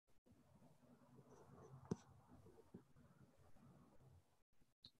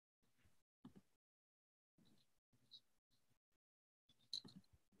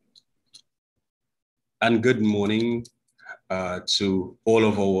And good morning to all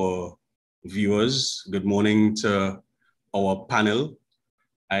of our viewers. Good morning to our panel.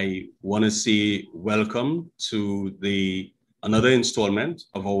 I want to say welcome to another installment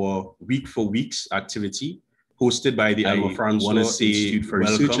of our Week for Weeks activity hosted by the Elma Francois Institute for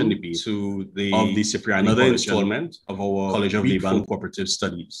Research and Debate of the Cipriani another College installment of our College of Labour and Cooperative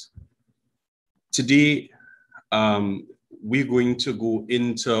Studies. Today, we're going to go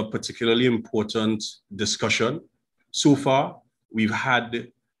into a particularly important discussion. So far, we've had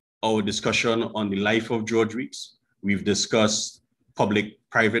our discussion on the life of George Reeks. We've discussed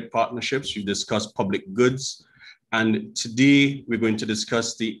public-private partnerships. We've discussed public goods. And today, we're going to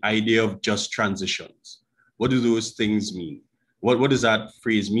discuss the idea of just transitions. What do those things mean? What does that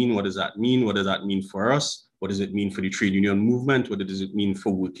phrase mean? What does that mean? What does that mean for us? What does it mean for the trade union movement? What does it mean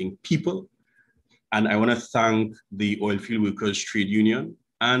for working people? And I want to thank the Oilfield Workers Trade Union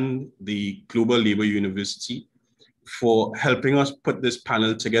and the Global Labour University for helping us put this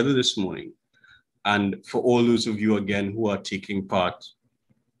panel together this morning. And for all those of you, again, who are taking part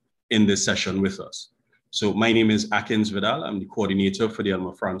in this session with us. So my name is Akins Vidal. I'm the coordinator for the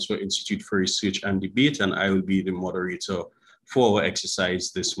Elma Francois Institute for Research and Debate, and I will be the moderator for our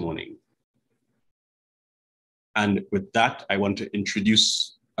exercise this morning. And with that, I want to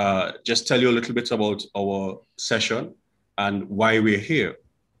introduce just tell you a little bit about our session and why we're here.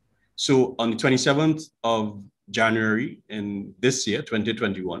 So on the 27th of January in this year,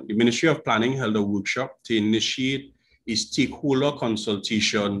 2021, the Ministry of Planning held a workshop to initiate a stakeholder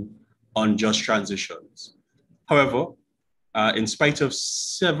consultation on just transitions. However, in spite of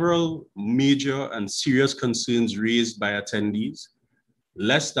several major and serious concerns raised by attendees,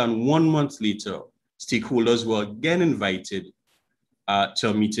 less than 1 month later, stakeholders were again invited to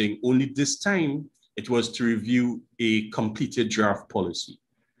a meeting. Only this time, it was to review a completed draft policy.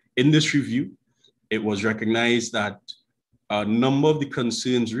 In this review, it was recognized that a number of the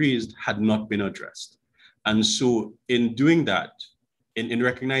concerns raised had not been addressed. And so in doing that, in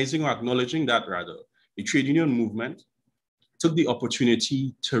recognizing or acknowledging that rather, the trade union movement took the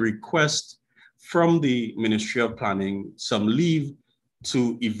opportunity to request from the Ministry of Planning some leave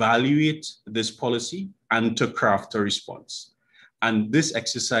to evaluate this policy and to craft a response. And this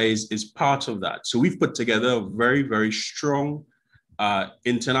exercise is part of that. So we've put together a very, very strong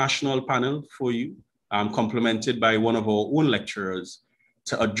international panel for you, complemented by one of our own lecturers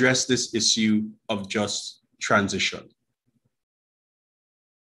to address this issue of just transition.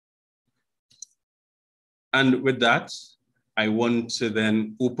 And with that, I want to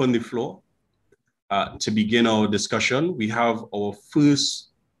then open the floor to begin our discussion. We have our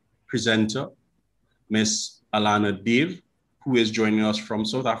first presenter, Ms. Alana Dave, who is joining us from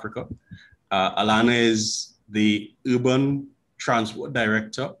South Africa. Alana is the Urban Transport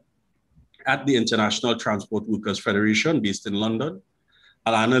Director at the International Transport Workers Federation based in London.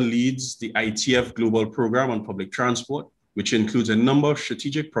 Alana leads the ITF Global Program on Public Transport, which includes a number of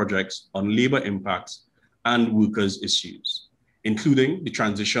strategic projects on labor impacts and workers' issues, including the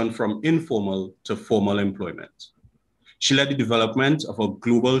transition from informal to formal employment. She led the development of a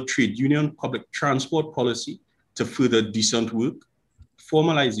global trade union public transport policy to further decent work,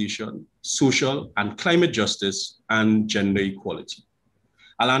 formalization, social and climate justice, and gender equality.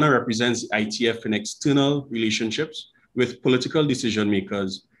 Alana represents the ITF in external relationships with political decision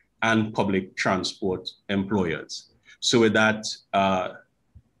makers and public transport employers. So with that,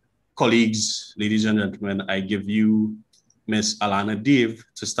 colleagues, ladies and gentlemen, I give you Ms. Alana Dave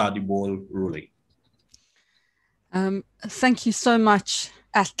to start the ball rolling. Thank you so much,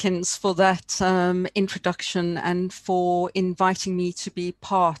 Atkins, for that introduction and for inviting me to be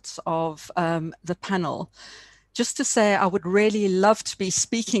part of the panel. Just to say, I would really love to be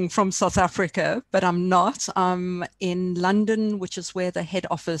speaking from South Africa, but I'm not. I'm in London, which is where the head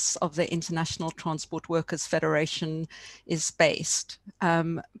office of the International Transport Workers Federation is based.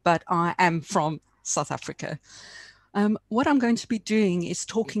 But I am from South Africa. What I'm going to be doing is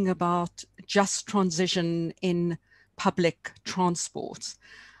talking about just transition in public transport.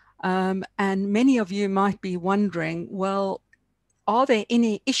 And many of you might be wondering, well, are there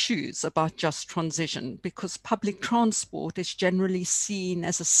any issues about just transition? Because public transport is generally seen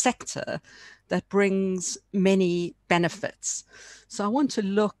as a sector that brings many benefits. So I want to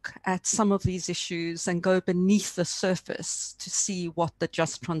look at some of these issues and go beneath the surface to see what the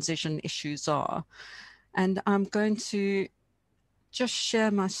just transition issues are. And I'm going to just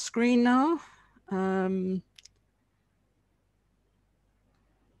share my screen now.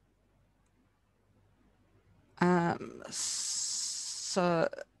 So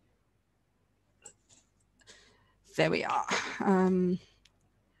there we are. You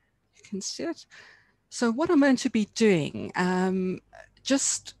can see it. So what I'm going to be doing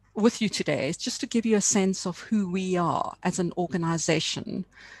just with you today is just to give you a sense of who we are as an organization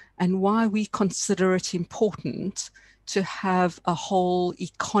and why we consider it important to have a whole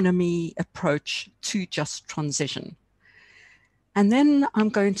economy approach to just transition. And then I'm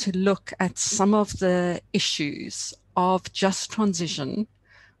going to look at some of the issues of just transition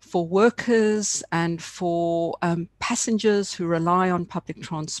for workers and for passengers who rely on public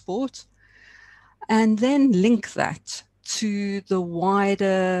transport, and then link that to the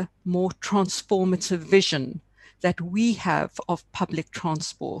wider, more transformative vision that we have of public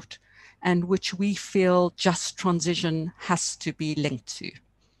transport and which we feel just transition has to be linked to.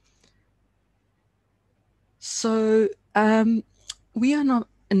 So we are not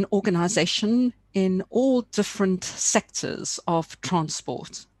an organization in all different sectors of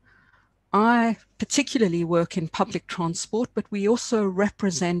transport. I particularly work in public transport, but we also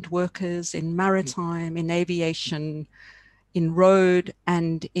represent workers in maritime, in aviation, in road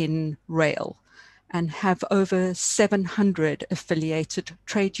and in rail, and have over 700 affiliated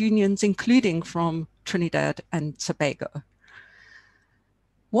trade unions, including from Trinidad and Tobago.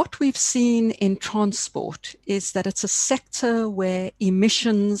 What we've seen in transport is that it's a sector where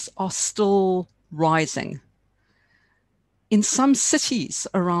emissions are still rising. In some cities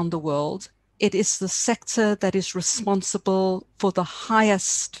around the world, it is the sector that is responsible for the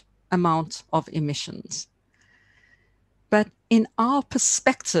highest amount of emissions. But in our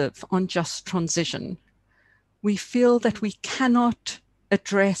perspective on just transition, we feel that we cannot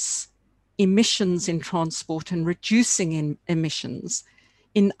address emissions in transport and reducing emissions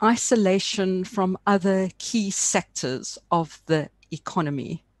in isolation from other key sectors of the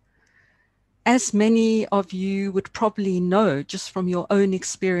economy. As many of you would probably know just from your own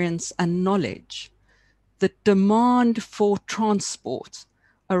experience and knowledge, the demand for transport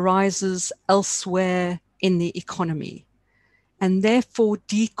arises elsewhere in the economy, and therefore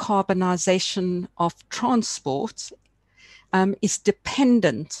decarbonization of transport is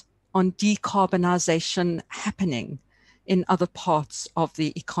dependent on decarbonization happening in other parts of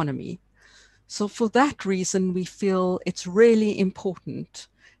the economy. So for that reason, we feel it's really important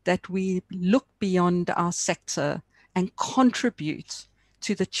that we look beyond our sector and contribute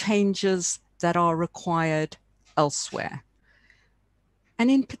to the changes that are required elsewhere. And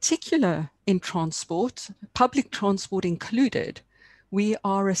in particular in transport, public transport included, we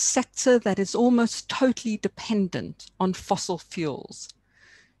are a sector that is almost totally dependent on fossil fuels.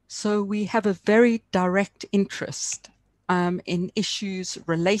 So we have a very direct interest in issues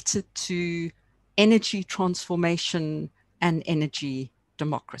related to energy transformation and energy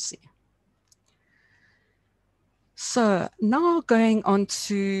democracy. So now going on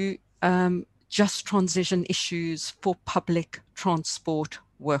to just transition issues for public transport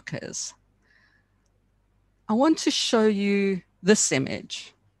workers. I want to show you this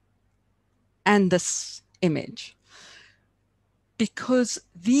image and this image, because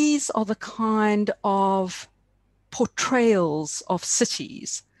these are the kind of portrayals of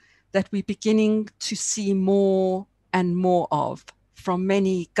cities that we're beginning to see more and more of from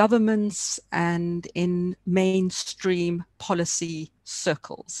many governments and in mainstream policy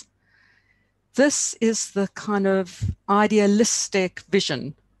circles. This is the kind of idealistic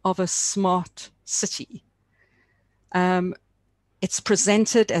vision of a smart city. It's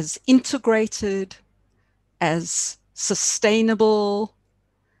presented as integrated, as sustainable,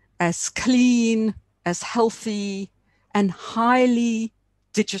 as clean, as healthy, and highly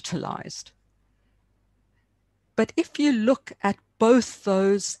digitalized. But if you look at both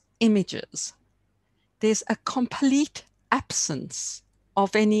those images, there's a complete absence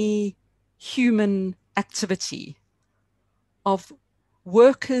of any human activity, of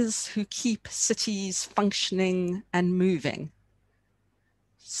workers who keep cities functioning and moving.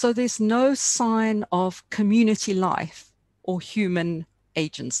 So there's no sign of community life or human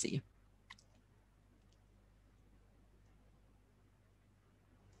agency.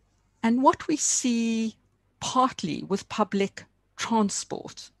 And what we see partly with public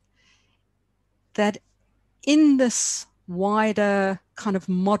transport, that in this wider kind of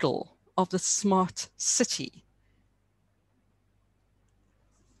model of the smart city,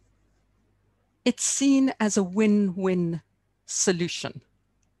 it's seen as a win-win solution,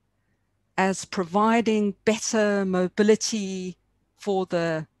 as providing better mobility for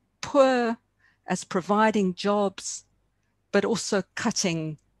the poor, as providing jobs, but also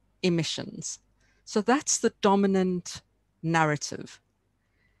cutting emissions. So that's the dominant narrative.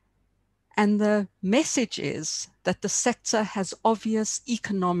 And the message is that the sector has obvious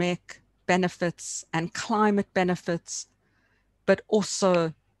economic benefits and climate benefits, but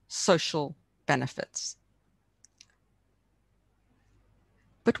also social benefits.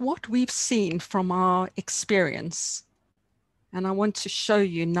 But what we've seen from our experience, and I want to show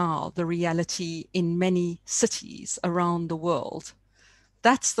you now the reality in many cities around the world,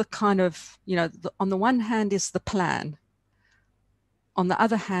 that's the kind of, on the one hand is the plan, on the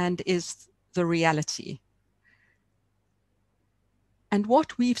other hand is the reality. And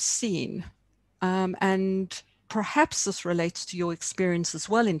what we've seen, and perhaps this relates to your experience as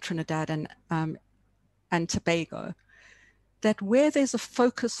well in Trinidad and Tobago, that where there's a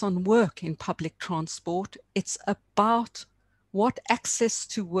focus on work in public transport, it's about what access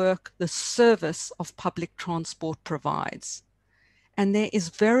to work the service of public transport provides. And there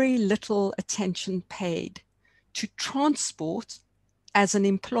is very little attention paid to transport as an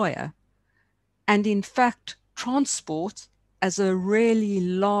employer. And in fact, transport as a really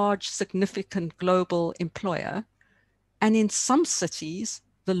large, significant global employer, and in some cities,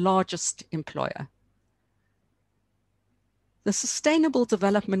 the largest employer. The Sustainable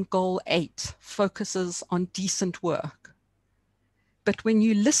Development Goal 8 focuses on decent work. But when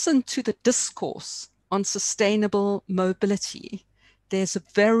you listen to the discourse on sustainable mobility, there's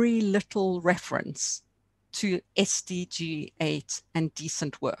very little reference to SDG 8 and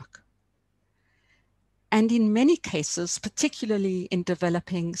decent work. And in many cases, particularly in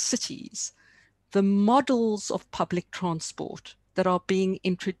developing cities, the models of public transport that are being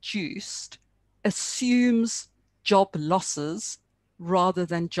introduced assumes job losses rather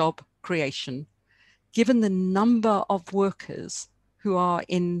than job creation, given the number of workers who are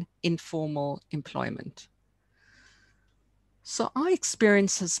in informal employment. So our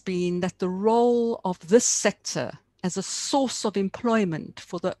experience has been that the role of this sector as a source of employment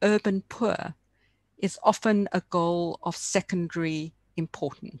for the urban poor is often a goal of secondary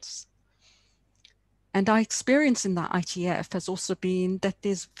importance. And our experience in the ITF has also been that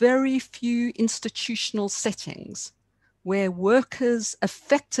there's very few institutional settings where workers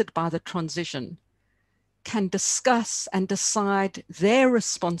affected by the transition can discuss and decide their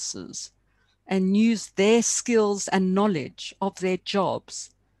responses and use their skills and knowledge of their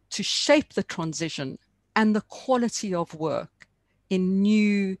jobs to shape the transition and the quality of work in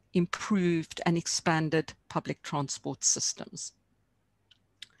new, improved, and expanded public transport systems.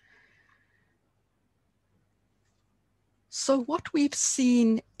 So what we've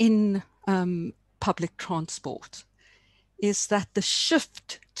seen in public transport is that the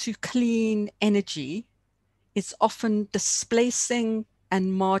shift to clean energy is often displacing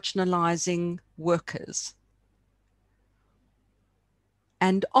and marginalizing workers,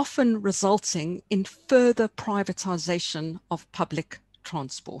 and often resulting in further privatization of public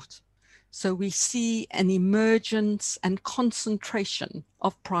transport. So we see an emergence and concentration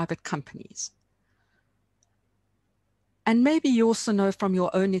of private companies. And maybe you also know from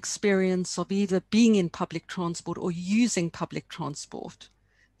your own experience of either being in public transport or using public transport,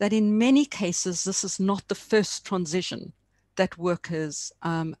 that in many cases, this is not the first transition that workers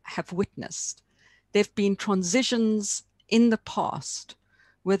have witnessed. There have been transitions in the past,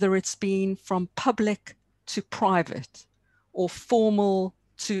 whether it's been from public to private, or formal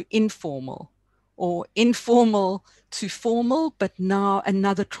to informal, or informal to formal, but now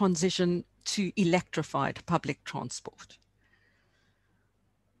another transition to electrified public transport.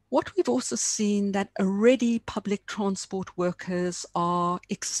 What we've also seen that already public transport workers are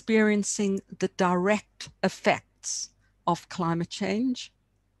experiencing the direct effects of climate change,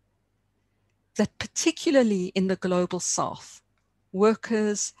 that particularly in the global south,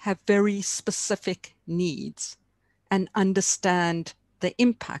 workers have very specific needs and understand the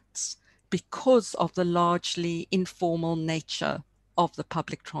impacts because of the largely informal nature of the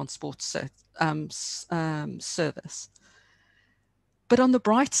public transport service. But on the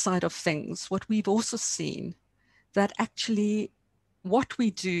bright side of things, what we've also seen that actually what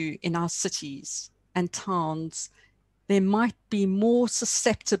we do in our cities and towns, there might be more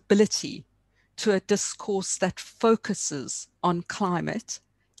susceptibility to a discourse that focuses on climate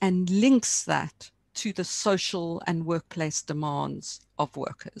and links that to the social and workplace demands of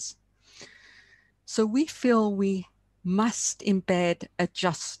workers. So we feel we must embed a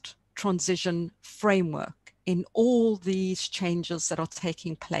just transition framework in all these changes that are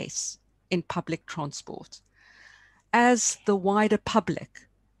taking place in public transport. As the wider public,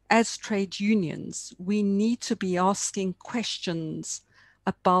 as trade unions, we need to be asking questions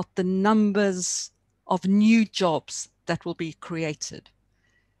about the numbers of new jobs that will be created,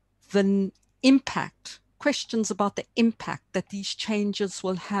 the impact, questions about the impact that these changes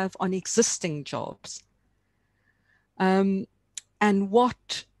will have on existing jobs, and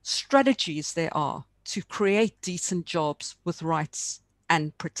what strategies there are to create decent jobs with rights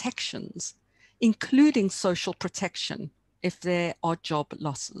and protections, including social protection if there are job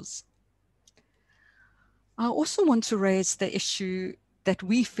losses. I also want to raise the issue that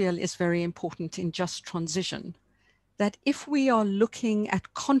we feel is very important in just transition, that if we are looking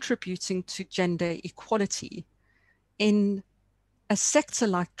at contributing to gender equality in a sector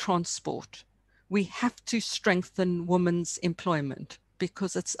like transport, we have to strengthen women's employment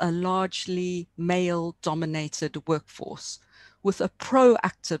because it's a largely male-dominated workforce with a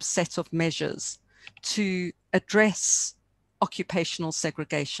proactive set of measures to address occupational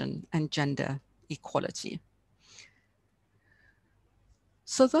segregation and gender equality.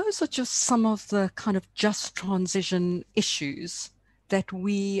 So those are just some of the kind of just transition issues that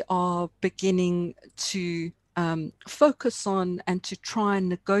we are beginning to focus on and to try and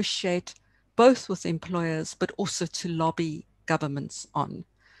negotiate both with employers, but also to lobby governments on.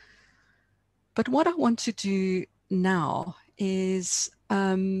 But what I want to do now is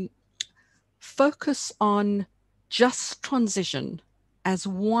focus on just transition as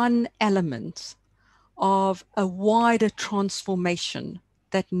one element of a wider transformation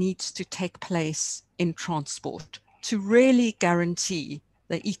that needs to take place in transport to really guarantee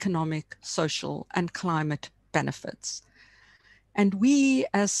the economic, social, and climate benefits. And we,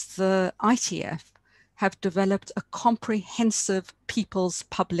 as the ITF, have developed a comprehensive people's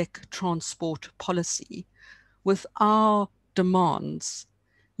public transport policy with our demands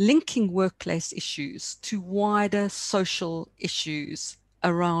linking workplace issues to wider social issues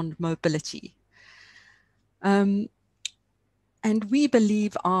around mobility. And we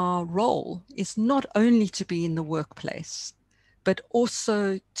believe our role is not only to be in the workplace, but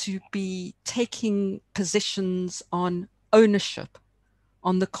also to be taking positions on ownership,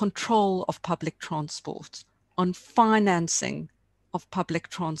 on the control of public transport, on financing of public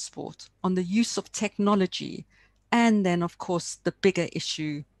transport, on the use of technology, and then, of course, the bigger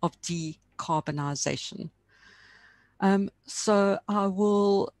issue of decarbonization.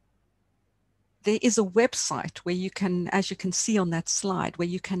 There is a website where you can, as you can see on that slide, where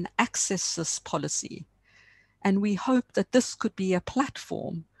you can access this policy. And we hope that this could be a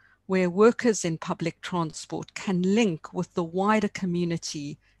platform where workers in public transport can link with the wider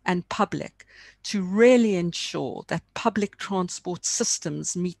community and public to really ensure that public transport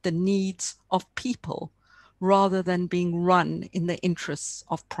systems meet the needs of people rather than being run in the interests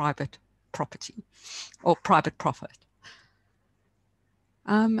of private property or private profit.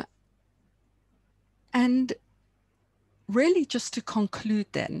 And really just to conclude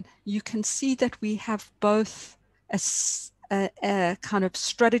then, you can see that we have both a kind of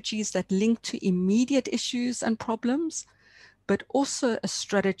strategies that link to immediate issues and problems, but also a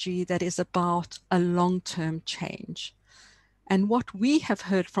strategy that is about a long-term change. And what we have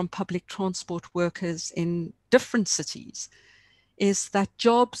heard from public transport workers in different cities is that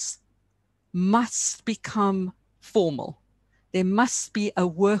jobs must become formal. There must be a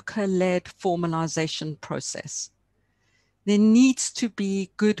worker-led formalization process. There needs to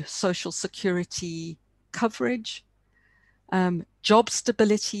be good social security coverage, job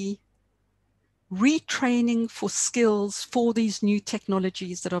stability, retraining for skills for these new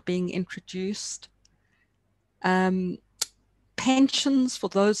technologies that are being introduced, pensions for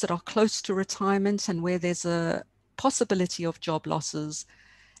those that are close to retirement and where there's a possibility of job losses,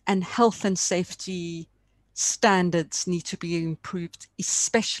 and health and safety standards need to be improved,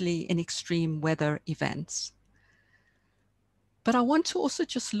 especially in extreme weather events. But I want to also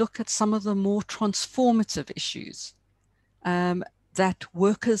just look at some of the more transformative issues that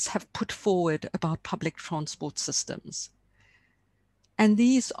workers have put forward about public transport systems. And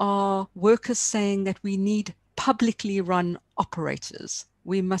these are workers saying that we need publicly run operators.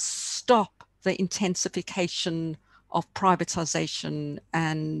 We must stop the intensification of privatization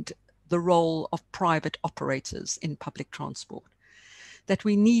and the role of private operators in public transport. That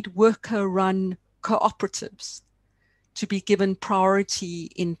we need worker-run cooperatives to be given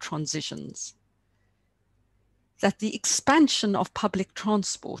priority in transitions. That the expansion of public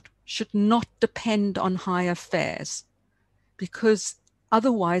transport should not depend on higher fares, because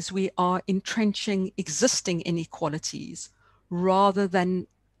otherwise we are entrenching existing inequalities rather than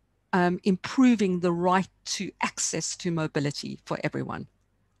improving the right to access to mobility for everyone.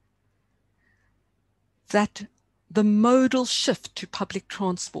 That the modal shift to public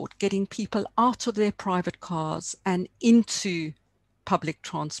transport, getting people out of their private cars and into public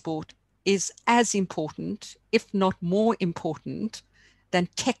transport, is as important, if not more important, than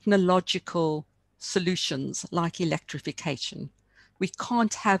technological solutions like electrification. We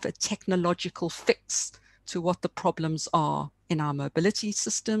can't have a technological fix to what the problems are in our mobility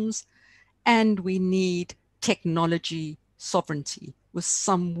systems, and we need technology sovereignty with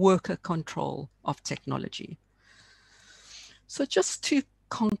some worker control of technology. So just to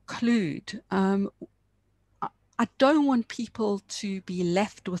conclude, I don't want people to be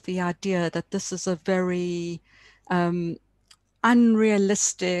left with the idea that this is a very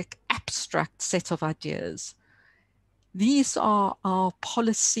unrealistic, abstract set of ideas. These are our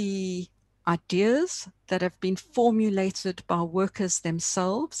policy ideas that have been formulated by workers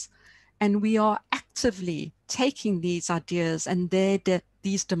themselves, and we are actively taking these ideas and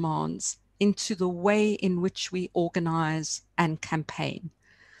these demands into the way in which we organize and campaign.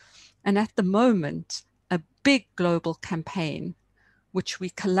 And at the moment, a big global campaign, which we're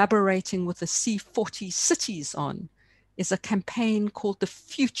collaborating with the C40 cities on, is a campaign called The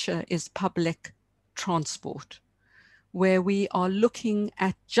Future is Public Transport, where we are looking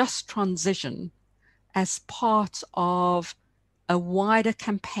at just transition as part of a wider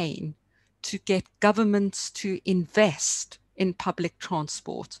campaign to get governments to invest in public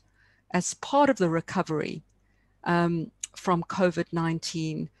transport as part of the recovery from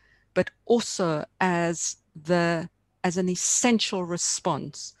COVID-19, but also as an essential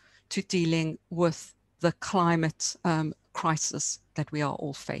response to dealing with the climate crisis that we are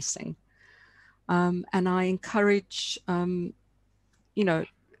all facing. And I encourage,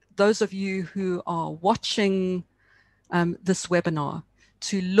 those of you who are watching this webinar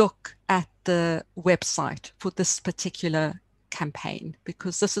to look at the website for this particular campaign,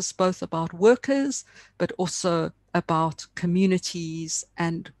 because this is both about workers, but also about communities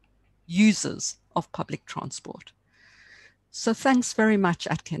and users of public transport. So thanks very much,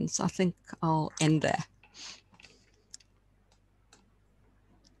 Atkins. I think I'll end there.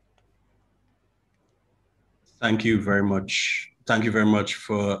 Thank you very much. Thank you very much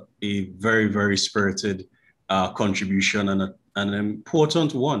for a very, very spirited contribution, and an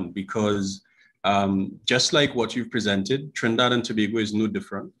important one, because just like what you've presented, Trinidad and Tobago is no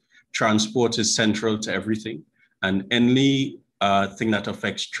different. Transport is central to everything, and any thing that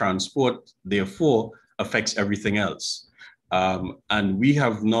affects transport, therefore, affects everything else. And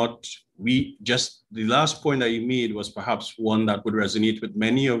the last point that you made was perhaps one that would resonate with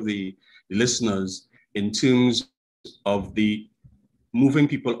many of the listeners in terms of the moving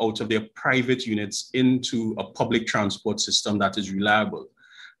people out of their private units into a public transport system that is reliable.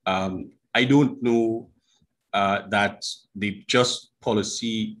 I don't know that the just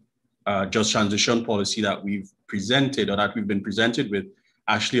transition policy that we've presented, or that we've been presented with,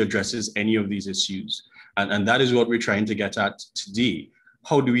 actually addresses any of these issues. And that is what we're trying to get at today.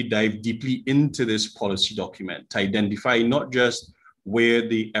 How do we dive deeply into this policy document to identify not just where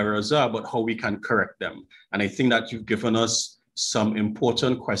the errors are, but how we can correct them? And I think that you've given us some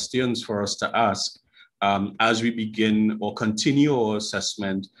important questions for us to ask as we begin or continue our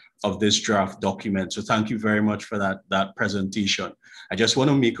assessment of this draft document. So thank you very much for that presentation. I just want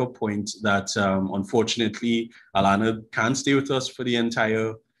to make a point that unfortunately, Alana can't stay with us for the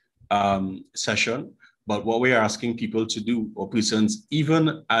entire session. But what we're asking people to do, or persons,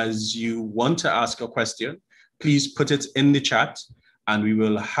 even as you want to ask a question, please put it in the chat, and we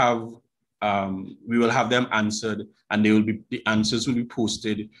will have them answered, and the answers will be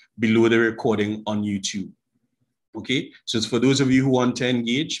posted below the recording on YouTube. Okay, so it's for those of you who want to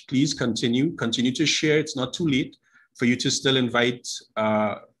engage, please continue to share. It's not too late for you to still invite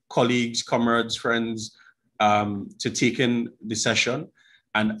colleagues, comrades, friends to take in the session.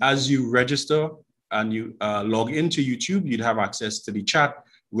 And as you register and you log into YouTube, you'd have access to the chat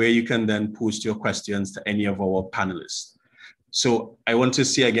where you can then post your questions to any of our panelists. So I want to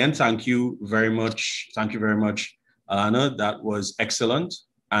say again, thank you very much. Thank you very much, Alana. That was excellent.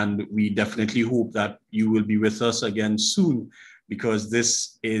 And we definitely hope that you will be with us again soon, because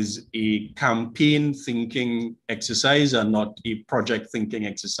this is a campaign thinking exercise and not a project thinking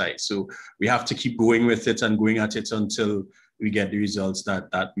exercise. So we have to keep going with it and going at it until we get the results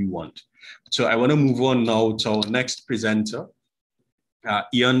that we want. So I want to move on now to our next presenter,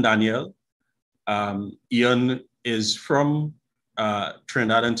 Ian Daniel. Ian is from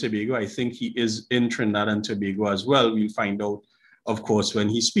Trinidad and Tobago. I think he is in Trinidad and Tobago as well. We'll find out, of course, when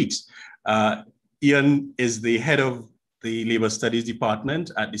he speaks. Ian is the head of the Labor Studies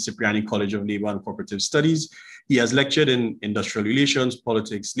Department at the Cipriani College of Labor and Cooperative Studies. He has lectured in industrial relations,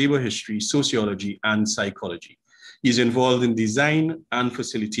 politics, labor history, sociology, and psychology. He's involved in design and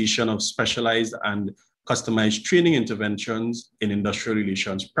facilitation of specialized and customized training interventions in industrial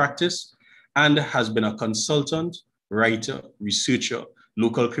relations practice, and has been a consultant, writer, researcher,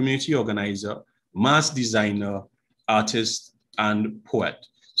 local community organizer, mass designer, artist, and poet.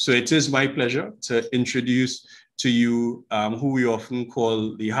 So it is my pleasure to introduce to you who we often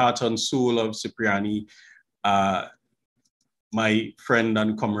call the heart and soul of Cipriani, my friend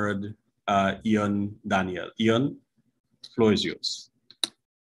and comrade, Ian Daniel. Ian, the floor is yours.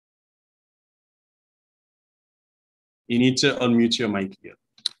 You need to unmute your mic here.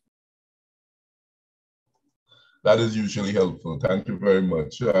 That is usually helpful. Thank you very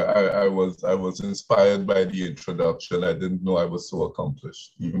much. I was inspired by the introduction. I didn't know I was so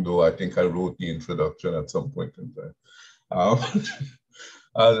accomplished, even though I think I wrote the introduction at some point in time.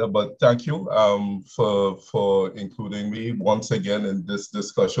 But thank you for including me once again in this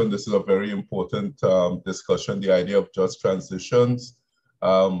discussion. This is a very important discussion, the idea of just transitions.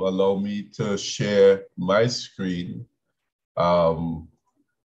 Allow me to share my screen and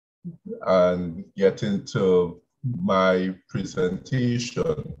get into my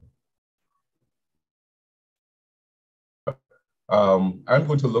presentation. I'm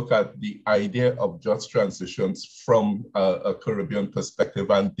going to look at the idea of just transitions from a Caribbean perspective.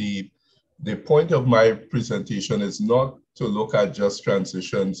 And the point of my presentation is not to look at just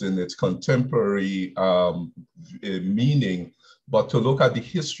transitions in its contemporary meaning, but to look at the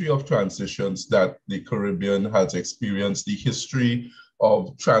history of transitions that the Caribbean has experienced, the history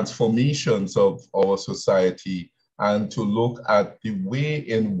of transformations of our society, and to look at the way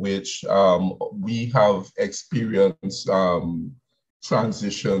in which we have experienced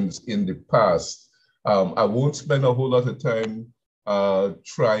transitions in the past. I won't spend a whole lot of time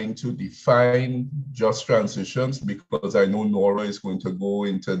trying to define just transitions, because I know Nora is going to go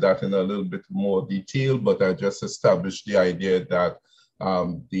into that in a little bit more detail, but I just established the idea that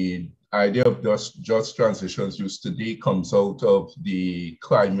the idea of just transitions used today comes out of the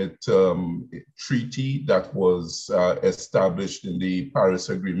climate treaty that was established in the Paris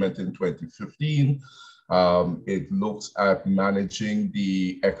Agreement in 2015. It looks at managing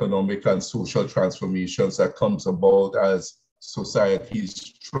the economic and social transformations that comes about as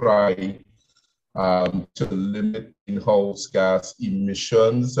societies try to limit greenhouse gas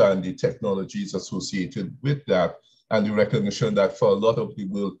emissions and the technologies associated with that, and the recognition that for a lot of the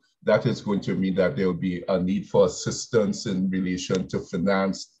world, that is going to mean that there will be a need for assistance in relation to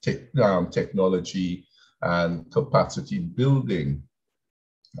finance, technology, and capacity building.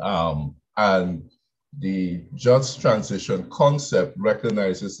 And the just transition concept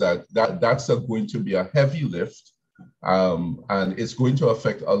recognizes that that's going to be a heavy lift, and it's going to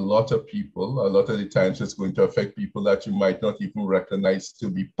affect a lot of people. A lot of the times it's going to affect people that you might not even recognize to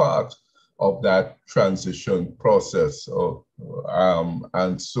be part of that transition process.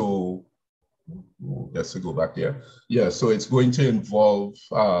 And so, just to go back here. Yeah, so it's going to involve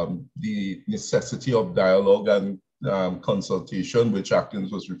the necessity of dialogue and consultation, which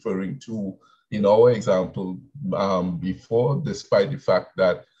Atkins was referring to in our example before, despite the fact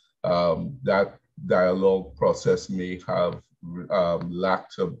that that dialogue process may have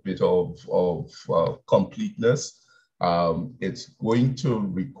lacked a bit of completeness. It's going to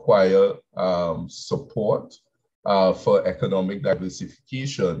require support for economic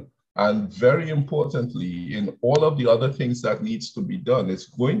diversification. And very importantly, in all of the other things that needs to be done, it's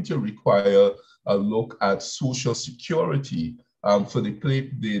going to require a look at social security for the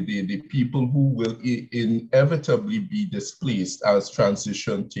people who will inevitably be displaced as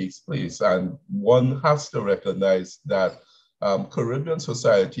transition takes place. And one has to recognize that Caribbean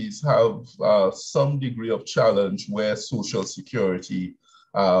societies have some degree of challenge where social security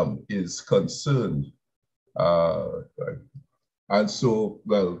is concerned. And so,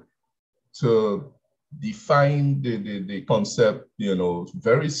 well, to define the concept,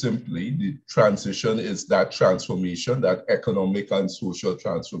 very simply, the transition is that transformation, that economic and social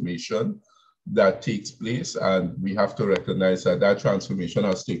transformation that takes place. And we have to recognize that that transformation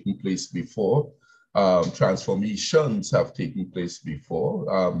has taken place before. Transformations have taken place before,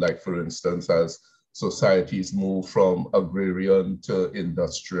 like for instance, as societies move from agrarian to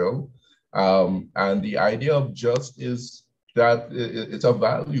industrial. And the idea of just is that it's a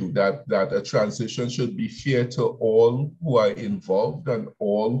value that a transition should be fair to all who are involved and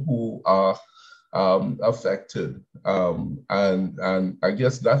all who are affected. And I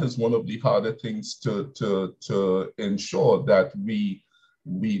guess that is one of the harder things to ensure, that we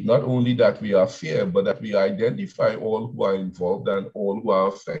not only that we are fair, but that we identify all who are involved and all who are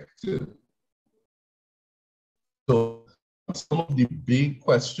affected. So some of the big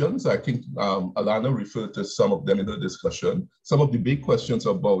questions, I think Alana referred to some of them in the discussion. Some of the big questions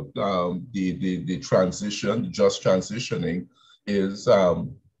about the transition, just transitioning, is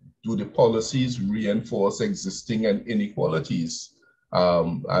do the policies reinforce existing inequalities?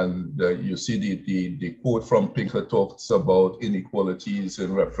 And you see the quote from Pinker talks about inequalities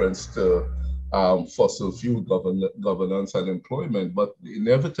in reference to fossil fuel governance and employment, but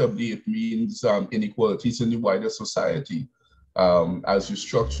inevitably it means inequalities in the wider society. as you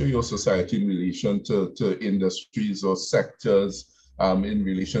structure your society in relation to industries or sectors, in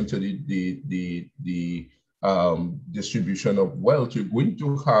relation to the distribution of wealth, you're going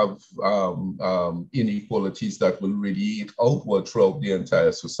to have inequalities that will radiate outward throughout the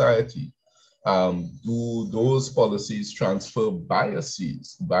entire society. Do those policies transfer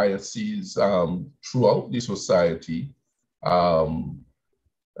biases throughout the society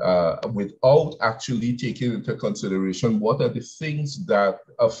without actually taking into consideration what are the things that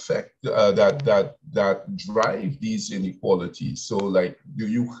affect, that drive these inequalities? So like, do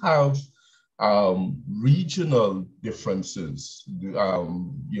you have regional differences,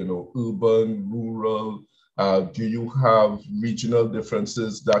 urban, rural? Do you have regional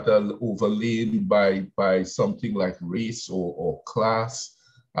differences that are overlaid by something like race or class?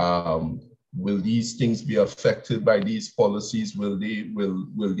 Will these things be affected by these policies? Will the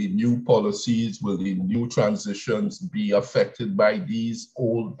new policies, will the new transitions be affected by these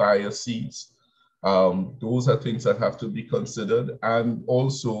old biases? Those are things that have to be considered. And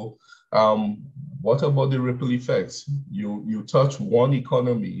also, what about the ripple effects? You touch one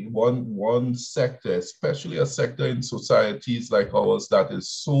economy, one sector, especially a sector in societies like ours that is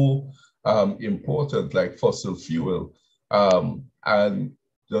so important, like fossil fuel. And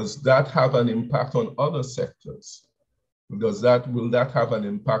does that have an impact on other sectors? Will that have an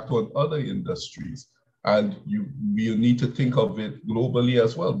impact on other industries? And you need to think of it globally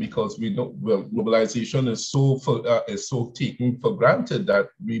as well, because we know, well, globalization is so taken for granted that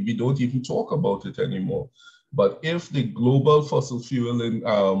we don't even talk about it anymore. But if the global fossil fuel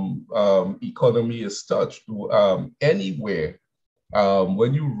economy is touched anywhere,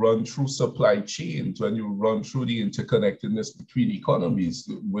 when you run through supply chains, when you run through the interconnectedness between economies,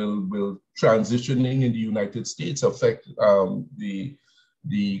 will transitioning in the United States affect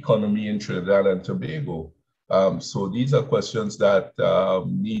the economy in Trinidad and Tobago? So these are questions that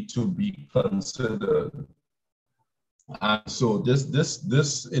need to be considered. And so this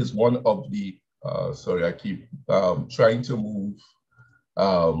is one of the, sorry, I keep trying to move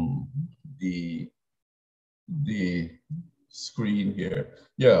the screen here.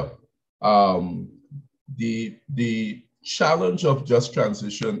 Yeah, the challenge of just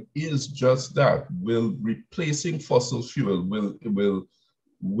transition is just that. Will replacing fossil fuel,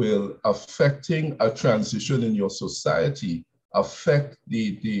 will affecting a transition in your society affect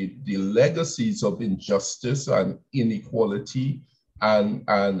the legacies of injustice and inequality and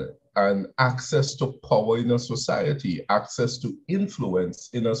access to power in a society, access to influence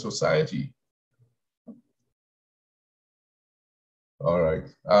in a society? All right,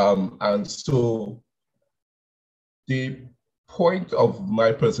 and so the point of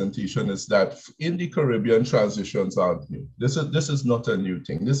my presentation is that in the Caribbean, transitions aren't new. This is not a new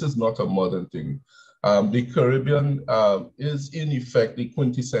thing. This is not a modern thing. The Caribbean is in effect the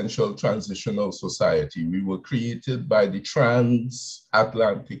quintessential transitional society. We were created by the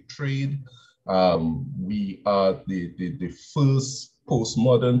transatlantic trade. We are the first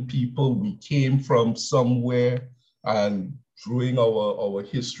postmodern people. We came from somewhere, and during our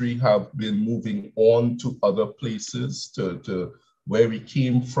history have been moving on to other places, to where we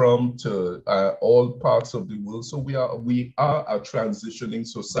came from, to all parts of the world. So we are a transitioning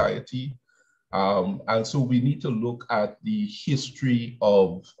society. And so we need to look at the history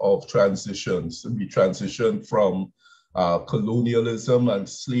of transitions. We transitioned from colonialism and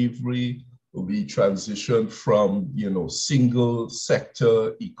slavery. We transitioned from, single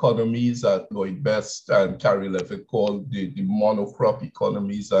sector economies that Lloyd Best and Carrie Levitt called the monocrop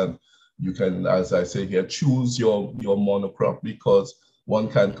economies. And you can, as I say here, choose your monocrop, because one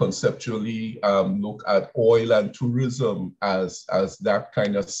can conceptually look at oil and tourism as that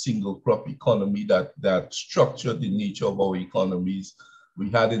kind of single crop economy that structured the nature of our economies. We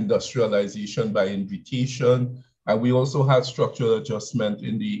had industrialization by invitation. And we also had structural adjustment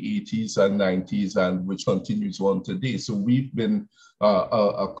in the 80s and 90s, and which continues on today. So we've been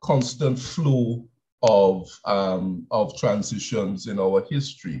a constant flow of transitions in our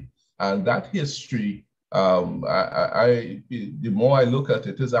history. And that history, the more I look at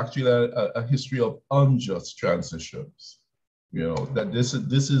it, is actually a history of unjust transitions. That this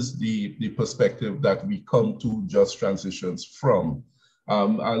is the perspective that we come to just transitions from.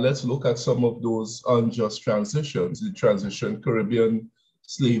 And let's look at some of those unjust transitions. The transition, Caribbean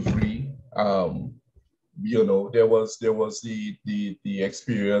slavery. There was the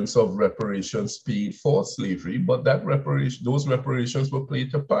experience of reparations paid for slavery, but those reparations were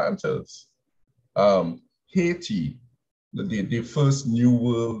paid to planters. Haiti, the first New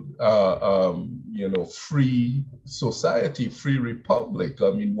World, free society, free republic.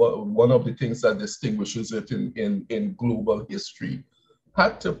 I mean, one of the things that distinguishes it in global history,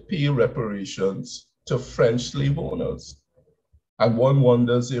 had to pay reparations to French slave owners. And one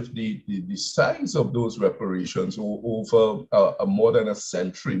wonders if the size of those reparations over more than a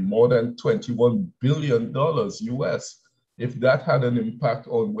century, more than $21 billion US, if that had an impact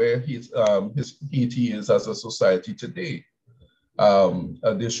on where Haiti is as a society today.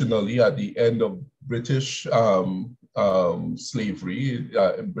 Additionally, at the end of British slavery,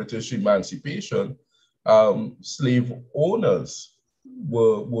 British emancipation, slave owners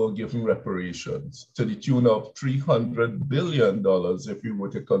were given reparations to the tune of $300 billion if you were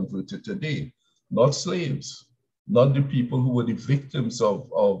to convert it today. Not slaves, not the people who were the victims of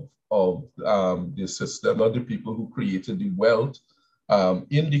the system, not the people who created the wealth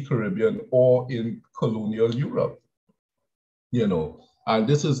in the Caribbean or in colonial Europe. And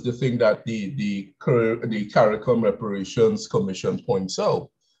this is the thing that the CARICOM Reparations Commission points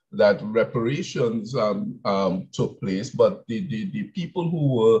out, that reparations took place, but the people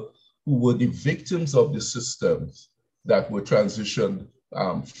who were the victims of the systems that were transitioned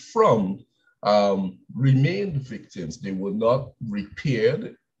from remained victims. They were not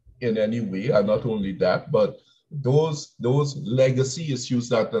repaired in any way, and not only that, but those legacy issues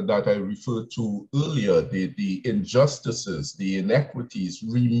that I referred to earlier, the injustices, the inequities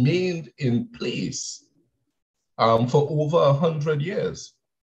remained in place for over 100 years.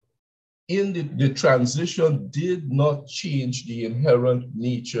 The transition did not change the inherent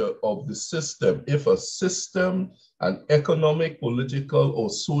nature of the system. If a system, an economic, political, or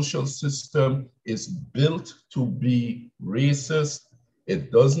social system is built to be racist,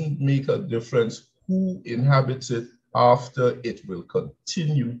 it doesn't make a difference who inhabits it after. It will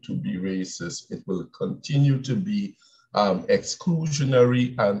continue to be racist. It will continue to be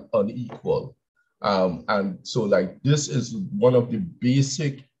exclusionary and unequal. And so this is one of the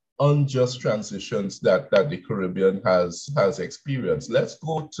basic unjust transitions that the Caribbean has experienced. Let's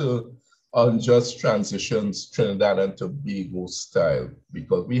go to unjust transitions Trinidad and Tobago style,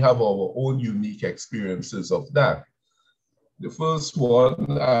 because we have our own unique experiences of that. The first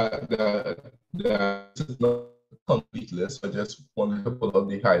one, that is not a complete list, I just wanted to pull out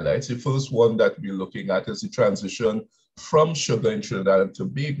the highlights. The first one that we're looking at is the transition from sugar in Trinidad and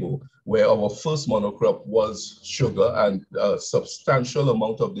Tobago, where our first monocrop was sugar, and a substantial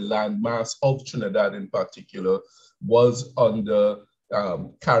amount of the land mass of Trinidad in particular was under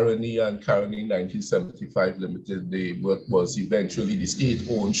Caroni and Caroni 1975 Limited. They was eventually the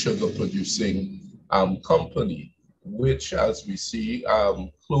state-owned sugar producing company, which, as we see,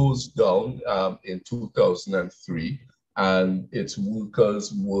 closed down in 2003, and its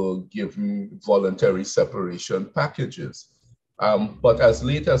workers were given voluntary separation packages. But as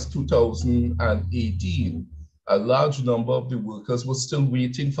late as 2018, a large number of the workers were still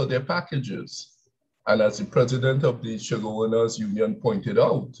waiting for their packages. And as the president of the Sugar Owners Union pointed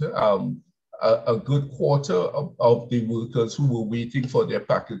out, a good quarter of the workers who were waiting for their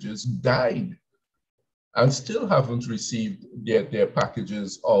packages died and still haven't received their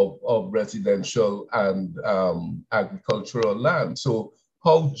packages of residential and agricultural land. So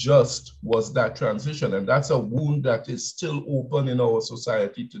how just was that transition? And that's a wound that is still open in our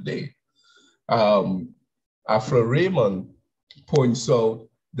society today. Afra Raymond points out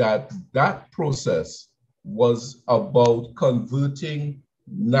that that process was about converting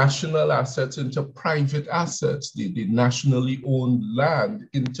national assets into private assets, the nationally owned land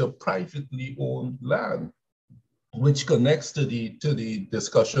into privately owned land, which connects to the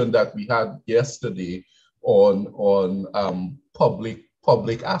discussion that we had yesterday on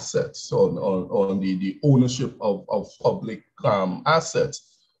public assets, on the ownership of public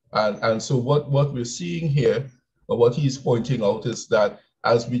assets. And so what we're seeing here, or what he's pointing out, is that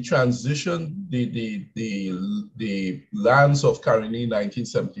as we transition the lands of Caroni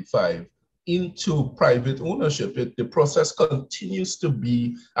 1975 into private ownership, the process continues to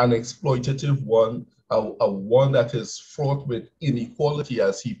be an exploitative one, a one that is fraught with inequality,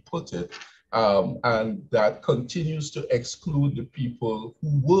 as he put it, and that continues to exclude the people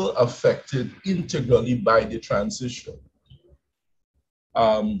who were affected integrally by the transition.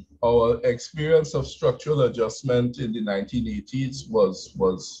 Our experience of structural adjustment in the 1980s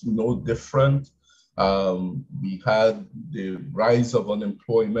was no different. We had the rise of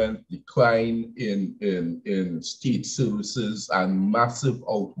unemployment, decline in state services, and massive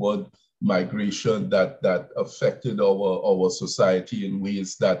outward migration that affected our society in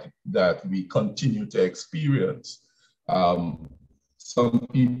ways that we continue to experience. Some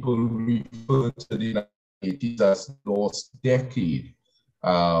people refer to the 1980s as lost decade,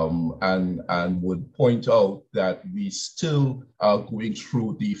 and would point out that we still are going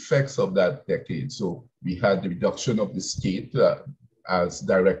through the effects of that decade. So we had the reduction of the state as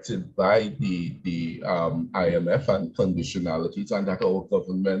directed by the IMF and conditionalities, and that our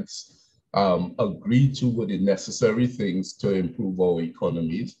governments agreed to were the necessary things to improve our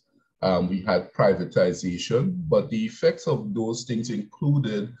economies. We had privatization, but the effects of those things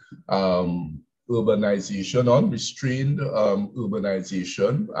included urbanization, unrestrained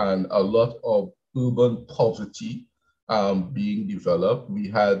urbanization, and a lot of urban poverty being developed. We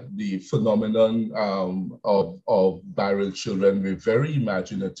had the phenomenon of barrel children. We're very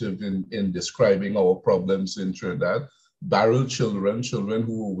imaginative in describing our problems in Trinidad. Barrel children, children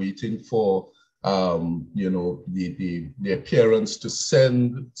who were waiting for their parents to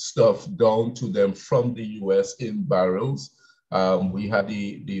send stuff down to them from the US in barrels. We had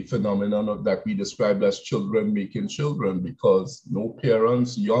the phenomenon that we described as children making children, because no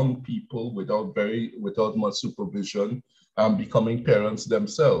parents, young people without much supervision, becoming parents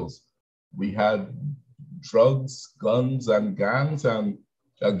themselves. We had drugs, guns, and gangs, and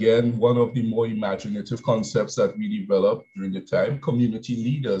again, one of the more imaginative concepts that we developed during the time, community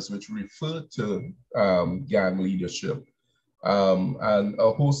leaders, which referred to gang leadership, and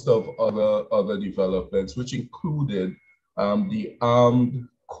a host of other developments, which included the armed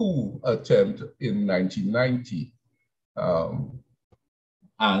coup attempt in 1990.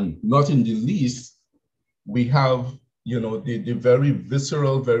 And not in the least, we have the very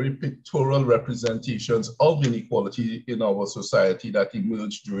visceral, very pictorial representations of inequality in our society that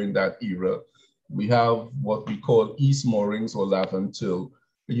emerged during that era. We have what we call East Moorings or Laventil,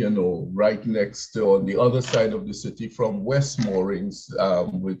 right next to, on the other side of the city from West Moorings,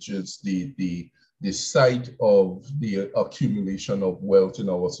 which is the site of the accumulation of wealth in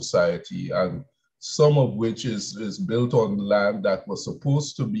our society, and some of which is built on land that was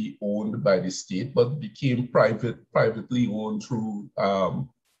supposed to be owned by the state, but became privately owned through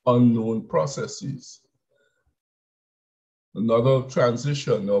unknown processes. Another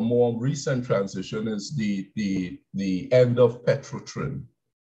transition, or more recent transition, is the end of Petrotrin.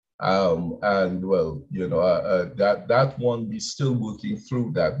 And well, that one, we're still working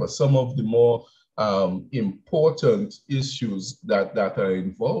through that, but some of the more important issues that are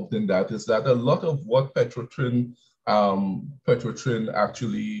involved in that is that a lot of what Petrotrin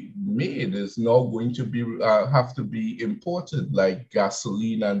actually made is now going to be have to be imported, like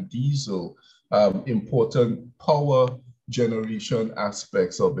gasoline and diesel, important power generation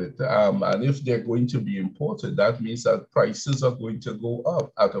aspects of it. And if they're going to be imported, that means that prices are going to go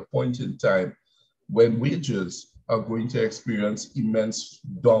up at a point in time when wages are going to experience immense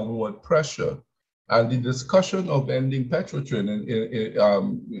downward pressure. And the discussion of ending Petrotrin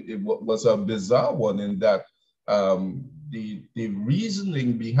it was a bizarre one, in that the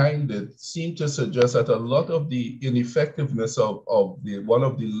reasoning behind it seemed to suggest that a lot of the ineffectiveness of one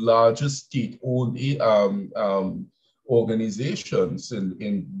of the largest state-owned organizations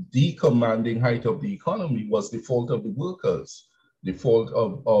in the commanding height of the economy was the fault of the workers, the fault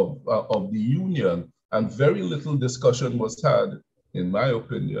of the union, and very little discussion was had, in my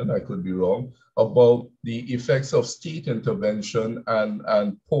opinion, I could be wrong, about the effects of state intervention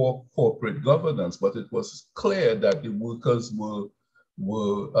and poor corporate governance. But it was clear that the workers were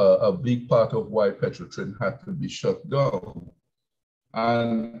a big part of why Petrotrin had to be shut down.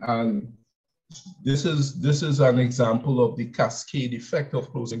 And this is an example of the cascade effect of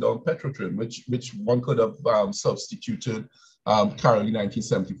closing down Petrotrin, which one could have substituted Caroline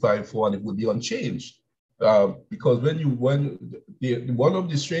 1975 for, and it would be unchanged. Because one of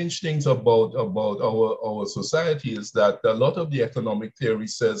the strange things about our society is that a lot of the economic theory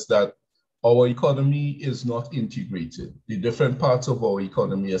says that our economy is not integrated. The different parts of our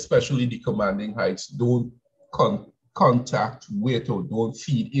economy, especially the commanding heights, don't contact with or don't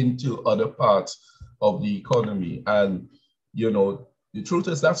feed into other parts of the economy. And the truth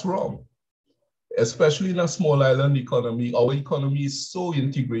is that's wrong. Especially in a small island economy, our economy is so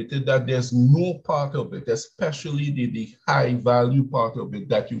integrated that there's no part of it, especially the high value part of it,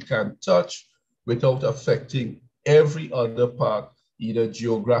 that you can touch without affecting every other part, either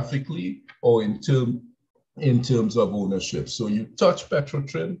geographically or in terms of ownership. So you touch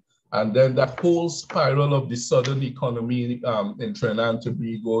Petrotrin, and then that whole spiral of the southern economy in Trinidad and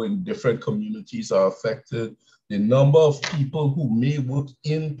Tobago in different communities are affected. The number of people who may work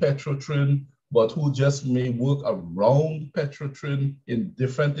in Petrotrin but who just may work around Petrotrin in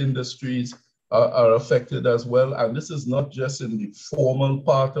different industries are affected as well. And this is not just in the formal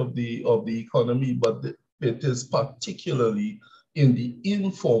part of the economy, but it is particularly in the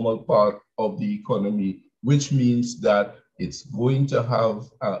informal part of the economy which means that it's going to have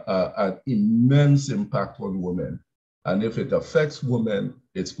an immense impact on women. And if it affects women,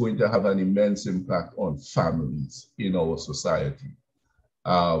 it's going to have an immense impact on families in our society.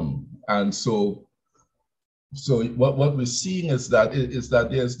 And so what we're seeing is that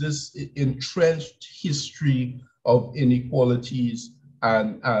there's this entrenched history of inequalities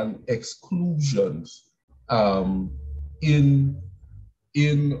and exclusions in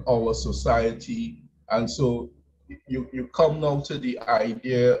our society. And so you come now to the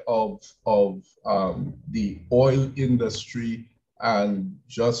idea of the oil industry and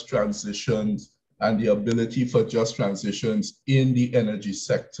just transitions and the ability for just transitions in the energy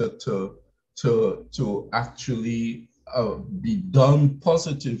sector to actually be done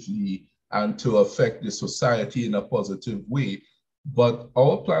positively and to affect the society in a positive way. But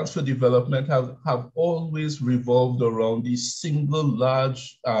our plans for development have always revolved around these single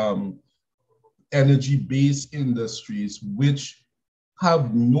large energy-based industries which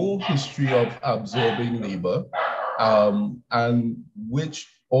have no history of absorbing labor and which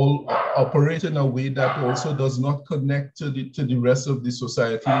all operate in a way that also does not connect to the rest of the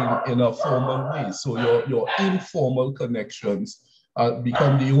society in a formal way. So your informal connections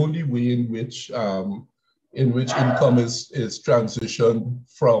become the only way in which income is transitioned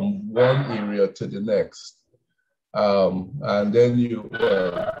from one area to the next. And then you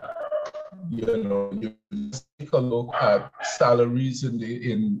take a look at salaries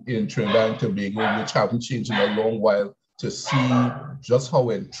in Trinidad and Tobago, which haven't changed in a long while, to see just how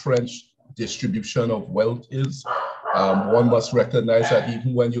entrenched distribution of wealth is. One must recognize that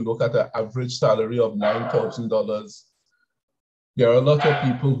even when you look at an average salary of $9,000, there are a lot of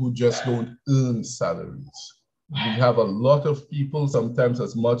people who just don't earn salaries. We have a lot of people, sometimes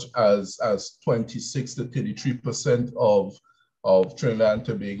as much as 26 to 33% of Trinidad and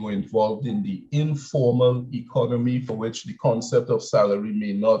Tobago involved in the informal economy, for which the concept of salary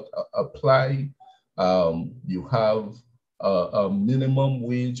may not apply. You have a minimum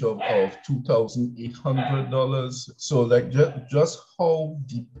wage of $2,800. So like just how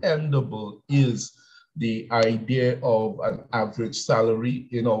dependable is the idea of an average salary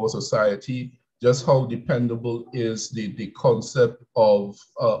in our society? Just how dependable is the concept of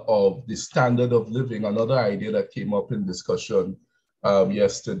the standard of living, another idea that came up in discussion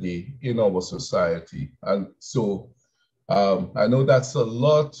yesterday in our society. And so I know that's a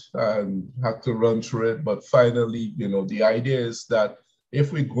lot and have to run through it, but finally, the idea is that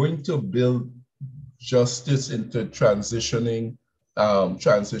if we're going to build justice into transitioning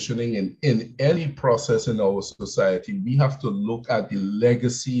in any process in our society, we have to look at the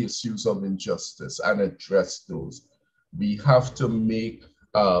legacy issues of injustice and address those. We have to make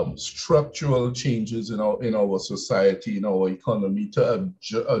structural changes in our society, in our economy, to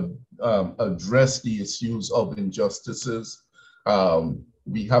address the issues of injustices.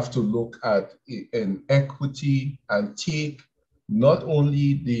 We have to look at inequity and take not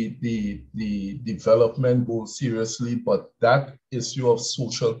only the development goals seriously, but that issue of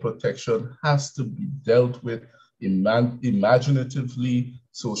social protection has to be dealt with imaginatively.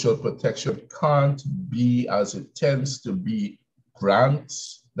 Social protection can't be, as it tends to be,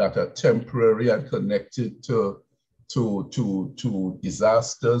 grants that are temporary and connected to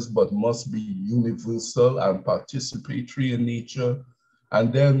disasters, but must be universal and participatory in nature.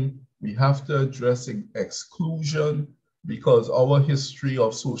 And then we have to address exclusion, because our history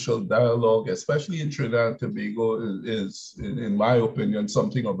of social dialogue, especially in Trinidad and Tobago, is, in my opinion,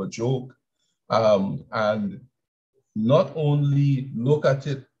 something of a joke. And not only look at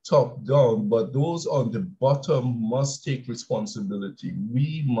it top down, but those on the bottom must take responsibility.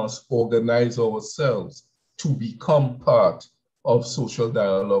 We must organize ourselves to become part of social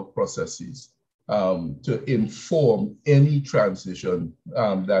dialogue processes, to inform any transition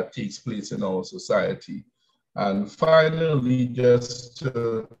that takes place in our society. And finally, just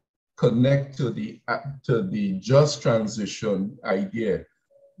to connect to the just transition idea,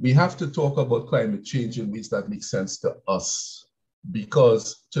 we have to talk about climate change in ways that make sense to us.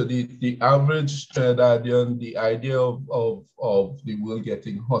 Because to the average Trinidadian, the idea of the world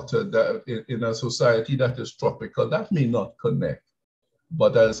getting hotter, that in a society that is tropical, that may not connect.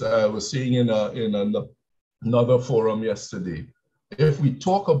 But as I was saying in another forum yesterday, if we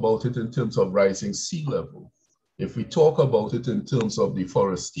talk about it in terms of rising sea level, if we talk about it in terms of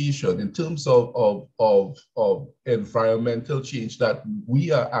deforestation, in terms of environmental change that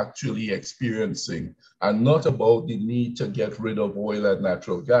we are actually experiencing, and not about the need to get rid of oil and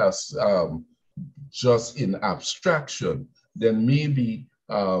natural gas just in abstraction, then maybe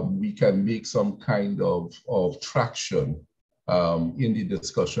we can make some kind of traction in the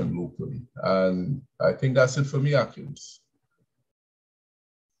discussion locally. And I think that's it for me, Atkins.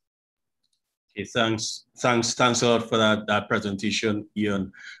 Okay, thanks a lot for that presentation,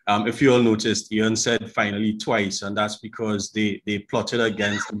 Ian. If you all noticed, Ian said finally twice, and that's because they plotted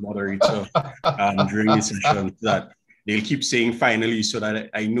against the moderator during the session that they'll keep saying finally so that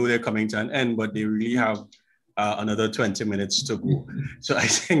I know they're coming to an end, but they really have another 20 minutes to go. So I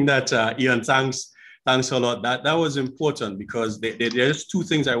think that, Ian, thanks a lot. That was important because there's two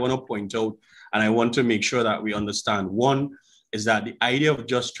things I want to point out, and I want to make sure that we understand. One is that the idea of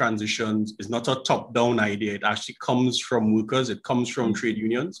just transitions is not a top-down idea. It actually comes from workers, it comes from trade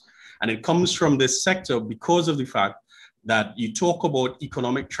unions, and it comes from this sector because of the fact that you talk about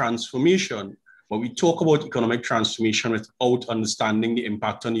economic transformation, but we talk about economic transformation without understanding the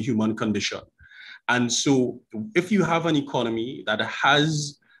impact on the human condition. And so if you have an economy that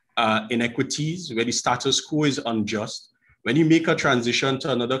has inequities, where the status quo is unjust, when you make a transition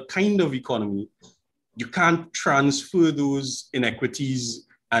to another kind of economy, you can't transfer those inequities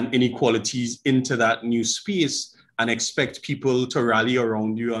and inequalities into that new space and expect people to rally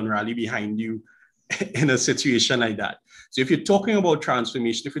around you and rally behind you in a situation like that. So if you're talking about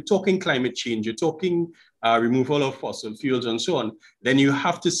transformation, if you're talking climate change, you're talking removal of fossil fuels and so on, then you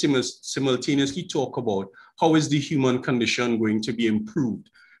have to simultaneously talk about how is the human condition going to be improved.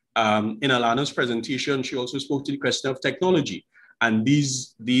 In Alana's presentation, she also spoke to the question of technology and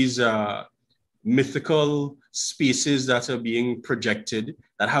these mythical spaces that are being projected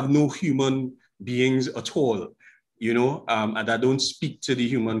that have no human beings at all, you know, and that don't speak to the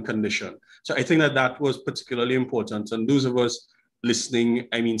human condition. So I think that was particularly important. And those of us listening,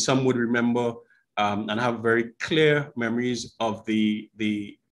 I mean, some would remember and have very clear memories of the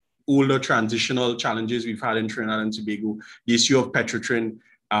older transitional challenges we've had in Trinidad and Tobago. The issue of Petrotrin.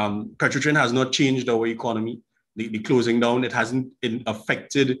 Petrotrin has not changed our economy. The closing down, it hasn't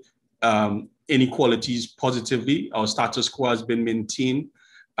affected inequalities positively. Our status quo has been maintained.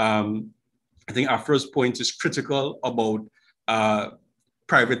 I think Afra's point is critical about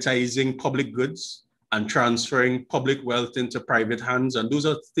privatizing public goods and transferring public wealth into private hands. And those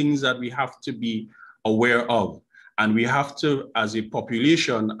are things that we have to be aware of. And we have to, as a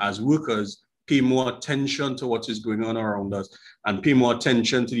population, as workers, pay more attention to what is going on around us and pay more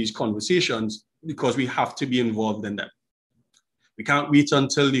attention to these conversations because we have to be involved in them. We can't wait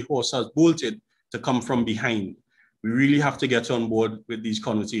until the horse has bolted to come from behind. We really have to get on board with these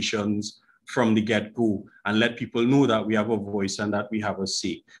conversations from the get-go and let people know that we have a voice and that we have a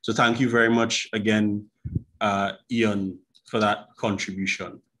say. So thank you very much again, Ian, for that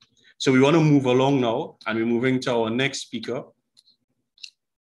contribution. So we want to move along now, and we're moving to our next speaker,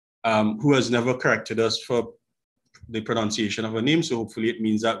 who has never corrected us for the pronunciation of her name. So hopefully it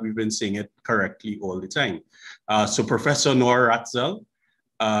means that we've been saying it correctly all the time. So Professor Nora Ratzel,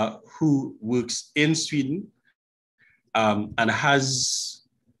 who works in Sweden and has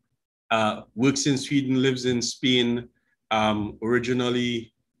works in Sweden, lives in Spain,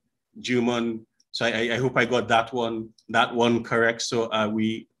 originally German. So I hope I got that one correct. So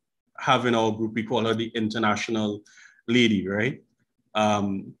we have in our group, we call her the international lady, right?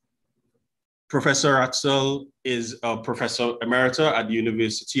 Professor Ratzel is a professor emerita at the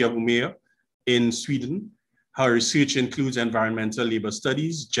University of Umeå in Sweden. Her research includes environmental labor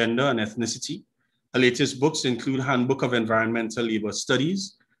studies, gender and ethnicity. Her latest books include Handbook of Environmental Labor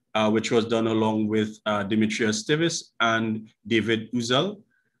Studies, which was done along with Dimitrios Stivis and David Uzel.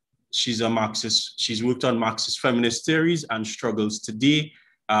 She's a Marxist. She's worked on Marxist feminist theories and struggles today,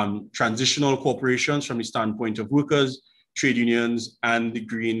 transitional corporations from the standpoint of workers, trade unions, and the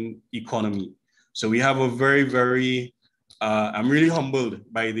green economy. So we have a very, very, I'm really humbled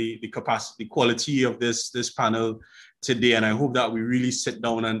by the capacity, the quality of this panel today. And I hope that we really sit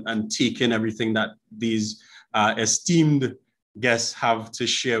down and take in everything that these esteemed guests have to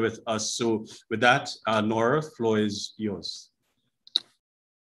share with us. So with that, Nora, floor is yours.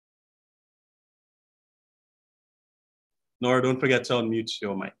 Nora, don't forget to unmute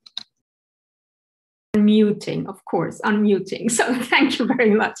your mic. Unmuting, of course, unmuting. So thank you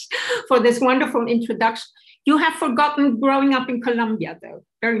very much for this wonderful introduction. You have forgotten growing up in Colombia, though,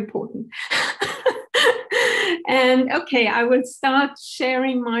 very important. And okay, I will start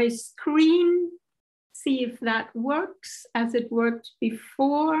sharing my screen, see if that works as it worked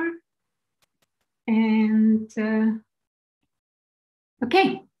before. And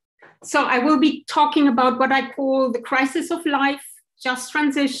okay, so I will be talking about what I call the crisis of life, just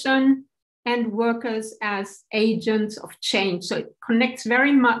transition, and workers as agents of change. So it connects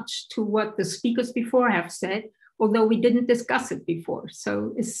very much to what the speakers before have said, although we didn't discuss it before.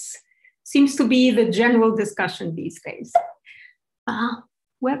 So it seems to be the general discussion these days.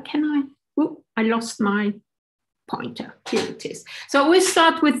 where can I lost my pointer. Here it is. So we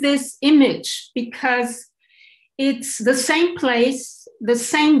start with this image because it's the same place, the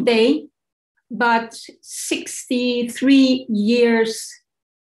same day, but 63 years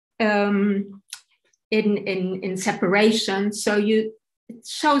in separation. So it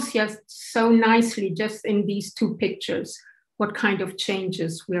shows you so nicely just in these two pictures what kind of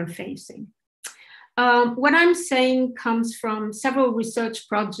changes we're facing. What I'm saying comes from several research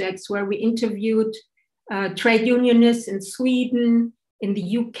projects where we interviewed trade unionists in Sweden, in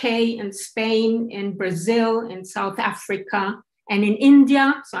the UK, in Spain, in Brazil, in South Africa, and in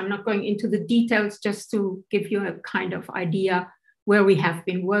India. So I'm not going into the details, just to give you a kind of idea where we have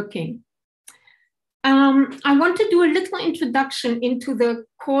been working. I want to do a little introduction into the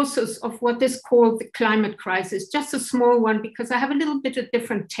causes of what is called the climate crisis, just a small one, because I have a little bit of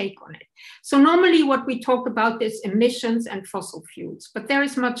different take on it. So normally what we talk about is emissions and fossil fuels, but there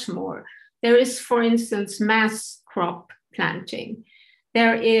is much more. There is, for instance, mass crop planting.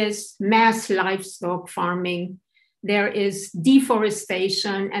 There is mass livestock farming. There is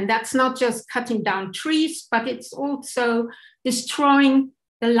deforestation, and that's not just cutting down trees, but it's also destroying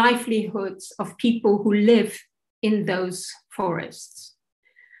the livelihoods of people who live in those forests.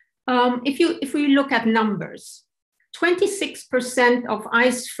 If we look at numbers, 26% of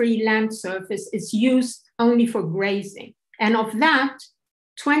ice-free land surface is used only for grazing. And of that,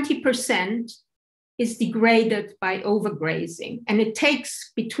 20% is degraded by overgrazing. And it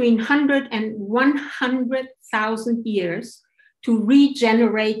takes between 100 and 100,000 years to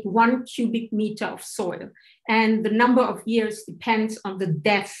regenerate 1 cubic meter of soil. And the number of years depends on the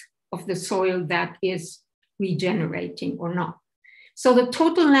depth of the soil that is regenerating or not. So the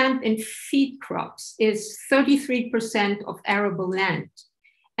total land in feed crops is 33% of arable land.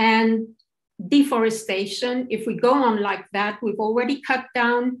 And deforestation, if we go on like that, we've already cut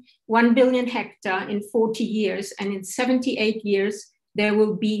down 1 billion hectares in 40 years. And in 78 years, there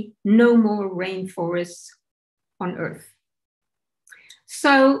will be no more rainforests on Earth.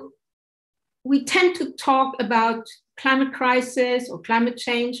 So we tend to talk about climate crisis or climate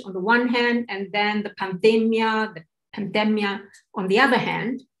change on the one hand, and then the pandemia on the other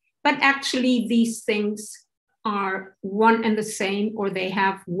hand. But actually these things are one and the same, or they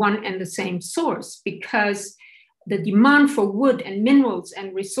have one and the same source, because the demand for wood and minerals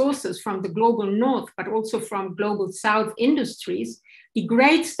and resources from the global north, but also from global south industries,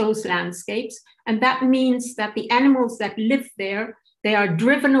 degrades those landscapes. And that means that the animals that live there, they are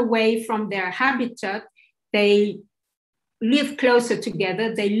driven away from their habitat. They live closer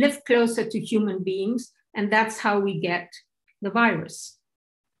together. They live closer to human beings. And that's how we get the virus.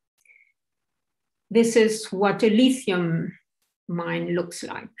 This is what a lithium mine looks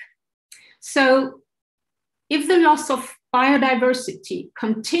like. So if the loss of biodiversity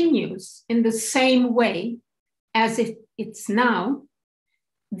continues in the same way as it's now,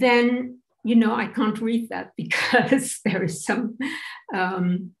 then I can't read that because there is some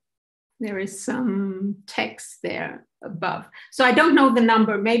text there above. So I don't know the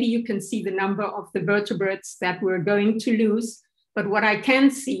number. Maybe you can see the number of the vertebrates that we're going to lose. But what I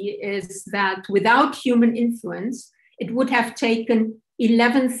can see is that without human influence, it would have taken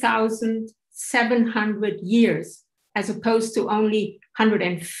 11,700 years, as opposed to only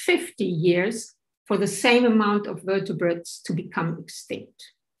 150 years for the same amount of vertebrates to become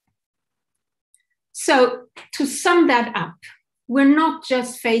extinct. So to sum that up, we're not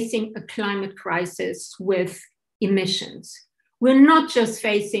just facing a climate crisis with emissions. We're not just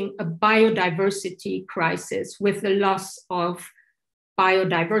facing a biodiversity crisis with the loss of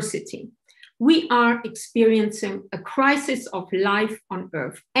biodiversity. We are experiencing a crisis of life on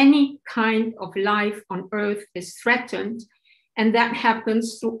Earth. Any kind of life on Earth is threatened, and that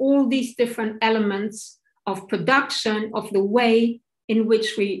happens through all these different elements of production, of the way in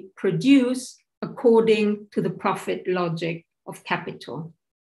which we produce according to the profit logic of capital.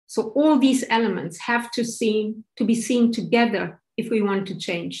 So all these elements have to be seen together if we want to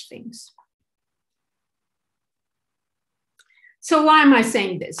change things. So why am I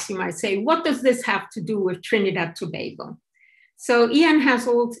saying this? You might say, what does this have to do with Trinidad Tobago? So Ian has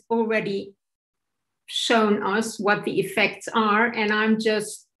already shown us what the effects are, and I'm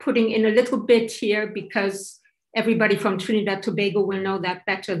just putting in a little bit here because everybody from Trinidad Tobago will know that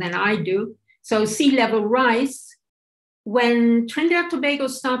better than I do. So sea level rise, when Trinidad Tobago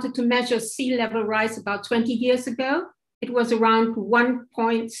started to measure sea level rise about 20 years ago, it was around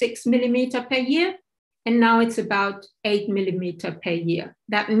 1.6 millimeter per year. And now it's about 8 millimeter per year.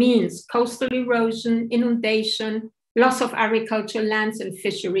 That means coastal erosion, inundation, loss of agricultural lands and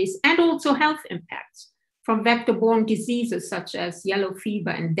fisheries, and also health impacts. from vector-borne diseases such as yellow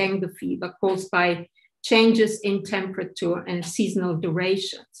fever and dengue fever caused by changes in temperature and seasonal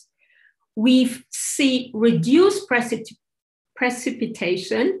durations. We see reduced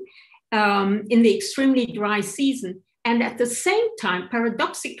precipitation in the extremely dry season, and at the same time,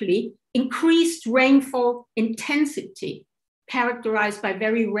 paradoxically, increased rainfall intensity characterized by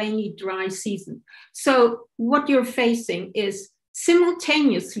very rainy, dry season. So what you're facing is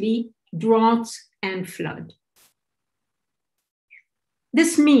simultaneously droughts and flood.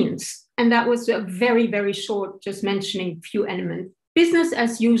 This means, and that was a very, very short, just mentioning a few elements, business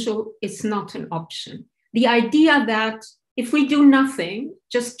as usual is not an option. The idea that if we do nothing,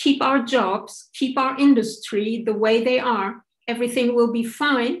 just keep our jobs, keep our industry the way they are, everything will be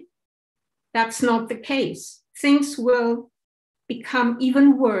fine, that's not the case. Things will become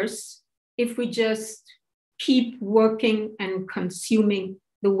even worse if we just keep working and consuming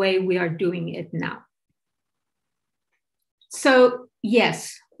the way we are doing it now. So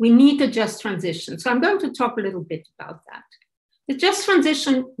yes, we need a just transition. So I'm going to talk a little bit about that. The just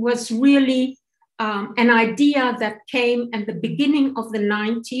transition was really an idea that came at the beginning of the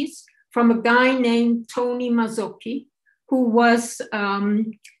 90s from a guy named Tony Mazzocchi, who was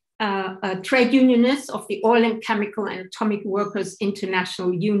a trade unionist of the Oil and Chemical and Atomic Workers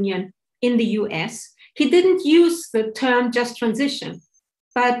International Union in the US. He didn't use the term just transition,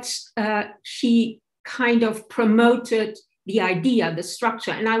 but he kind of promoted the idea, the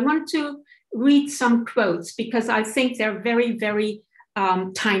structure. And I want to read some quotes because I think they're very, very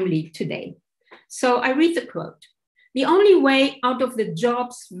timely today. So I read the quote. "The only way out of the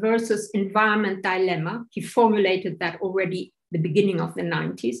jobs versus environment dilemma," he formulated that already at the beginning of the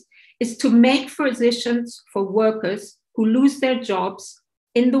 90s, "is to make provisions for workers who lose their jobs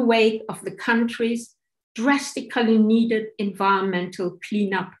in the wake of the country's drastically needed environmental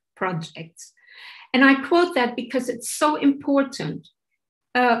cleanup projects." And I quote that because it's so important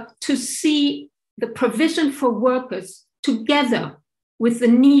to see the provision for workers together with the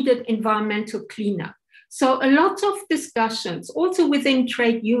needed environmental cleanup. So a lot of discussions, also within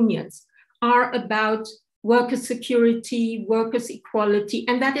trade unions, are about worker security, workers' equality,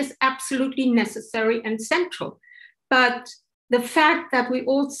 and that is absolutely necessary and central. But the fact that we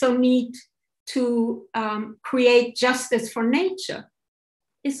also need to create justice for nature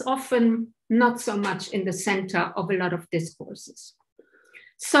is often not so much in the center of a lot of discourses.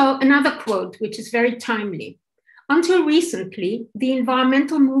 So another quote, which is very timely. "Until recently, the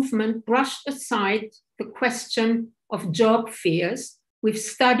environmental movement brushed aside the question of job fears with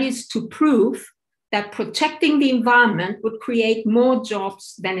studies to prove that protecting the environment would create more jobs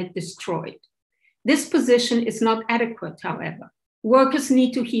than it destroyed. This position is not adequate, however. Workers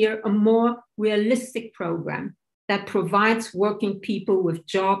need to hear a more realistic program that provides working people with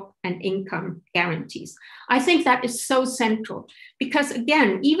job and income guarantees." I think that is so central because,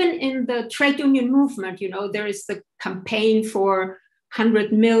 again, even in the trade union movement, you know, there is the campaign for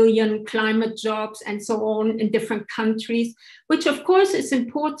 100 million climate jobs and so on in different countries, which of course is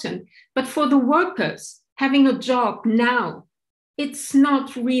important. But for the workers, having a job now, it's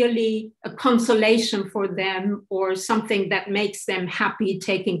not really a consolation for them or something that makes them happy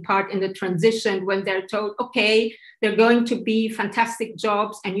taking part in the transition when they're told, okay, they're going to be fantastic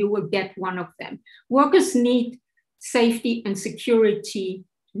jobs and you will get one of them. Workers need safety and security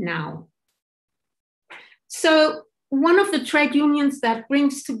now. So one of the trade unions that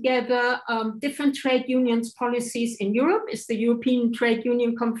brings together different trade unions policies in Europe is the European Trade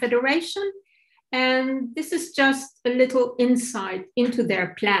Union Confederation. And this is just a little insight into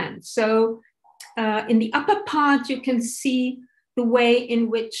their plan. So in the upper part, you can see the way in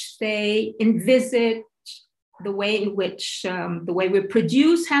which they envisage the way in which the way we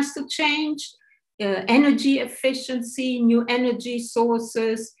produce has to change, energy efficiency, new energy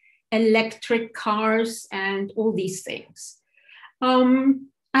sources, electric cars, and all these things.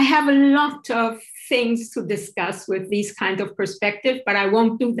 I have a lot of things to discuss with these kind of perspective, but I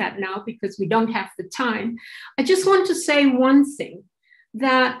won't do that now because we don't have the time. I just want to say one thing,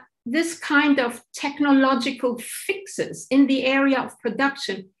 that this kind of technological fixes in the area of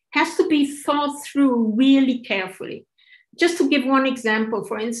production has to be thought through really carefully. Just to give one example,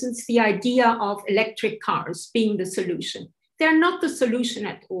 for instance, the idea of electric cars being the solution. They're not the solution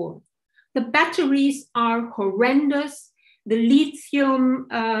at all. The batteries are horrendous. The lithium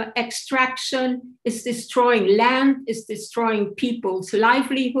extraction is destroying land, is destroying people's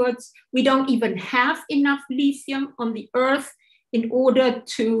livelihoods. We don't even have enough lithium on the earth in order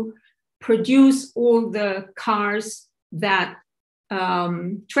to produce all the cars that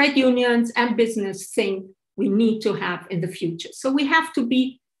trade unions and business think we need to have in the future. So we have to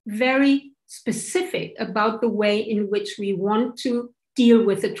be very specific about the way in which we want to deal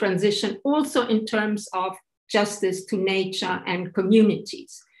with the transition, also in terms of justice to nature and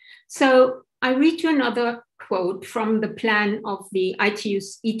communities. So I read you another quote from the plan of the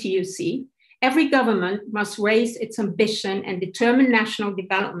ETUC. Every government must raise its ambition and determine national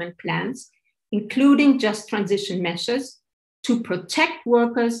development plans, including just transition measures, to protect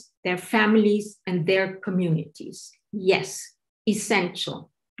workers, their families, and their communities. Yes,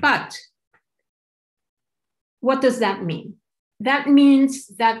 essential. But what does that mean? That means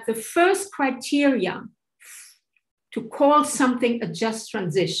that the first criteria to call something a just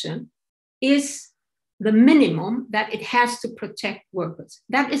transition is the minimum, that it has to protect workers.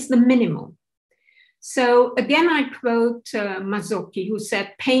 That is the minimum. So again, I quote Mazzocchi, who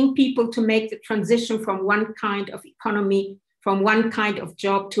said, paying people to make the transition from one kind of economy, from one kind of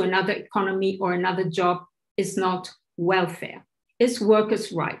job to another economy or another job is not welfare, it's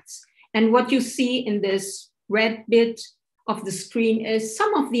workers' rights. And what you see in this red bit of the screen is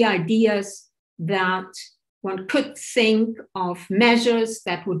some of the ideas that one could think of measures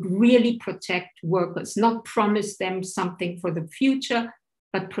that would really protect workers, not promise them something for the future,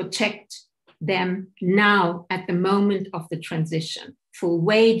 but protect them now at the moment of the transition. Full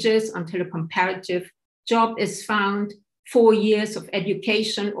wages until a comparative job is found, 4 years of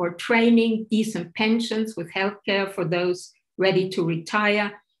education or training, decent pensions with healthcare for those ready to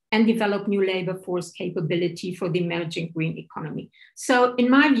retire, and develop new labor force capability for the emerging green economy. So in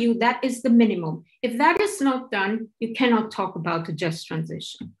my view, that is the minimum. If that is not done, you cannot talk about a just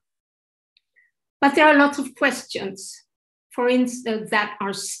transition. But there are lots of questions, for instance, that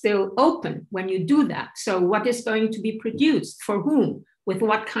are still open when you do that. So what is going to be produced? For whom? With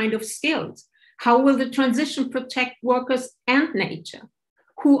what kind of skills? How will the transition protect workers and nature?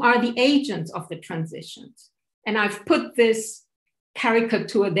 Who are the agents of the transitions? And I've put this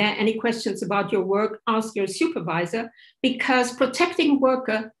caricature there. Any questions about your work, ask your supervisor, because protecting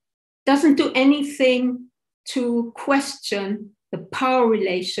worker doesn't do anything to question the power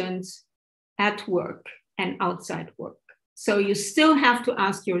relations at work and outside work. So you still have to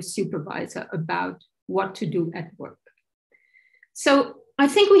ask your supervisor about what to do at work. So I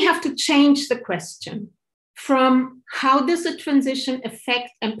think we have to change the question from how does a transition affect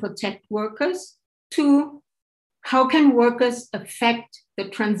and protect workers to how can workers affect the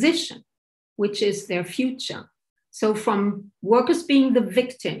transition, which is their future? So from workers being the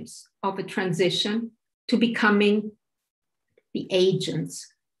victims of a transition to becoming the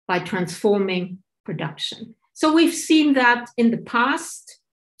agents by transforming production. So we've seen that in the past,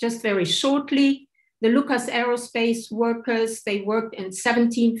 just very shortly. The Lucas Aerospace workers, they worked in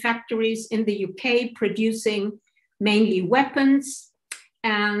 17 factories in the UK, producing mainly weapons.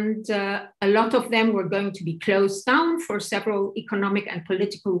 And a lot of them were going to be closed down for several economic and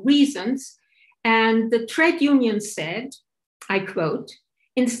political reasons. And the trade union said, I quote,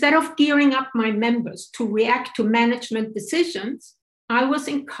 instead of gearing up my members to react to management decisions, I was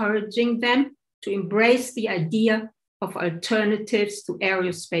encouraging them to embrace the idea of alternatives to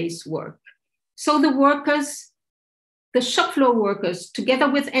aerospace work. So the workers, the shop floor workers, together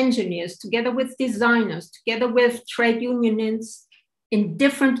with engineers, together with designers, together with trade unionists, in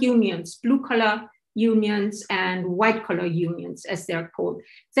different unions, blue collar unions and white collar unions, as they're called.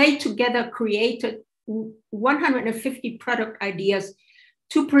 They together created 150 product ideas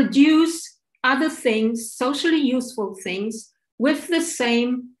to produce other things, socially useful things, with the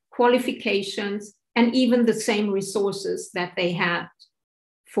same qualifications and even the same resources that they had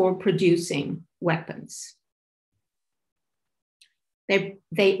for producing weapons.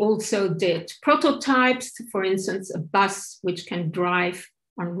 They also did prototypes, for instance, a bus which can drive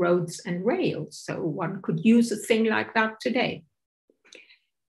on roads and rails. So one could use a thing like that today.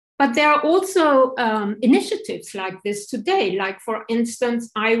 But there are also initiatives like this today, like for instance,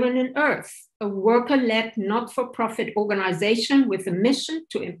 Iron and Earth, a worker-led not-for-profit organization with a mission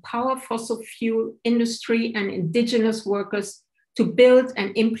to empower fossil fuel industry and indigenous workers to build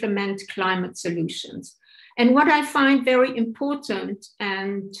and implement climate solutions. And what I find very important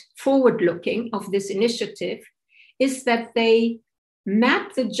and forward-looking of this initiative is that they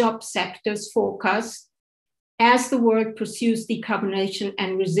map the job sector's forecast as the world pursues decarbonization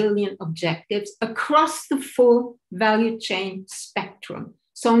and resilient objectives across the full value chain spectrum.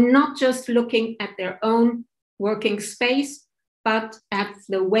 So not just looking at their own working space, but at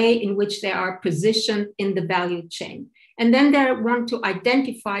the way in which they are positioned in the value chain. And then they want to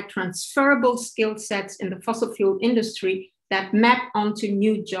identify transferable skill sets in the fossil fuel industry that map onto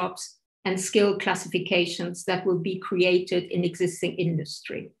new jobs and skill classifications that will be created in existing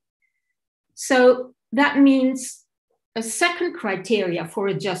industry. So that means a second criteria for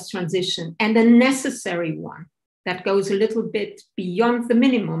a just transition, and a necessary one that goes a little bit beyond the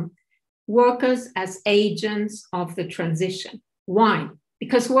minimum: workers as agents of the transition. Why?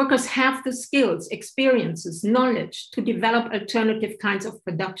 Because workers have the skills, experiences, knowledge to develop alternative kinds of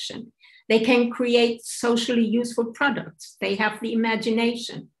production. They can create socially useful products. They have the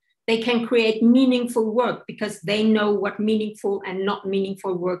imagination. They can create meaningful work because they know what meaningful and not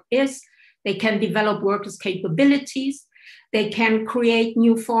meaningful work is. They can develop workers' capabilities. They can create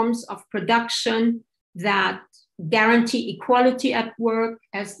new forms of production that guarantee equality at work,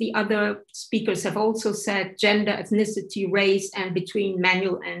 as the other speakers have also said, gender, ethnicity, race, and between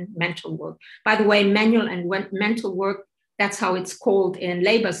manual and mental work. By the way, manual and mental work, that's how it's called in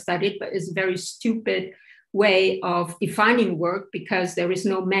labor study, but it's a very stupid way of defining work, because there is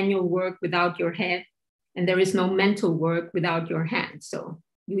no manual work without your head, and there is no mental work without your hands. So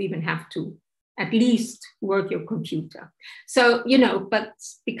you even have to at least work your computer. So, but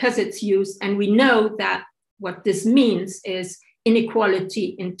because it's used, and we know that what this means is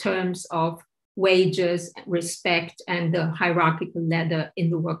inequality in terms of wages, respect, and the hierarchical ladder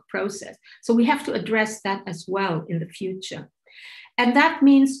in the work process. So we have to address that as well in the future. And that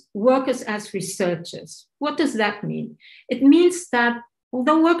means workers as researchers. What does that mean? It means that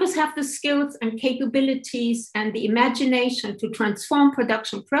although workers have the skills and capabilities and the imagination to transform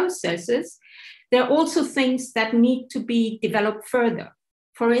production processes, there are also things that need to be developed further.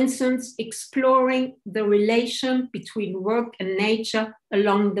 For instance, exploring the relation between work and nature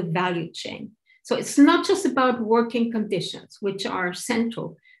along the value chain. So it's not just about working conditions, which are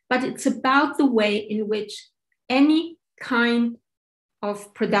central, but it's about the way in which any kind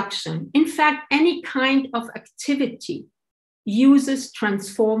of production, in fact, any kind of activity, uses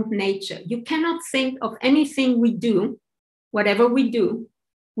transformed nature. You cannot think of anything we do, whatever we do,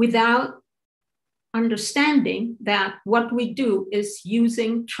 without understanding that what we do is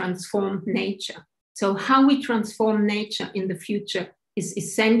using transformed nature. So how we transform nature in the future is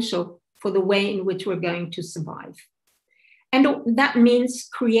essential for the way in which we're going to survive. And that means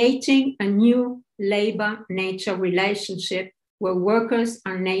creating a new labor-nature relationship where workers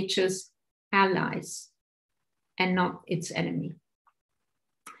are nature's allies and not its enemy.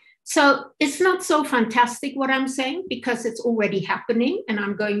 So it's not so fantastic what I'm saying, because it's already happening, and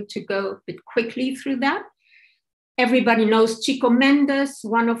I'm going to go a bit quickly through that. Everybody knows Chico Mendes,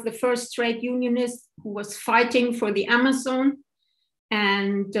 one of the first trade unionists who was fighting for the Amazon,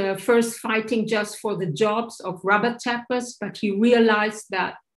 and first fighting just for the jobs of rubber tappers, but he realized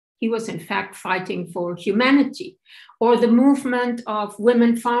that he was in fact fighting for humanity. Or the movement of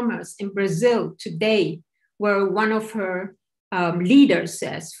women farmers in Brazil today, where one of her leader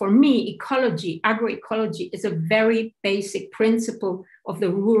says, for me, ecology, agroecology is a very basic principle of the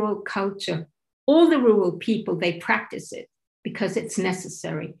rural culture. All the rural people, they practice it because it's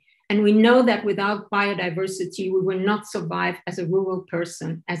necessary. And we know that without biodiversity, we will not survive as a rural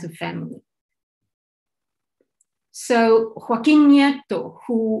person, as a family. So Joaquín Nieto,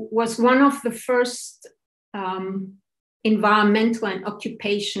 who was one of the first environmental and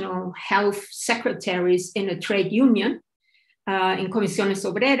occupational health secretaries in a trade union, in Comisiones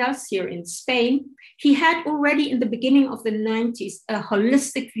Obreras here in Spain, he had already in the beginning of the 90s a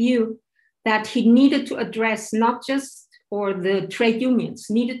holistic view that he needed to address not just, or the trade unions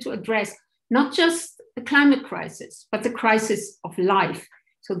needed to address not just the climate crisis, but the crisis of life.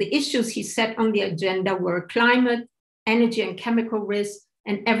 So the issues he set on the agenda were climate, energy and chemical risk,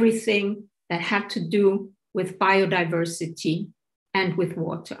 and everything that had to do with biodiversity and with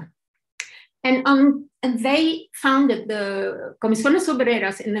water. And they founded the Comisiones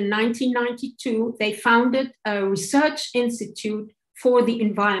Obreras in the 1992. They founded a research institute for the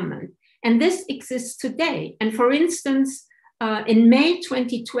environment. And this exists today. And for instance, in May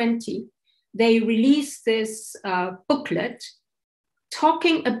 2020, they released this booklet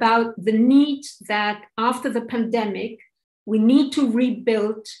talking about the need that after the pandemic, we need to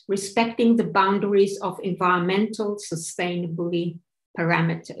rebuild respecting the boundaries of environmental sustainability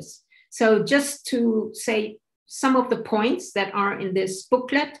parameters. So just to say some of the points that are in this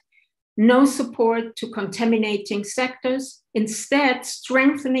booklet: no support to contaminating sectors, instead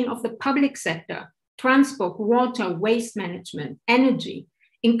strengthening of the public sector, transport, water, waste management, energy,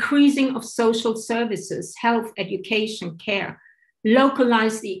 increasing of social services, health, education, care,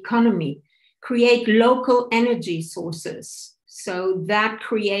 localize the economy, create local energy sources. So that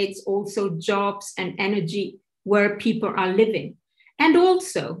creates also jobs and energy where people are living. And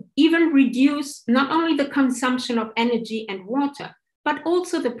also even reduce not only the consumption of energy and water, but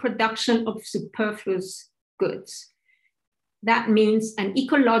also the production of superfluous goods. that means an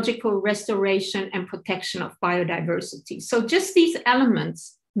ecological restoration and protection of biodiversity. So just these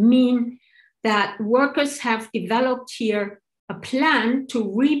elements mean that workers have developed here a plan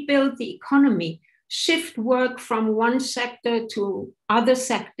to rebuild the economy, shift work from one sector to other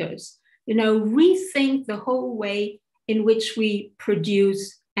sectors, rethink the whole way in which we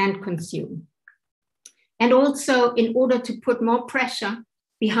produce and consume. And also in order to put more pressure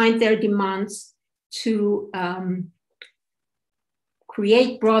behind their demands to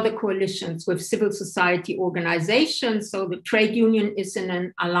create broader coalitions with civil society organizations. So the trade union is in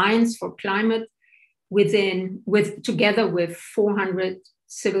an alliance for climate together with 400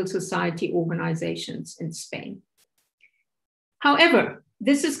 civil society organizations in Spain. However,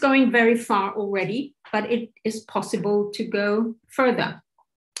 this is going very far already, but it is possible to go further.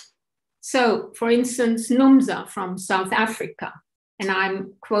 So, for instance, 𝘞𝘦𝘥𝘯𝘦 from South Africa, and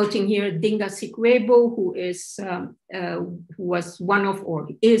I'm quoting here 𝘑𝘶𝘯𝘦𝘴𝘥𝘢, who is one of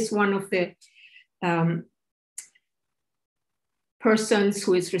the persons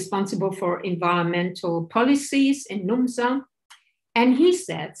who is responsible for environmental policies in 𝘞𝘦𝘥𝘯𝘦. And he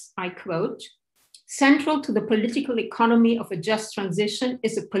says, I quote, "Central to the political economy of a just transition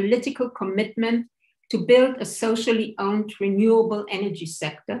is a political commitment to build a socially owned renewable energy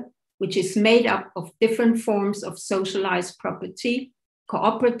sector, which is made up of different forms of socialized property,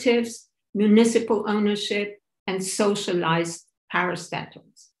 cooperatives, municipal ownership, and socialized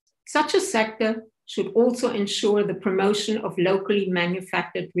parastatals. Such a sector should also ensure the promotion of locally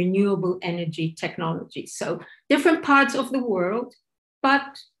manufactured renewable energy technology." So different parts of the world,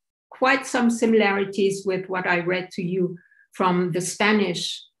 but quite some similarities with what I read to you from the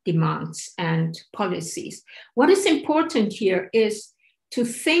Spanish demands and policies. What is important here is to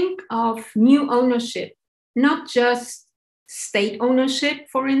think of new ownership, not just state ownership,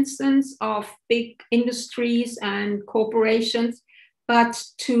 for instance, of big industries and corporations, but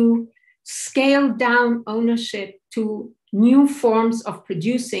to scale down ownership to new forms of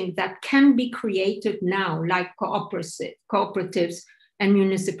producing that can be created now, like cooperatives and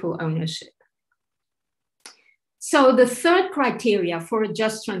municipal ownership. So the third criteria for a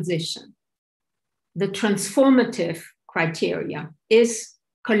just transition, the transformative criteria, is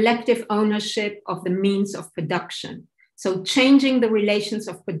collective ownership of the means of production. So changing the relations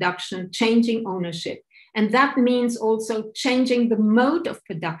of production, changing ownership. And that means also changing the mode of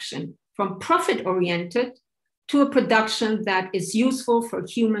production from profit-oriented to a production that is useful for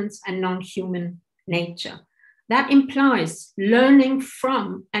humans and non-human nature. That implies learning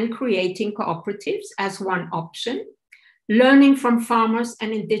from and creating cooperatives as one option, learning from farmers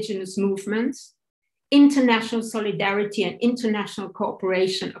and indigenous movements, international solidarity and international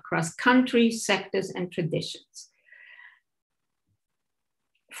cooperation across countries, sectors, and traditions.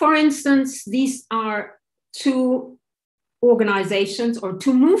 For instance, these are two organizations or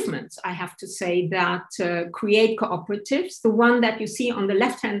two movements, I have to say, that create cooperatives. The one that you see on the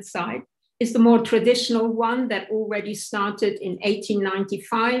left-hand side is the more traditional one that already started in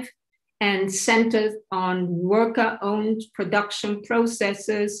 1895 and centered on worker-owned production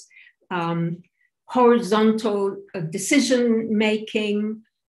processes, horizontal decision-making,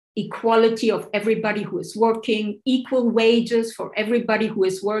 equality of everybody who is working, equal wages for everybody who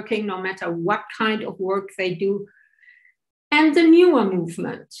is working, no matter what kind of work they do. And the newer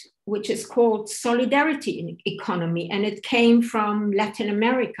movement, which is called solidarity economy, and it came from Latin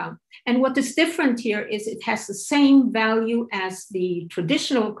America. And what is different here is it has the same value as the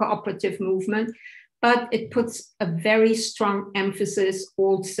traditional cooperative movement, but it puts a very strong emphasis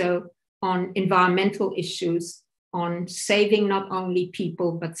also on environmental issues, on saving not only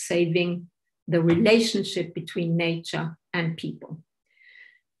people, but saving the relationship between nature and people.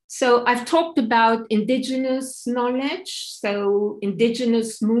 So I've talked about indigenous knowledge. So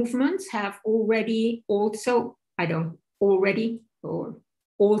indigenous movements have already also,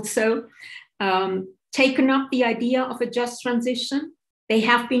 taken up the idea of a just transition. They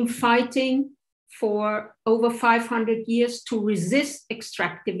have been fighting for over 500 years to resist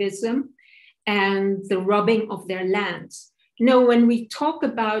extractivism and the robbing of their lands. You know, when we talk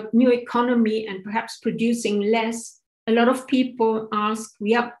about new economy and perhaps producing less, a lot of people ask,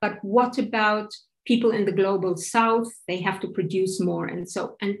 yeah, but what about people in the global south? They have to produce more. And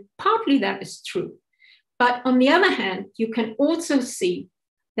partly that is true. But on the other hand, you can also see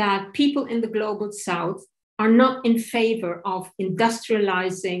that people in the global south are not in favor of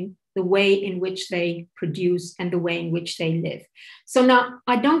industrializing the way in which they produce and the way in which they live. So now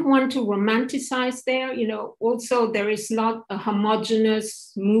I don't want to romanticize there, also there is not a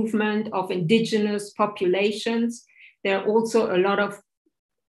homogeneous movement of indigenous populations. There are also a lot of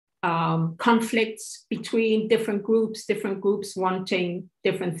conflicts between different groups wanting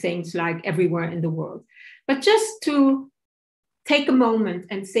different things like everywhere in the world. But just to take a moment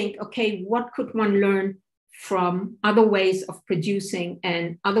and think, okay, what could one learn from other ways of producing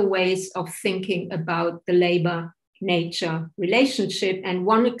and other ways of thinking about the labor-nature relationship? And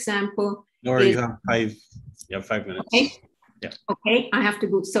one example Nora, is, you have 5 minutes. Okay. Yeah. Okay, I have to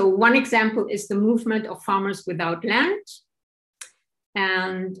go. So one example is the movement of farmers without land.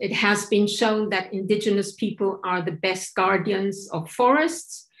 And it has been shown that indigenous people are the best guardians of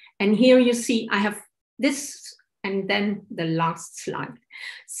forests. And here you see, I have this, and then the last slide.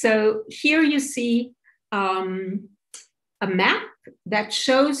 So here you see a map that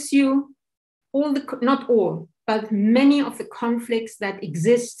shows you all the, not all, but many of the conflicts that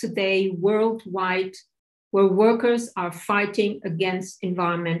exist today worldwide, where workers are fighting against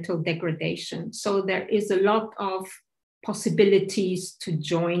environmental degradation. So there is a lot of possibilities to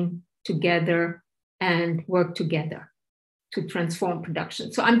join together and work together to transform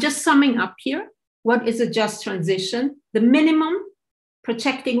production. So I'm just summing up here. What is a just transition? The minimum: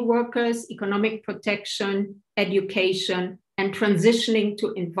 protecting workers, economic protection, education, and transitioning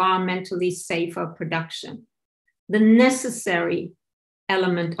to environmentally safer production. The necessary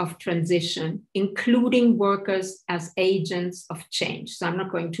element of transition, including workers as agents of change. So I'm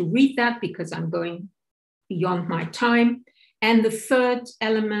not going to read that because I'm going beyond my time. And the third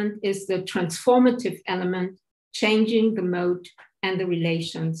element is the transformative element, changing the mode and the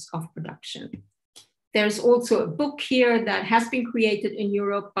relations of production. There's also a book here that has been created in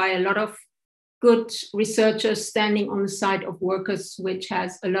Europe by a lot of good researchers standing on the side of workers, which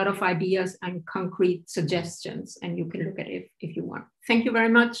has a lot of ideas and concrete suggestions, and you can look at it if you want. Thank you very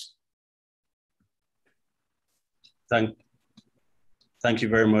much. Thank you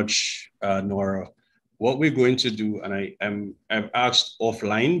very much, Nora. What we're going to do, and I've asked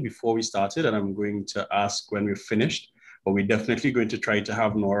offline before we started, and I'm going to ask when we're finished, but we're definitely going to try to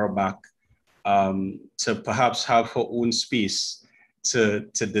have Nora back to perhaps have her own space to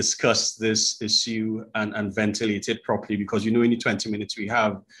discuss this issue and ventilate it properly, because in the 20 minutes we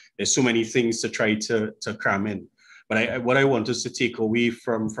have, there's so many things to try to cram in. But what I want us to take away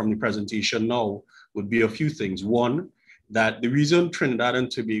from the presentation now would be a few things. One, that the reason Trinidad and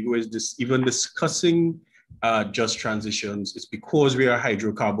Tobago is even discussing just transitions is because we are a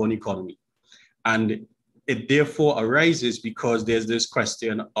hydrocarbon economy. And it therefore arises because there's this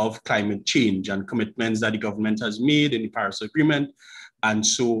question of climate change and commitments that the government has made in the Paris Agreement. And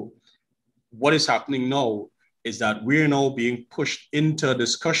so what is happening now is that we're now being pushed into a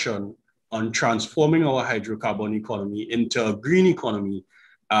discussion on transforming our hydrocarbon economy into a green economy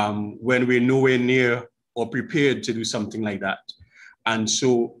when we're nowhere near or prepared to do something like that. And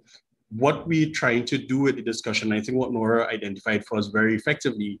so what we're trying to do with the discussion, I think what Nora identified for us very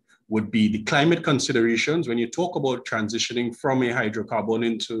effectively, would be the climate considerations. When you talk about transitioning from a hydrocarbon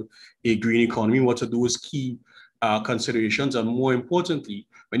into a green economy, what are those key considerations? And more importantly,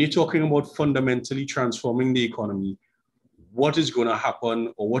 when you're talking about fundamentally transforming the economy, what is going to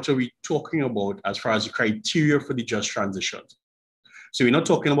happen, or what are we talking about as far as the criteria for the just transition? So we're not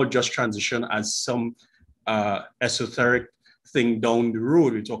talking about just transition as some esoteric thing down the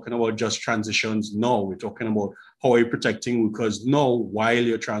road. We're talking about just transitions now. We're talking about how are you protecting workers now while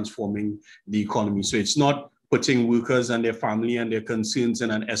you're transforming the economy. So it's not putting workers and their family and their concerns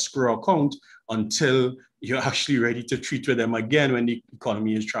in an escrow account until you're actually ready to treat with them again when the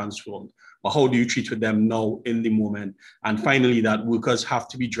economy is transformed. But how do you treat with them now in the moment? And finally, that workers have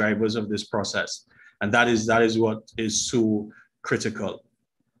to be drivers of this process. And that is what is so critical.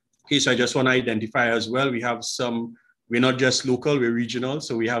 Okay, so I just want to identify as well, we have we're not just local, we're regional.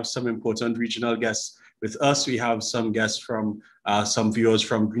 So we have some important regional guests with us. We have some guests from, some viewers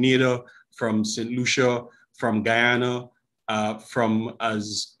from Grenada, from St. Lucia, from Guyana, from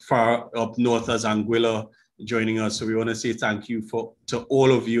as far up north as Anguilla joining us. So we want to say thank you to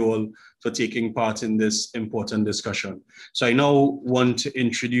all of you all for taking part in this important discussion. So I now want to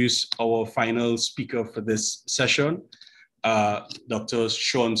introduce our final speaker for this session, Dr.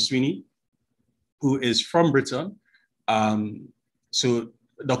 Sean Sweeney, who is from Britain. So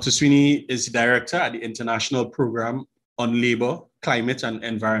Dr. Sweeney is director at the International Program on Labor, Climate and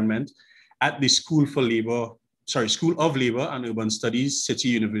Environment at the School of Labor and Urban Studies, City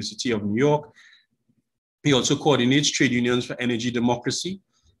University of New York. He also coordinates Trade Unions for Energy Democracy,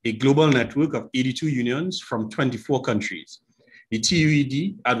 a global network of 82 unions from 24 countries. The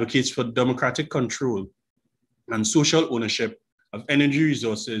TUED advocates for democratic control and social ownership of energy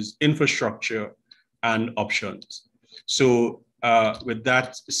resources, infrastructure, and options. So with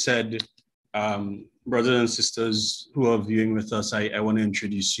that said, brothers and sisters who are viewing with us, I want to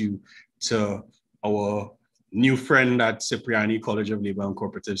introduce you to our new friend at Cipriani College of Labor and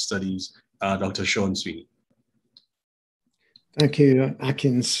Cooperative Studies, Dr. Sean Sweeney. Thank you,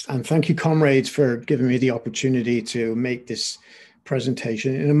 Atkins, and thank you, comrades, for giving me the opportunity to make this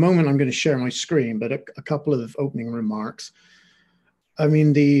presentation. In a moment, I'm going to share my screen, but a couple of opening remarks. I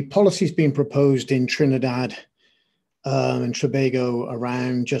mean, the policies being proposed in Trinidad and Tobago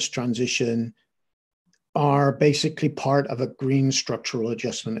around just transition are basically part of a green structural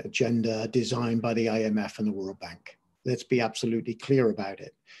adjustment agenda designed by the IMF and the World Bank. Let's be absolutely clear about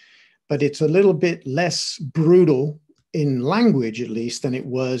it. But it's a little bit less brutal in language, at least, than it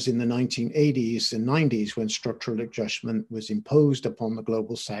was in the 1980s and 90s when structural adjustment was imposed upon the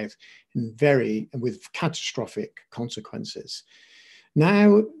global South with catastrophic consequences.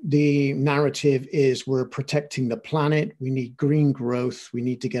 Now, the narrative is we're protecting the planet, we need green growth, we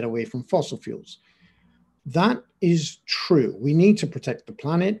need to get away from fossil fuels. That is true. We need to protect the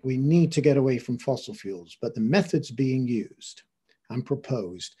planet, we need to get away from fossil fuels, but the methods being used and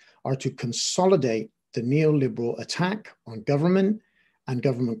proposed are to consolidate the neoliberal attack on government and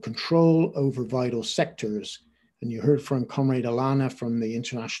government control over vital sectors. And you heard from Comrade Alana from the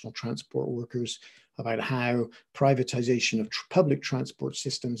International Transport Workers about how privatization of public transport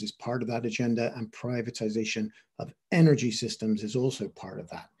systems is part of that agenda, and privatization of energy systems is also part of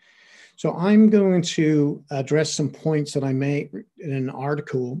that. So I'm going to address some points that I made in an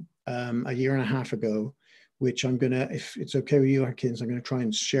article a year and a half ago, which I'm gonna, if it's okay with you, Atkins, I'm gonna try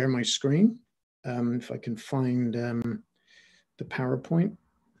and share my screen. If I can find the PowerPoint.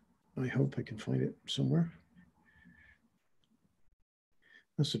 I hope I can find it somewhere.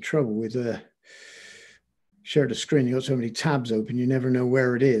 That's the trouble with share the screen. You got so many tabs open, you never know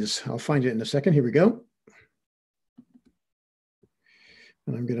where it is. I'll find it in a second. Here we go.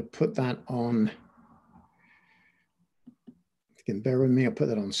 And I'm going to put that on. If you can bear with me, I'll put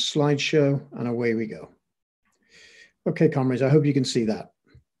that on slideshow, and away we go. Okay, comrades, I hope you can see that.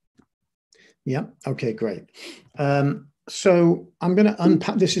 Yeah, okay, great. So I'm going to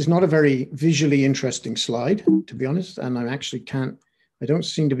unpack. This is not a very visually interesting slide, to be honest, and I don't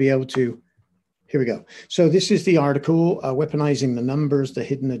seem to be able to. Here we go. So this is the article, Weaponizing the Numbers, the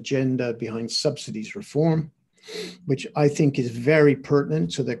Hidden Agenda Behind Subsidies Reform, which I think is very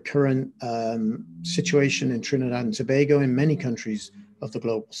pertinent to the current situation in Trinidad and Tobago, in many countries of the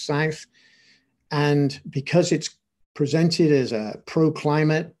global South. And because it's presented as a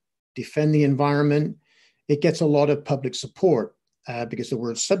pro-climate, defend the environment, it gets a lot of public support because the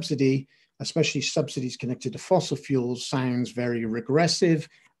word subsidy, especially subsidies connected to fossil fuels, sounds very regressive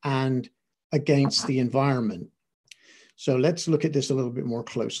and against the environment. So let's look at this a little bit more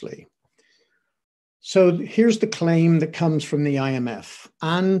closely. So here's the claim that comes from the IMF,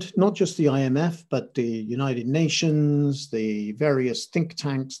 and not just the IMF, but the United Nations, the various think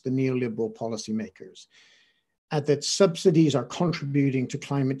tanks, the neoliberal policymakers, that subsidies are contributing to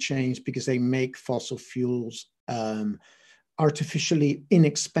climate change because they make fossil fuels artificially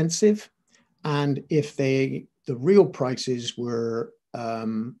inexpensive. And if the real prices were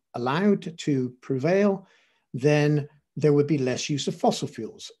allowed to prevail, then there would be less use of fossil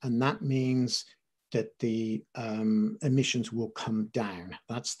fuels. And that means that the emissions will come down.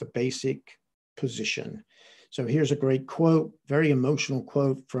 That's the basic position. So here's a great quote, very emotional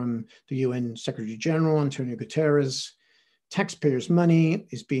quote from the UN Secretary General, Antonio Guterres. Taxpayers' money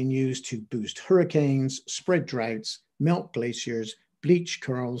is being used to boost hurricanes, spread droughts, melt glaciers, bleach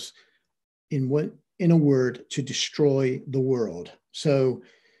corals, in a word, to destroy the world. So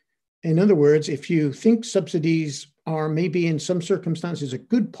in other words, if you think subsidies are maybe in some circumstances a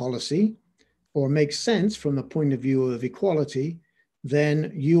good policy or make sense from the point of view of equality, then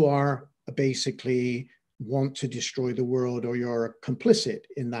you are basically want to destroy the world, or you're complicit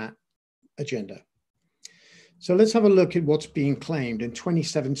in that agenda. So let's have a look at what's being claimed. In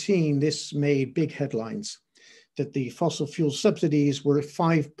 2017, this made big headlines, that the fossil fuel subsidies were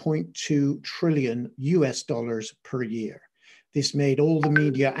 $5.2 trillion US per year. This made all the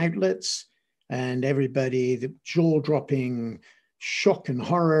media outlets and everybody the jaw-dropping shock and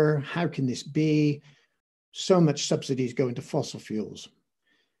horror. How can this be? So much subsidies go into fossil fuels,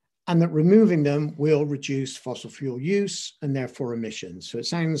 and that removing them will reduce fossil fuel use and therefore emissions. So it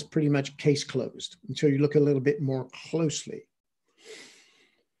sounds pretty much case closed until you look a little bit more closely.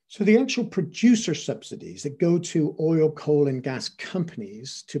 So the actual producer subsidies that go to oil, coal, and gas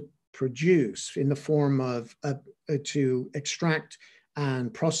companies to produce in the form of to extract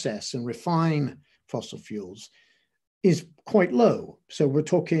and process and refine fossil fuels is quite low. So we're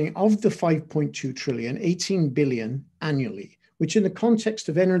talking of the 5.2 trillion, 18 billion annually which in the context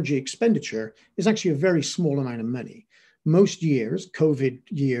of energy expenditure is actually a very small amount of money. Most years, COVID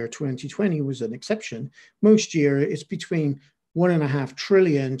year 2020 was an exception, most year it's between $1.5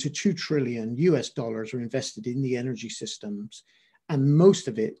 trillion to $2 trillion US dollars are invested in the energy systems, and most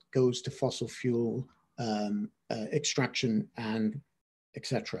of it goes to fossil fuel extraction and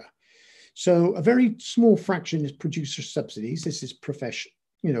etc. So a very small fraction is producer subsidies. This is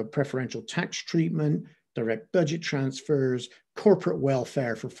preferential tax treatment, direct budget transfers, corporate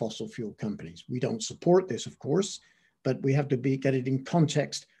welfare for fossil fuel companies. We don't support this, of course, but we have to get it in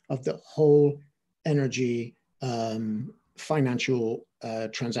context of the whole energy financial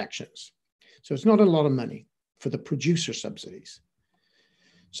transactions. So it's not a lot of money for the producer subsidies.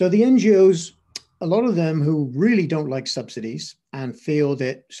 So the NGOs, a lot of them who really don't like subsidies and feel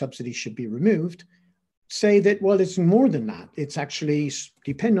that subsidies should be removed, say that, well, it's more than that. It's actually,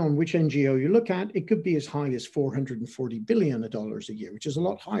 depending on which NGO you look at, it could be as high as $440 billion a year, which is a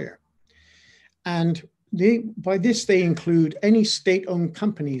lot higher. And by this, they include any state-owned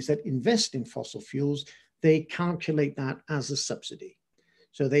companies that invest in fossil fuels. They calculate that as a subsidy.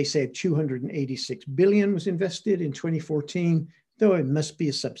 So they said 286 billion was invested in 2014, though it must be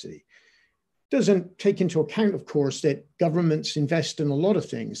a subsidy. Doesn't take into account, of course, that governments invest in a lot of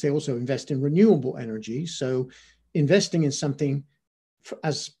things. They also invest in renewable energy. So investing in something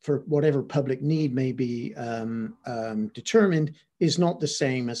for whatever public need may be determined is not the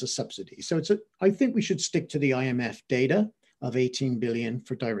same as a subsidy. So I think we should stick to the IMF data of 18 billion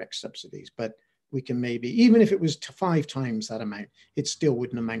for direct subsidies, but we can maybe, even if it was 5 times that amount, it still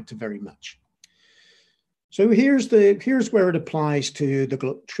wouldn't amount to very much. So here's where it applies to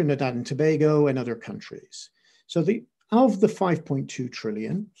the Trinidad and Tobago and other countries. So of the 5.2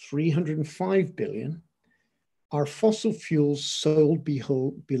 trillion, 305 billion are fossil fuels sold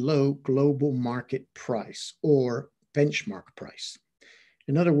below global market price or benchmark price.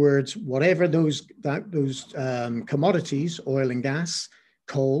 In other words, whatever those commodities, oil and gas,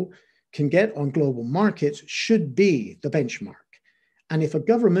 coal, can get on global markets should be the benchmark. And if a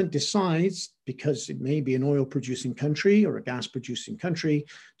government decides, because it may be an oil producing country or a gas producing country,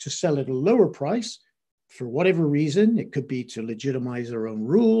 to sell at a lower price, for whatever reason, it could be to legitimize their own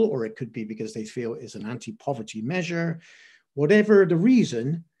rule, or it could be because they feel it's an anti-poverty measure, whatever the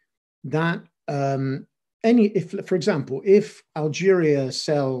reason, that for example, if Algeria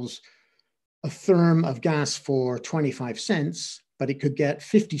sells a therm of gas for 25 cents, but it could get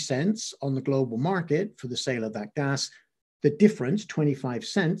 50 cents on the global market for the sale of that gas, the difference, 25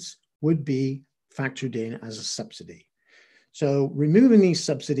 cents, would be factored in as a subsidy. So removing these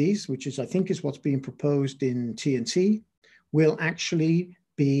subsidies, which is, I think, is what's being proposed in TNT, will actually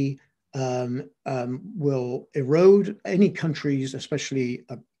be, will erode any countries, especially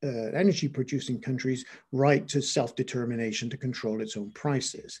energy producing countries, right to self-determination to control its own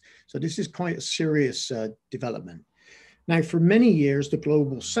prices. So this is quite a serious development. Now, for many years, the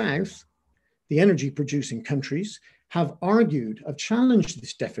global south, the energy producing countries, have challenged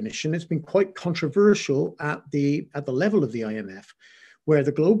this definition. It's been quite controversial at the level of the IMF, where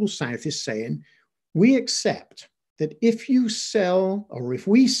the global south is saying, we accept that if you sell, or if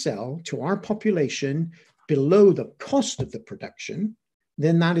we sell to our population below the cost of the production,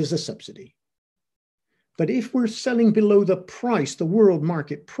 then that is a subsidy. But if we're selling below the price, the world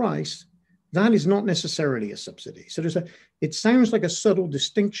market price, that is not necessarily a subsidy. So it sounds like a subtle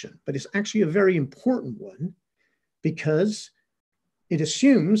distinction, but it's actually a very important one, because it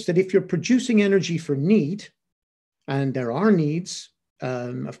assumes that if you're producing energy for need, and there are needs,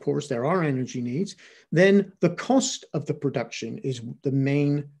 of course, there are energy needs, then the cost of the production is the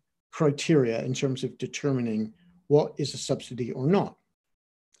main criteria in terms of determining what is a subsidy or not.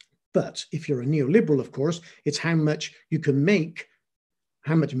 But if you're a neoliberal, of course, it's how much you can make,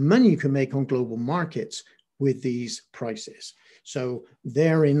 how much money you can make on global markets with these prices. So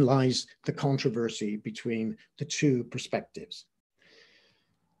therein lies the controversy between the two perspectives.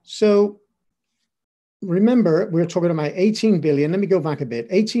 So remember, we're talking about 18 billion, let me go back a bit,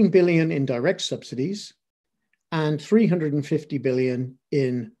 18 billion in direct subsidies and 350 billion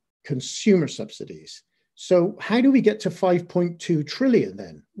in consumer subsidies. So how do we get to 5.2 trillion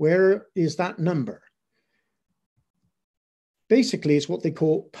then? Where is that number? Basically, it's what they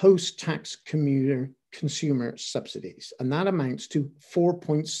call post-tax consumer subsidies, and that amounts to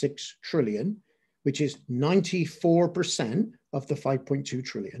 4.6 trillion, which is 94% of the 5.2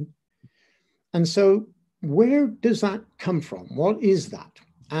 trillion. And so where does that come from? What is that?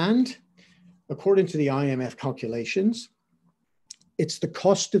 And according to the IMF calculations, it's the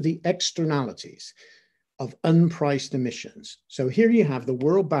cost of the externalities of unpriced emissions. So here you have the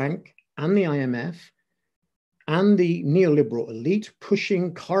World Bank and the IMF and the neoliberal elite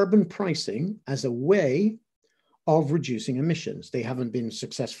pushing carbon pricing as a way of reducing emissions. They haven't been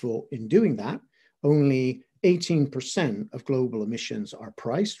successful in doing that. Only 18% of global emissions are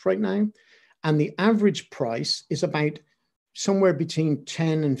priced right now. And the average price is about somewhere between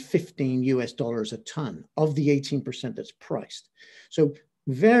 10 and 15 US dollars a ton of the 18% that's priced. So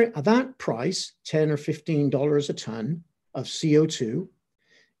that price, 10 or $15 a ton of CO2,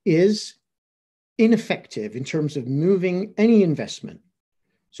 is ineffective in terms of moving any investment.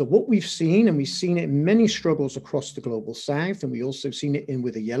 So what we've seen, and we've seen it in many struggles across the global south, and we also seen it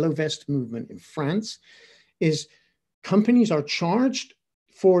with the yellow vest movement in France, is companies are charged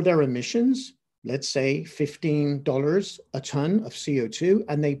for their emissions, let's say $15 a ton of CO2,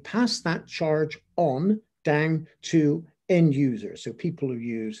 and they pass that charge on down to end users. So people who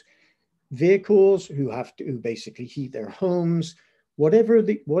use vehicles, who have to basically heat their homes, whatever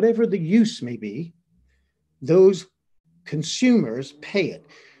the use may be, those consumers pay it.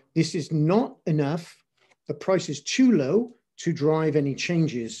 This is not enough. The price is too low to drive any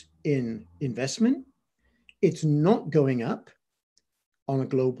changes in investment. It's not going up on a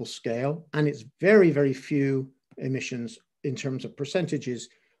global scale, and it's very, very few emissions in terms of percentages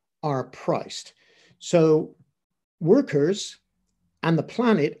are priced. So workers and the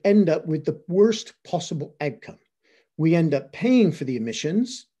planet end up with the worst possible outcome. We end up paying for the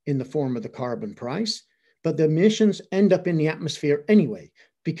emissions in the form of the carbon price, but the emissions end up in the atmosphere anyway,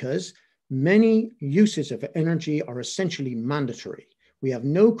 because many uses of energy are essentially mandatory. We have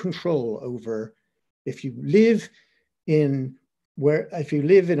no control over if you live in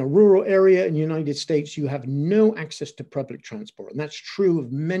a rural area in the United States, you have no access to public transport. And that's true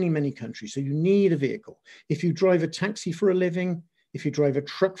of many, many countries. So you need a vehicle. If you drive a taxi for a living, if you drive a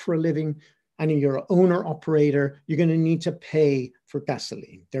truck for a living, and you're an owner operator, you're going to need to pay for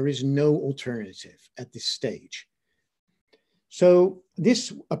gasoline. There is no alternative at this stage. So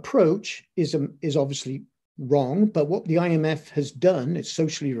this approach is obviously wrong, but what the IMF has done, it's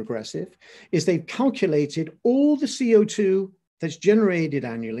socially regressive, is they've calculated all the CO2 that's generated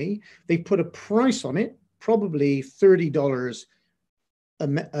annually. They put a price on it, probably $30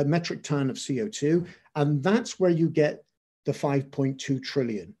 a metric ton of CO2, and that's where you get the 5.2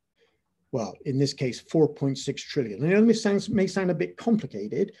 trillion. Well, in this case, 4.6 trillion. And it may sound a bit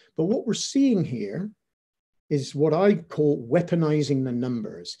complicated, but what we're seeing here is what I call weaponizing the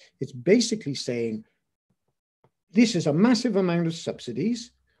numbers. It's basically saying, this is a massive amount of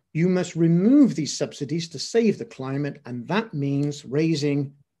subsidies. You must remove these subsidies to save the climate, and that means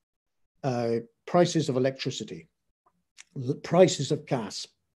raising prices of electricity, prices of gas,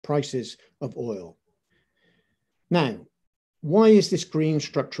 prices of oil. Now, why is this green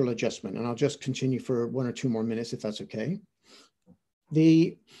structural adjustment? And I'll just continue for 1 or 2 more minutes, if that's okay.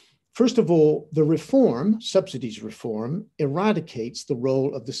 First of all, the reform, subsidies reform, eradicates the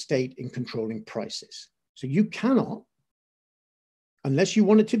role of the state in controlling prices. So you cannot, unless you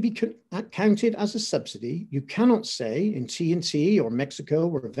want it to be counted as a subsidy, you cannot say in TNT or Mexico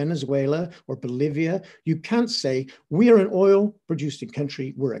or Venezuela or Bolivia, you can't say, we are an oil producing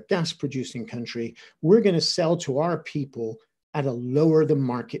country, we're a gas producing country, we're going to sell to our people at a lower than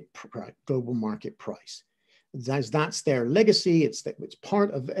global market price. That's their legacy. It's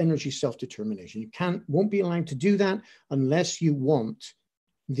part of energy self-determination. You won't be allowed to do that unless you want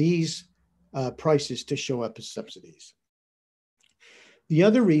these prices to show up as subsidies. The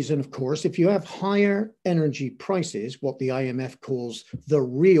other reason, of course, if you have higher energy prices, what the IMF calls the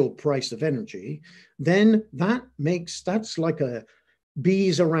real price of energy, then that's like a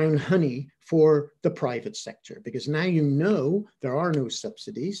bees around honey for the private sector, because now you know there are no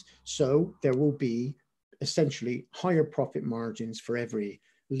subsidies, so there will be essentially higher profit margins for every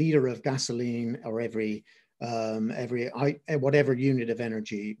liter of gasoline or every whatever unit of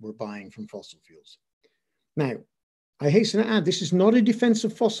energy we're buying from fossil fuels. Now, I hasten to add, this is not a defense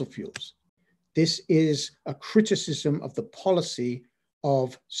of fossil fuels. This is a criticism of the policy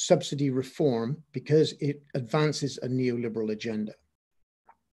of subsidy reform because it advances a neoliberal agenda.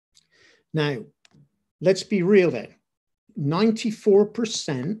 Now, let's be real then.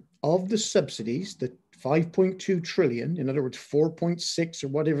 94% of the subsidies, the 5.2 trillion, in other words, 4.6 or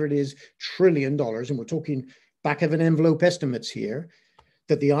whatever it is, trillion dollars, and we're talking back of an envelope estimates here,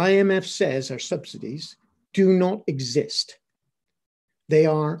 that the IMF says are subsidies, do not exist. They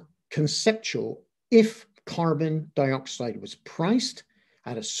are conceptual. If carbon dioxide was priced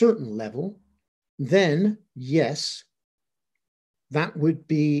at a certain level, then yes, then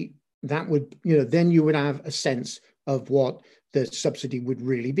you would have a sense of what the subsidy would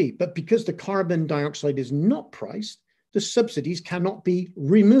really be. But because the carbon dioxide is not priced, the subsidies cannot be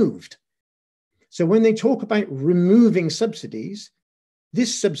removed. So when they talk about removing subsidies,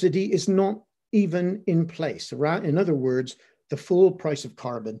 this subsidy is not even in place. In other words, the full price of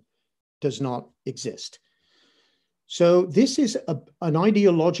carbon does not exist. So this is an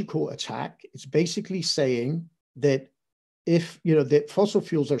ideological attack. It's basically saying that if, that fossil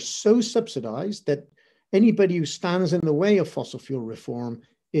fuels are so subsidized that anybody who stands in the way of fossil fuel reform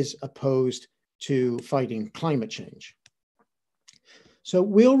is opposed to fighting climate change. So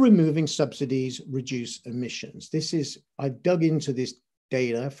will removing subsidies reduce emissions? I've dug into this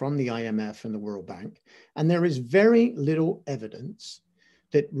data from the IMF and the World Bank, and there is very little evidence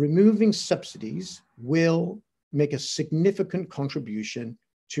that removing subsidies will make a significant contribution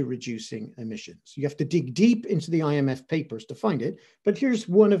to reducing emissions. You have to dig deep into the IMF papers to find it, but here's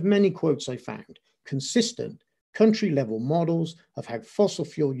one of many quotes I found. Consistent country-level models of how fossil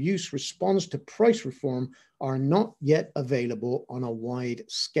fuel use responds to price reform are not yet available on a wide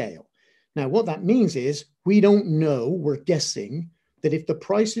scale. Now, what that means is we don't know, we're guessing, that if the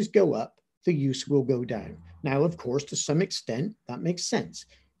prices go up, the use will go down. Now, of course, to some extent, that makes sense.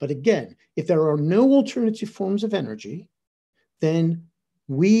 But again, if there are no alternative forms of energy, then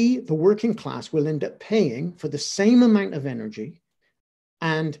we, the working class, will end up paying for the same amount of energy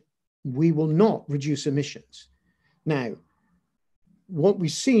and we will not reduce emissions. Now, what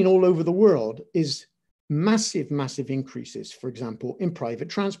we've seen all over the world is massive, massive increases, for example, in private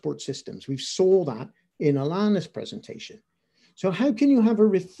transport systems. We saw that in Alana's presentation. So how can you have a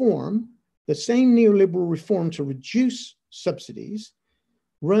reform, the same neoliberal reform to reduce subsidies,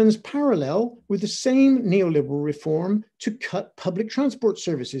 runs parallel with the same neoliberal reform to cut public transport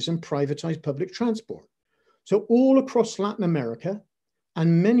services and privatize public transport? So all across Latin America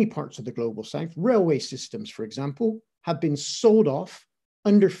and many parts of the global south, railway systems, for example, have been sold off,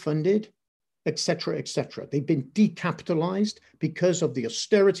 underfunded, et cetera, et cetera. They've been decapitalized because of the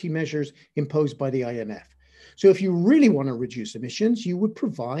austerity measures imposed by the IMF. So if you really want to reduce emissions, you would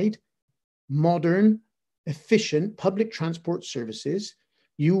provide modern, efficient public transport services.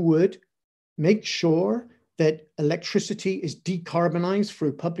 You would make sure that electricity is decarbonized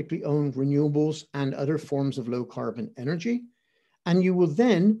through publicly owned renewables and other forms of low carbon energy. And you will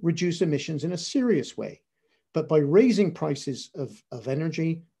then reduce emissions in a serious way. But by raising prices of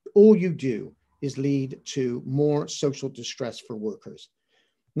energy, all you do is lead to more social distress for workers.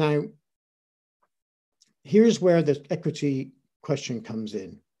 Now, here's where the equity question comes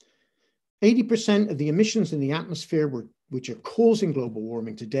in. 80% of the emissions in the atmosphere which are causing global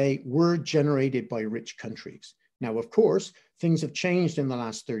warming today were generated by rich countries. Now, of course, things have changed in the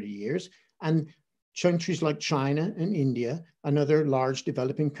last 30 years, and countries like China and India and other large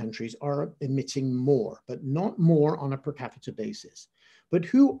developing countries are emitting more, but not more on a per capita basis. But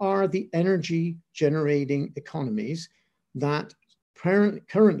who are the energy generating economies that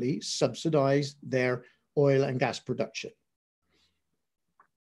currently subsidize their oil and gas production?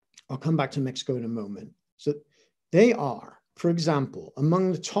 I'll come back to Mexico in a moment. So they are, for example,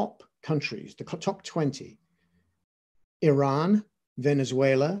 among the top countries, the top 20, Iran,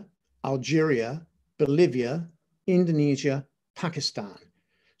 Venezuela, Algeria, Bolivia, Indonesia, Pakistan.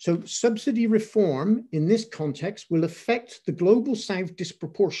 So subsidy reform in this context will affect the global south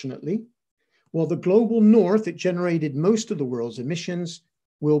disproportionately, while the global north that generated most of the world's emissions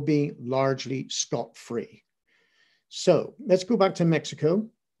will be largely scot-free. So let's go back to Mexico.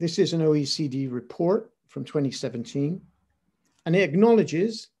 This is an OECD report from 2017, and it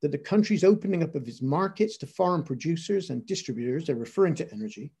acknowledges that the country's opening up of its markets to foreign producers and distributors, they're referring to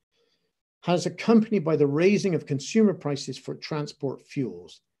energy, has accompanied by the raising of consumer prices for transport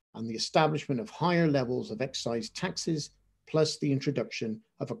fuels and the establishment of higher levels of excise taxes, plus the introduction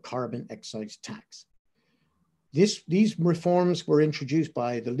of a carbon excise tax. These reforms were introduced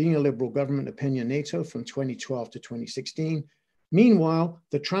by the neoliberal government opinionato from 2012 to 2016. Meanwhile,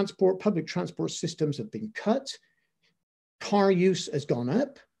 the public transport systems have been cut, car use has gone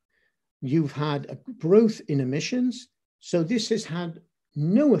up, you've had a growth in emissions, so this has had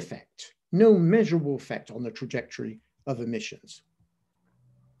no effect, no measurable effect on the trajectory of emissions.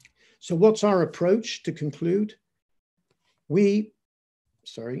 So what's our approach to conclude? We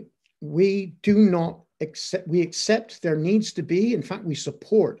accept there needs to be, in fact, we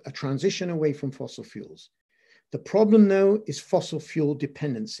support a transition away from fossil fuels. The problem, though, is fossil fuel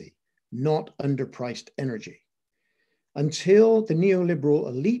dependency, not underpriced energy. Until the neoliberal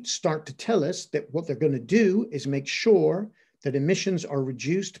elite start to tell us that what they're going to do is make sure that emissions are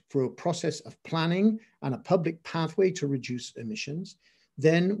reduced through a process of planning and a public pathway to reduce emissions,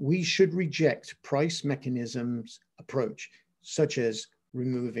 then we should reject price mechanisms approach, such as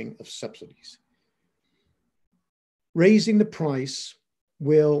removing of subsidies. Raising the price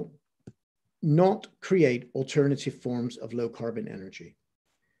will not create alternative forms of low carbon energy.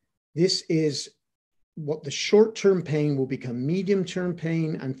 This is what the short-term pain will become medium-term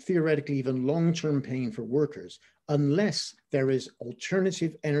pain and theoretically even long-term pain for workers, unless there is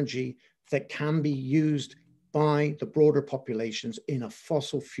alternative energy that can be used by the broader populations in a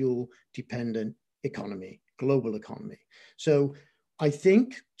fossil fuel dependent economy, global economy. So I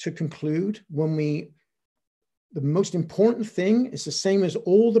think, to conclude, the most important thing is the same as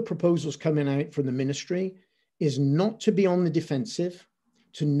all the proposals coming out from the ministry, is not to be on the defensive,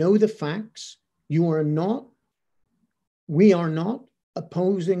 to know the facts. We are not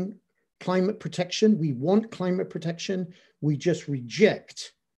opposing climate protection. We want climate protection. We just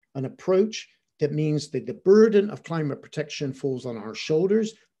reject an approach that means that the burden of climate protection falls on our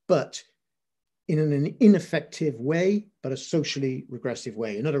shoulders, but in an ineffective way, but a socially regressive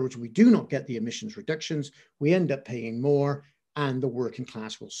way. In other words, we do not get the emissions reductions, we end up paying more, and the working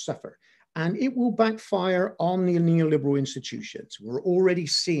class will suffer. And it will backfire on the neoliberal institutions. We're already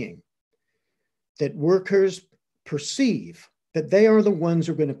seeing that workers perceive that they are the ones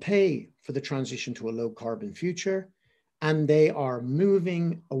who are going to pay for the transition to a low carbon future. And they are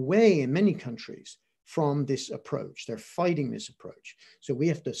moving away in many countries from this approach. They're fighting this approach. So we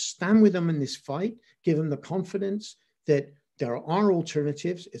have to stand with them in this fight, give them the confidence that there are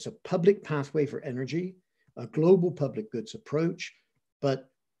alternatives. It's a public pathway for energy, a global public goods approach, but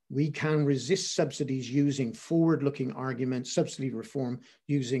we can resist subsidies using forward-looking arguments, subsidy reform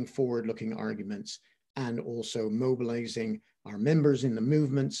using forward-looking arguments, and also mobilizing our members in the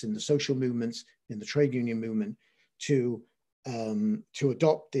movements, in the social movements, in the trade union movement, to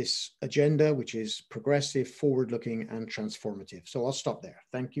adopt this agenda, which is progressive, forward-looking, and transformative. So I'll stop there.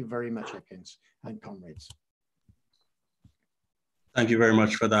 Thank you very much, Atkins and comrades. Thank you very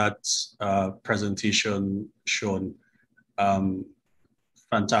much for that presentation, Sean.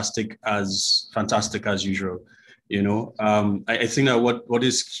 Fantastic as usual. You know, I think that what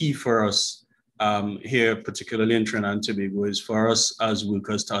is key for us here, particularly in Trinidad and Tobago, is for us as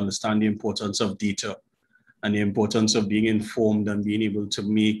workers to understand the importance of data and the importance of being informed and being able to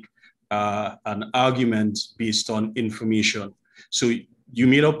make an argument based on information. So you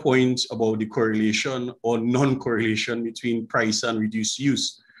made a point about the correlation or non-correlation between price and reduced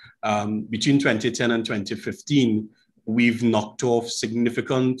use. Between 2010 and 2015, we've knocked off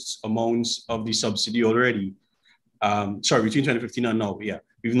significant amounts of the subsidy already. Sorry, between 2015 and now, yeah,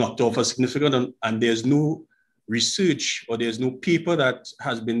 we've knocked off a significant, and there's no research or there's no paper that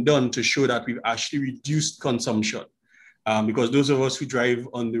has been done to show that we've actually reduced consumption. Because those of us who drive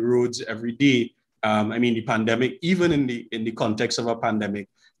on the roads every day, I mean, the pandemic, even in the context of a pandemic,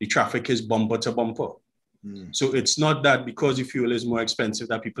 the traffic is bumper to bumper. So it's not that because the fuel is more expensive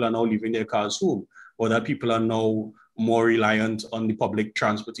that people are now leaving their cars home, or that people are now more reliant on the public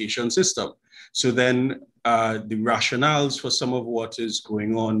transportation system. So then the rationales for some of what is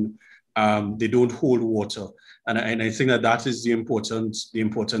going on, they don't hold water. And I think that is the important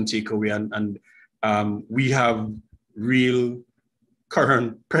takeaway. And we have real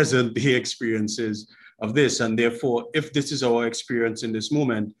current present day experiences of this. And therefore, if this is our experience in this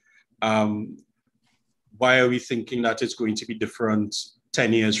moment, why are we thinking that it's going to be different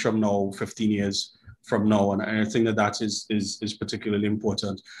 10 years from now, 15 years from now? And I think that is particularly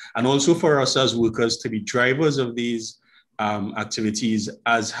important. And also for us as workers to be drivers of these activities,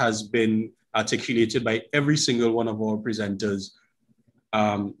 as has been articulated by every single one of our presenters.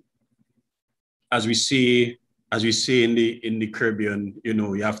 As we say in the Caribbean, you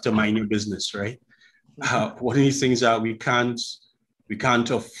know, you have to mind your business, right? One of the things that we can't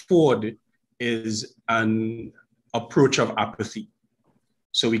afford is an approach of apathy.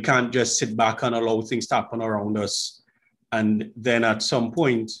 So we can't just sit back and allow things to happen around us. And then at some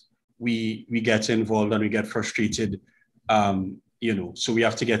point, we get involved and we get frustrated. You know, so we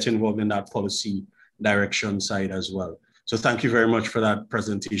have to get involved in that policy direction side as well. So thank you very much for that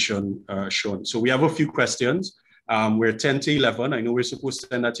presentation, Sean. So we have a few questions. We're 10 to 11. I know we're supposed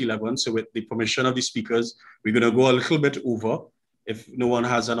to end at 11. So with the permission of the speakers, we're going to go a little bit over if no one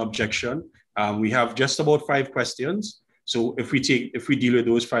has an objection. We have just about 5 questions. So if we deal with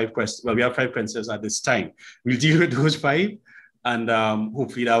those 5 questions, well, we have 5 questions at this time. We'll deal with those 5, and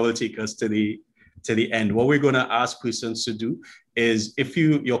hopefully that will take us to the end. What we're going to ask persons to do is, if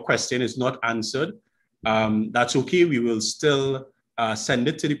your question is not answered, that's okay. We will still send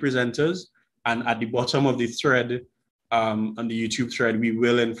it to the presenters, and at the bottom of the thread, on the YouTube thread, we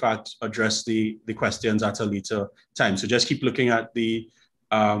will in fact address the questions at a later time. So just keep looking at the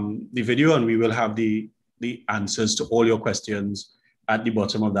video, and we will have the answers to all your questions at the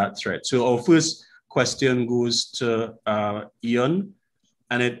bottom of that thread. So our first question goes to Ian,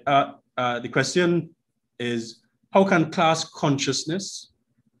 and the question is, how can class consciousness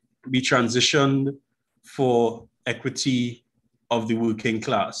be transitioned for equity of the working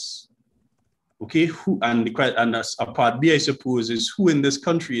class? Okay, and as a part B, I suppose, is who in this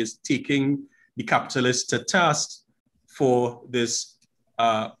country is taking the capitalists to task for this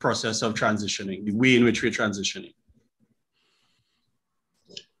process of transitioning, the way in which we're transitioning?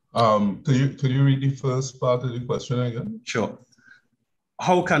 Could you read the first part of the question again? Sure.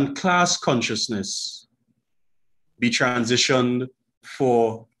 How can class consciousness be transitioned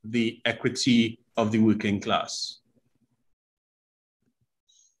for the equity of the working class?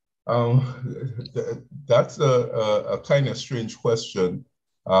 That's a kind of strange question,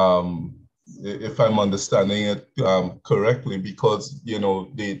 if I'm understanding it correctly, because, you know,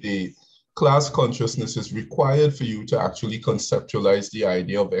 the class consciousness is required for you to actually conceptualize the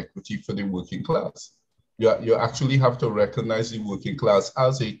idea of equity for the working class. You actually have to recognize the working class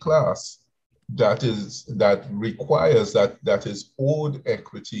as a class that requires that is owed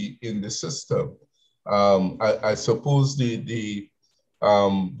equity in the system. I suppose the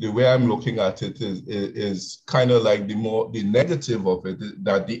way I'm looking at it is kind of like the negative of it,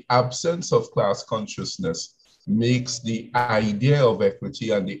 that the absence of class consciousness makes the idea of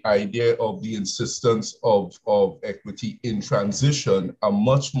equity and the idea of the insistence of equity in transition a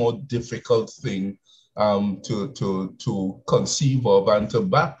much more difficult thing to conceive of and to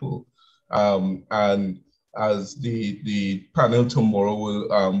battle. And as the panel tomorrow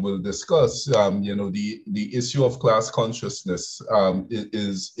will discuss, you know, the issue of class consciousness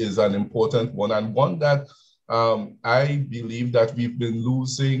is an important one, and one that I believe that we've been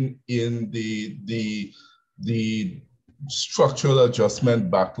losing in the structural adjustment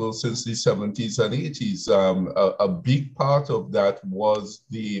battle since the 70s and 80s. A big part of that was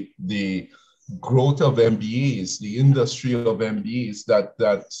the growth of MBAs, the industry of MBAs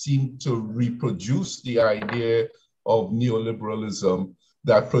that seemed to reproduce the idea of neoliberalism,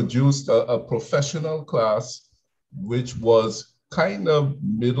 that produced a professional class which was kind of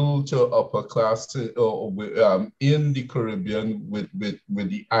middle to upper class in the Caribbean with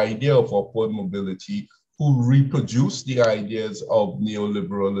the idea of upward mobility, who reproduced the ideas of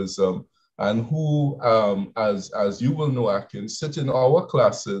neoliberalism and who, as you will know, Atkins, sit in our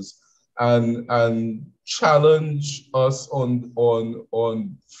classes and challenge us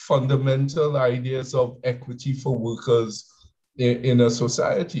on fundamental ideas of equity for workers in a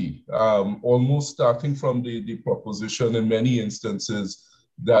society, almost starting from the proposition in many instances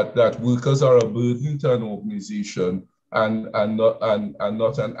that workers are a burden to an organization and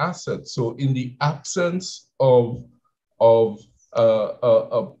not an asset. So in the absence of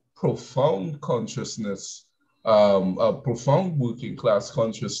a profound consciousness, a profound working class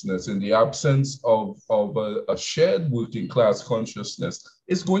consciousness, in the absence of a shared working class consciousness,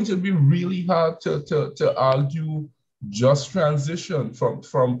 it's going to be really hard to argue just transition from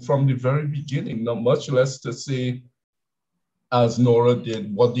the very beginning, not much less to say, as Nora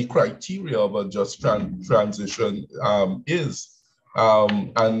did, what the criteria of a just transition is.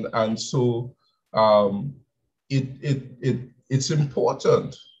 And so it's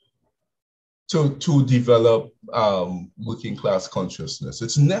important to develop working class consciousness.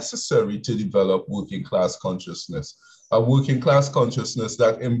 It's necessary to develop working class consciousness, a working class consciousness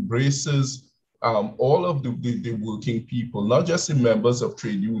that embraces all of the working people, not just the members of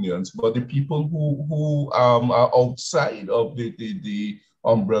trade unions, but the people who are outside of the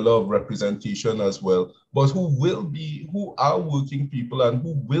umbrella of representation as well, but who are working people and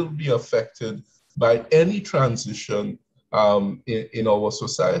who will be affected by any transition in our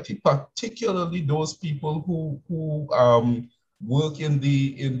society, particularly those people who work in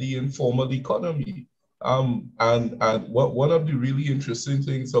the informal economy. And one of the really interesting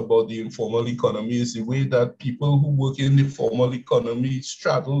things about the informal economy is the way that people who work in the formal economy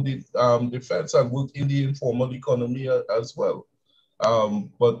straddle the fence and work in the informal economy as well.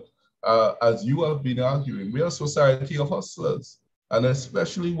 But as you have been arguing, we are a society of hustlers, and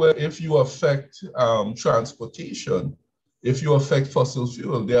especially if you affect transportation, if you affect fossil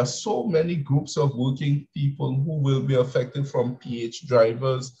fuel, there are so many groups of working people who will be affected, from PH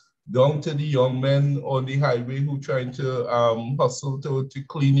drivers down to the young men on the highway who trying to hustle to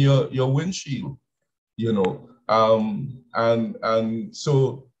clean your windshield, you know. And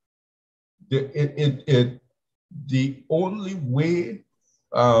so the only way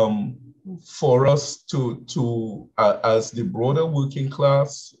for us to as the broader working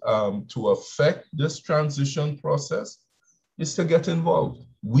class to affect this transition process is to get involved.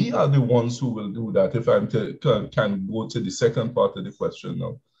 We are the ones who will do that. If I can go to the second part of the question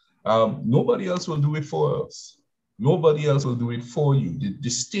now. Nobody else will do it for us. Nobody else will do it for you. The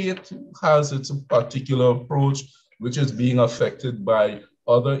state has its particular approach, which is being affected by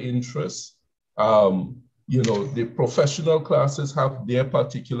other interests. You know, the professional classes have their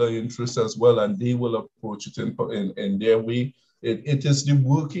particular interests as well, and they will approach it in their way. It is the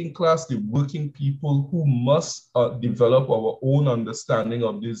working class, the working people who must develop our own understanding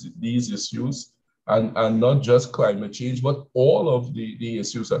of these issues, and not just climate change, but all of the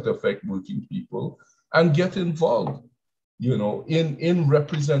issues that affect working people, and get involved, you know, in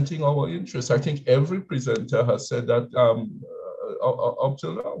representing our interests. I think every presenter has said that up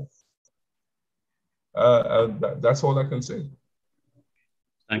till now. And that's all I can say.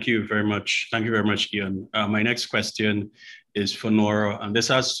 Thank you very much. Thank you very much, Ian. My next question is for Nora, and this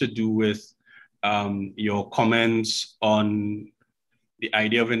has to do with your comments on the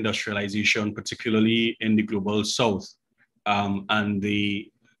idea of industrialization, particularly in the global South, and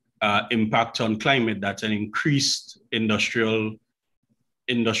the impact on climate that an increased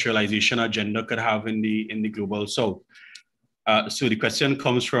industrialization agenda could have in the global South. So the question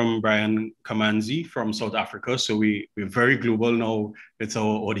comes from Brian Kamanzi from South Africa. So we're very global now with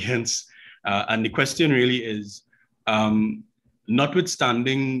our audience. And the question really is,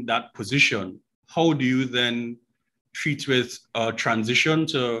 notwithstanding that position, how do you then treat with a transition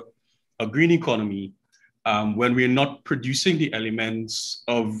to a green economy when we're not producing the elements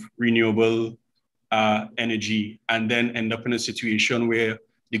of renewable energy, and then end up in a situation where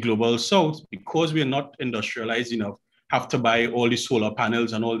the global South, because we're not industrialized enough, have to buy all the solar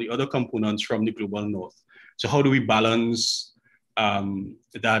panels and all the other components from the global North? So how do we balance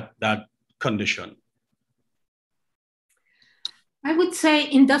that condition? I would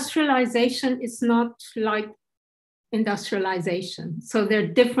say industrialization is not like industrialization. So there are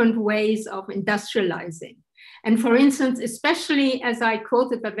different ways of industrializing. And for instance, especially as I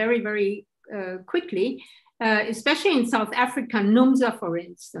quoted, but very, very quickly, especially in South Africa, 𝘞𝘦𝘥𝘯𝘦, for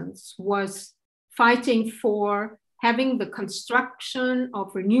instance, was fighting for having the construction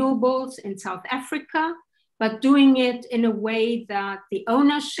of renewables in South Africa, but doing it in a way that the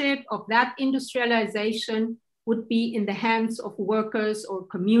ownership of that industrialization would be in the hands of workers or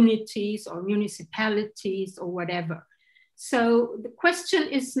communities or municipalities or whatever. So the question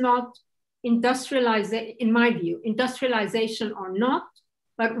is not industrialization, in my view, industrialization or not,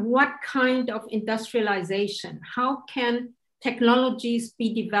 but what kind of industrialization? How can technologies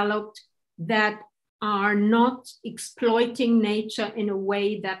be developed that are not exploiting nature in a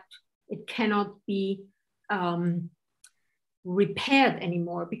way that it cannot be repaired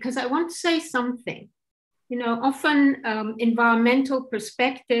anymore? Because I want to say something. You know, often environmental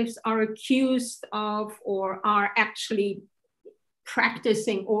perspectives are accused of, or are actually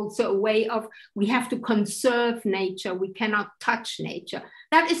practicing also a way of, we have to conserve nature, we cannot touch nature.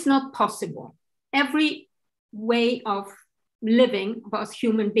 That is not possible. Every way of living of us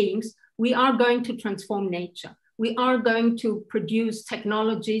human beings, we are going to transform nature. We are going to produce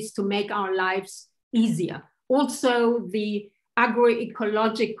technologies to make our lives easier. Also, the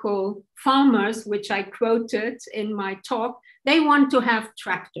agroecological farmers, which I quoted in my talk, they want to have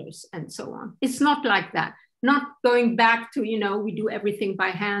tractors and so on. It's not like that. Not going back to, you know, we do everything by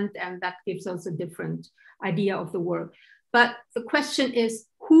hand and that gives us a different idea of the world. But the question is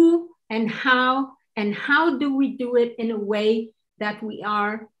who and how do we do it in a way that we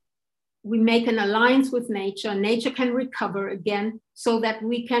make an alliance with nature, nature can recover again, so that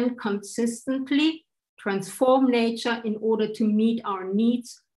we can consistently transform nature in order to meet our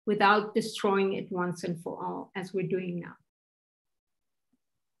needs without destroying it once and for all, as we're doing now.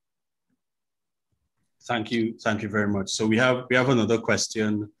 Thank you very much. So we have another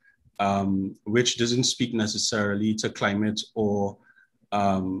question, which doesn't speak necessarily to climate or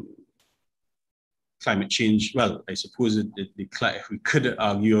climate change. Well, I suppose we could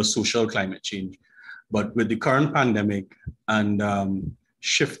argue a social climate change, but with the current pandemic and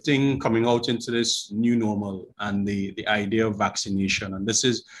coming out into this new normal and the idea of vaccination, and this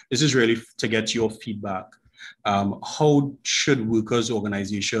is really to get your feedback. How should workers'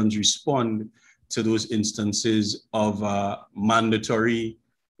 organizations respond to those instances of mandatory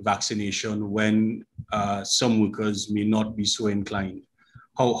vaccination when some workers may not be so inclined?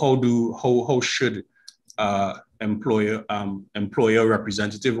 How should employer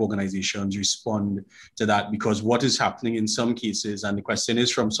representative organizations respond to that? Because what is happening in some cases, and the question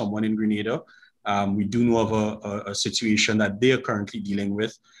is from someone in Grenada, we do know of a situation that they are currently dealing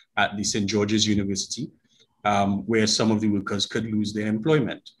with at the St. George's University, where some of the workers could lose their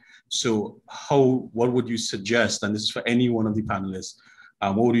employment. So what would you suggest, and this is for any one of the panelists,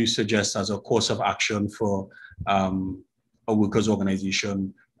 what would you suggest as a course of action for a workers'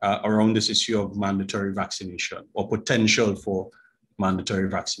 organization around this issue of mandatory vaccination or potential for mandatory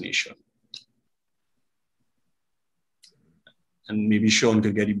vaccination. And maybe Sean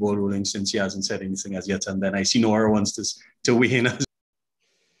could get the ball rolling since he hasn't said anything as yet. And then I see Nora wants to weigh in.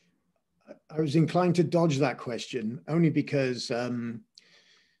 I was inclined to dodge that question only because, I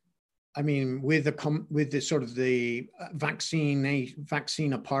mean, with the sort of the vaccine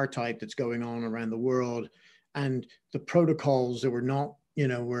apartheid that's going on around the world, and the protocols that were not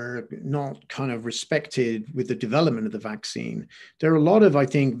kind of respected with the development of the vaccine, there are a lot of, I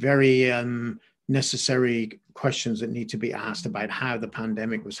think, very necessary questions that need to be asked about how the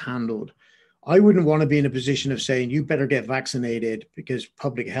pandemic was handled. I wouldn't want to be in a position of saying you better get vaccinated because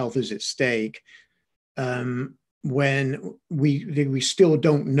public health is at stake, when we still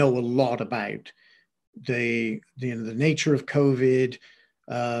don't know a lot about the nature of COVID.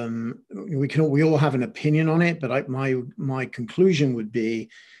 We all have an opinion on it, but my conclusion would be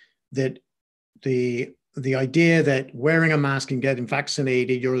that the idea that wearing a mask and getting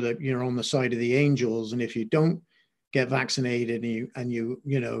vaccinated, you're on the side of the angels, and if you don't get vaccinated and you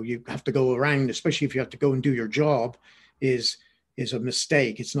have to go around, especially if you have to go and do your job, is a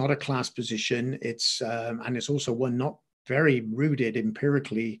mistake. It's not a class position. And it's also one not very rooted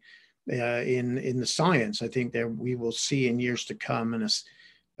empirically in the science. I think we will see in years to come and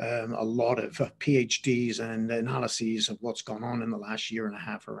a lot of PhDs and analyses of what's gone on in the last year and a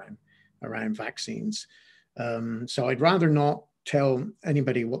half around vaccines. So I'd rather not tell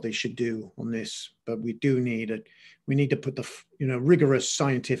anybody what they should do on this, but we need to put the rigorous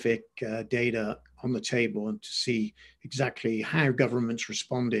scientific data on the table and to see exactly how governments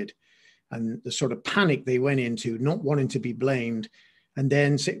responded and the sort of panic they went into, not wanting to be blamed. And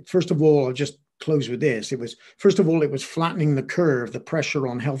then, first of all, I'll just close with this. It was flattening the curve, the pressure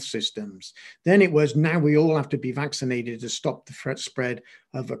on health systems. Then it was, now we all have to be vaccinated to stop the spread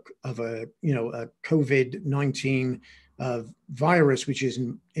of a COVID-19 virus, which is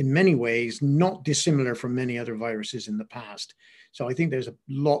in many ways not dissimilar from many other viruses in the past. So I think there's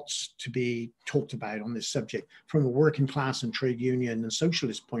lots to be talked about on this subject from a working class and trade union and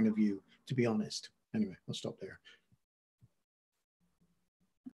socialist point of view, to be honest. Anyway, I'll stop there.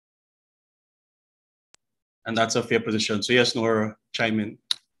 And that's a fair position. So yes, Nora, chime in.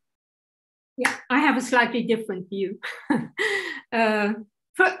 Yeah, I have a slightly different view.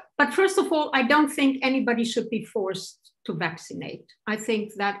 But first of all, I don't think anybody should be forced to vaccinate. I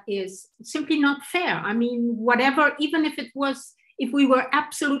think that is simply not fair. I mean, whatever, even if we were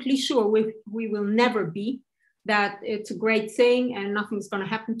absolutely sure we will never be, that it's a great thing and nothing's going to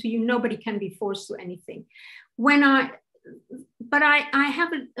happen to you, nobody can be forced to anything. But I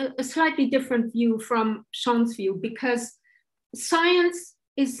have a slightly different view from Sean's view, because science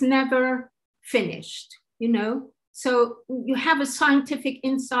is never finished, So you have a scientific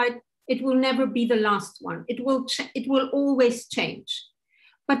insight, it will never be the last one. It will always change.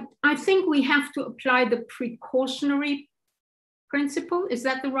 But I think we have to apply the precautionary principle. Is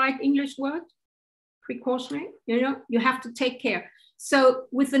that the right English word? Precautionary, you have to take care. So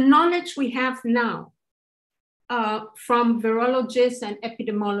with the knowledge we have now, from virologists and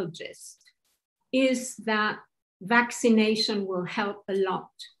epidemiologists, is that vaccination will help a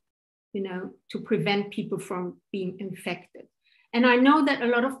lot, to prevent people from being infected. And I know that a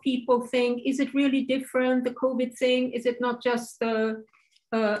lot of people think, is it really different, the COVID thing? Is it not just a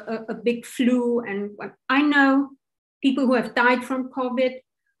big flu? And I know people who have died from COVID.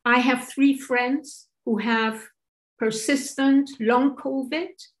 I have 3 friends who have persistent long COVID.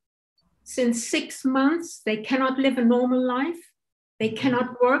 Since 6 months, they cannot live a normal life. They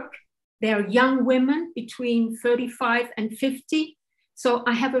cannot work. They're young women between 35 and 50. So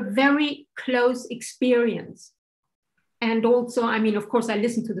I have a very close experience. And also, I mean, of course, I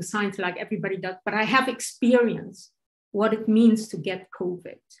listen to the science like everybody does, but I have experienced what it means to get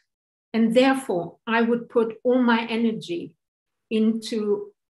COVID. And therefore, I would put all my energy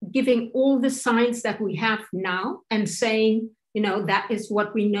into giving all the science that we have now and saying, that is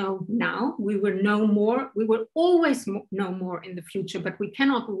what we know now. We will know more. We will always know more in the future, but we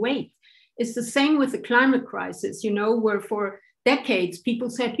cannot wait. It's the same with the climate crisis, where for decades people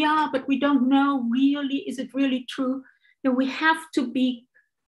said, yeah, but we don't know really, is it really true? We have to be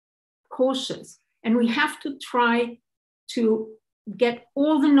cautious and we have to try to get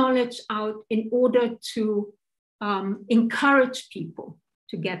all the knowledge out in order to encourage people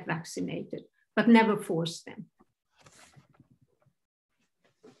to get vaccinated, but never force them.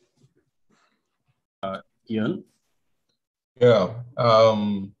 Ian? Yeah,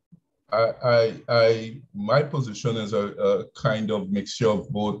 My position is a kind of mixture of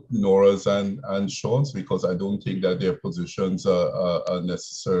both Nora's and Sean's, because I don't think that their positions are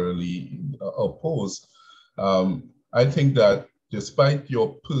necessarily opposed. I think that despite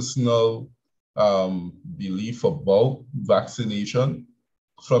your personal belief about vaccination,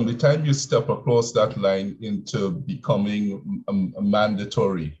 from the time you step across that line into becoming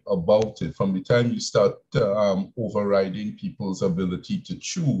mandatory about it, from the time you start overriding people's ability to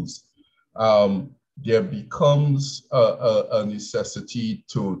choose, there becomes a necessity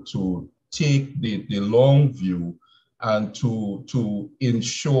to take the long view and to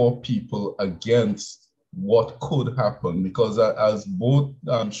ensure people against what could happen. Because as both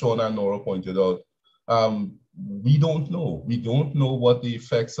Sean and Nora pointed out, we don't know. We don't know what the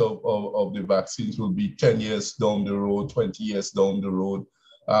effects of the vaccines will be 10 years down the road, 20 years down the road.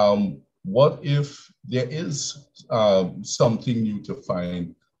 What if there is something new to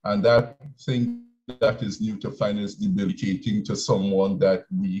find, and that thing that is new to find is debilitating to someone that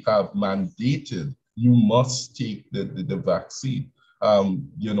we have mandated, you must take the vaccine.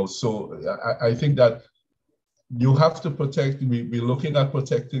 So I think that you have to protect, we're looking at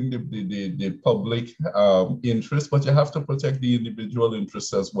protecting the public interest, but you have to protect the individual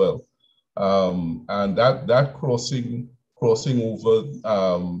interest as well. And that crossing over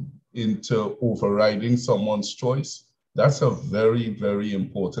into overriding someone's choice, that's a very, very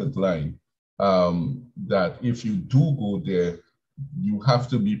important line. That if you do go there, you have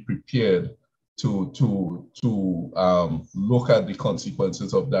to be prepared to look at the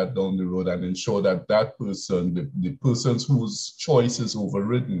consequences of that down the road and ensure that that person, the persons whose choice is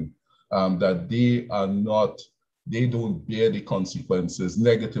overridden, that they don't bear the consequences,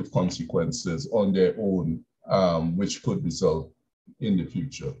 negative consequences on their own, which could result in the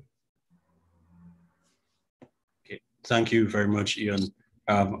future. Okay, thank you very much, Ian.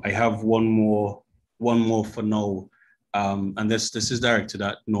 I have one more for now, and this is directed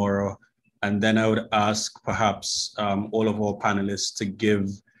at Nora. And then I would ask perhaps all of our panelists to give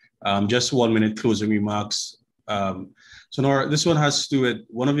just 1 minute closing remarks. So Nora, this one has to do with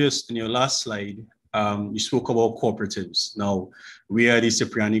in your last slide, you spoke about cooperatives. Now, we are the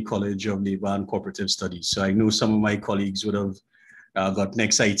Cipriani College of Labor and Cooperative Studies. So I know some of my colleagues would have gotten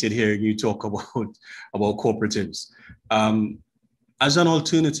excited hearing you talk about cooperatives. As an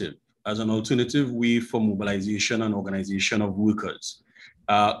alternative way for mobilization and organization of workers,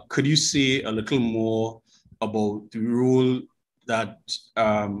 could you say a little more about the role that,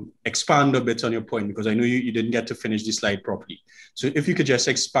 expand a bit on your point, because I know you didn't get to finish the slide properly. So if you could just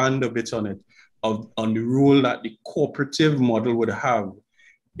expand a bit on it, on the role that the cooperative model would have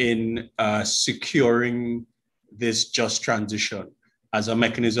in securing this just transition as a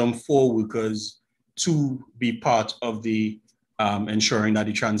mechanism for workers to be part of the ensuring that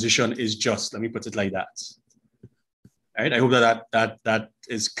the transition is just, let me put it like that. Right? I hope that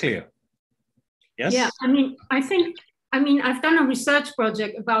is clear. Yes? Yeah, I've done a research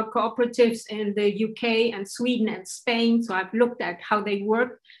project about cooperatives in the UK and Sweden and Spain. So I've looked at how they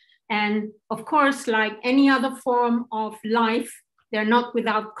work. And of course, like any other form of life, they're not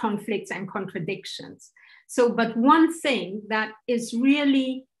without conflicts and contradictions. So, but one thing that is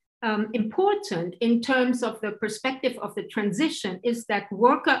really important in terms of the perspective of the transition is that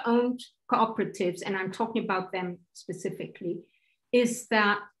worker-owned cooperatives, and I'm talking about them specifically, is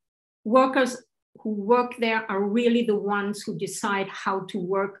that workers who work there are really the ones who decide how to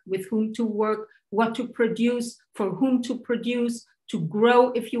work, with whom to work, what to produce, for whom to produce, to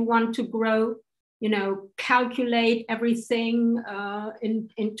grow if you want to grow, calculate everything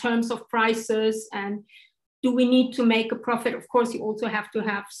in terms of prices, and do we need to make a profit? Of course, you also have to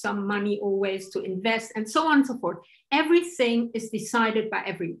have some money always to invest, and so on and so forth. Everything is decided by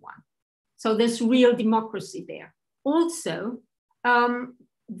everyone. So there's real democracy there. Also,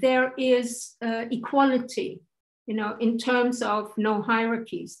 there is equality, in terms of no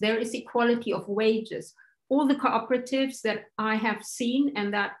hierarchies. There is equality of wages. All the cooperatives that I have seen,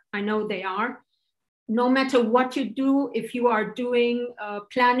 and that I know they are, no matter what you do, if you are doing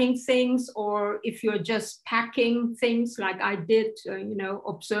planning things, or if you're just packing things like I did,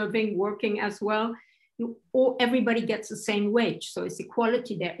 observing, working as well, everybody gets the same wage. So it's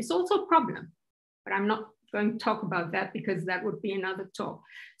equality there. It's also a problem, but I'm not going to talk about that because that would be another talk.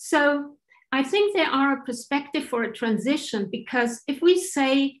 So I think there are a perspective for a transition, because if we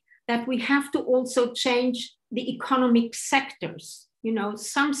say that we have to also change the economic sectors,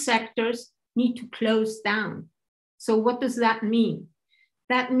 some sectors need to close down. So what does that mean?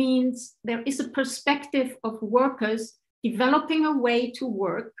 That means there is a perspective of workers developing a way to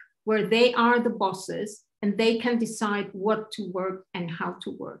work where they are the bosses and they can decide what to work and how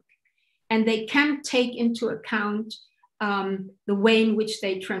to work. and they can take into account the way in which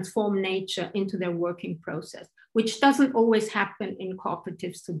they transform nature into their working process, which doesn't always happen in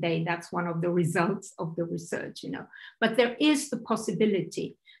cooperatives today. That's one of the results of the research, but there is the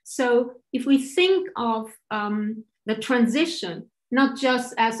possibility. So if we think of the transition, not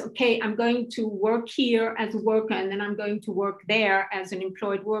just as, okay, I'm going to work here as a worker and then I'm going to work there as an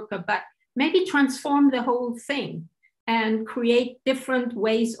employed worker, but maybe transform the whole thing and create different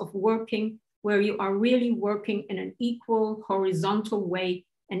ways of working where you are really working in an equal, horizontal way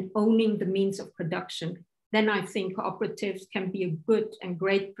and owning the means of production, then I think cooperatives can be a good and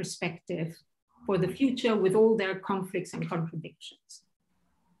great perspective for the future with all their conflicts and contradictions.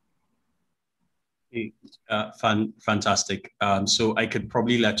 Fantastic. So I could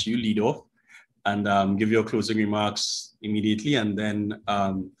probably let you lead off and give your closing remarks immediately, and then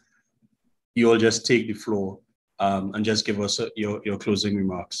you all just take the floor and just give us your closing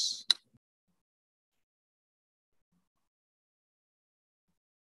remarks.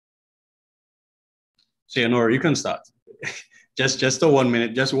 So, Nora, you can start. just a 1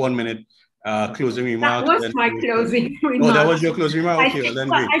 minute, just 1 minute closing remark. That was my closing remark. Oh, that was your closing remark? Okay, well, then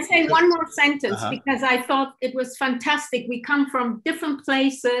great. I say one more sentence because I thought it was fantastic. We come from different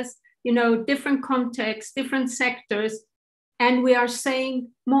places, different contexts, different sectors, and we are saying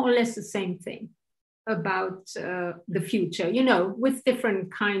more or less the same thing about the future, with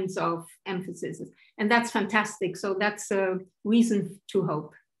different kinds of emphasis. And that's fantastic. So that's a reason to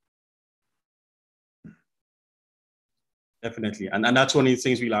hope. Definitely. And that's one of the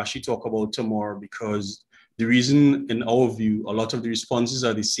things we'll actually talk about tomorrow, because the reason, in our view, a lot of the responses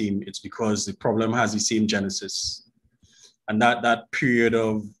are the same. It's because the problem has the same genesis. And that period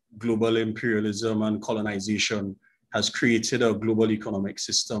of global imperialism and colonization has created a global economic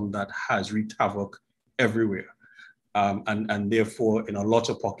system that has wreaked havoc everywhere. And therefore, in a lot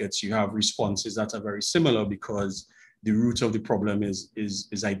of pockets, you have responses that are very similar because the root of the problem is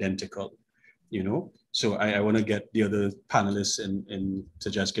identical, So I want to get the other panelists in to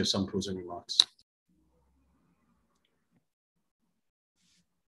just give some closing remarks.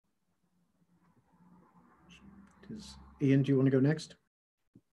 Ian, do you want to go next?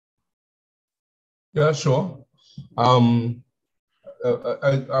 Yeah, sure. I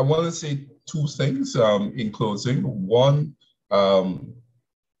want to say two things in closing. One,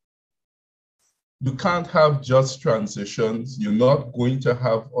 you can't have just transitions. You're not going to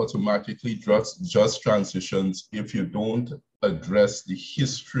have automatically just transitions if you don't address the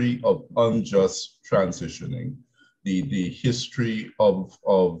history of unjust transitioning, the history of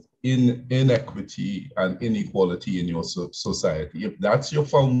inequity and inequality in your society. If that's your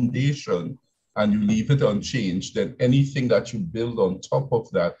foundation and you leave it unchanged, then anything that you build on top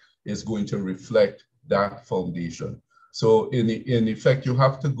of that is going to reflect that foundation. So in effect, you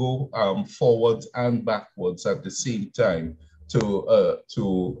have to go forwards and backwards at the same time to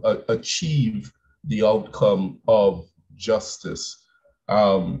achieve the outcome of justice.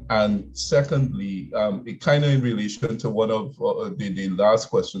 And secondly, it kind of in relation to one of the last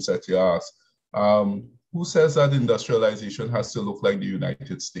questions that you asked, who says that industrialization has to look like the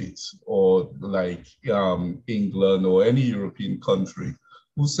United States or like England or any European country?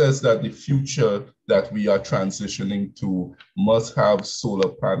 Who says that the future that we are transitioning to must have solar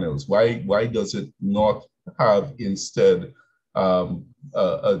panels? Why does it not have instead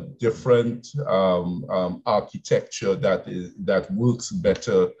a different architecture that works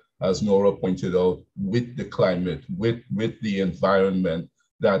better, as Nora pointed out, with the climate, with the environment,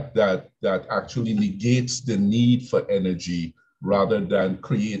 that actually negates the need for energy rather than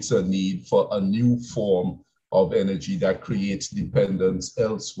creates a need for a new form of energy that creates dependence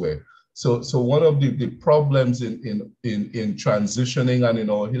elsewhere. So one of the problems in transitioning and in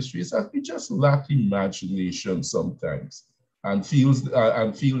our history is that we just lack imagination sometimes and feel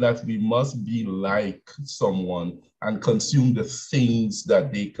that we must be like someone and consume the things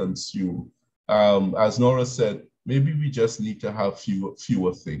that they consume. As Nora said, maybe we just need to have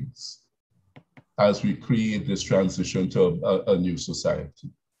fewer things as we create this transition to a new society.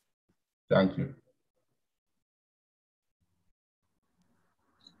 Thank you.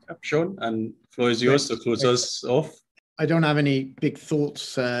 Sean, and floor is yours to close us off. I don't have any big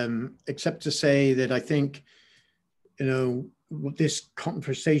thoughts except to say that I think, this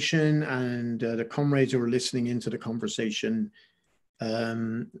conversation and the comrades who are listening into the conversation, are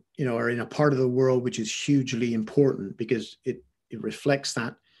in a part of the world which is hugely important because it reflects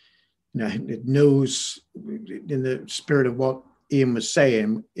that, it knows, in the spirit of what Ian was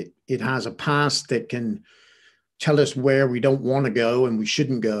saying, it has a past that can tell us where we don't want to go and we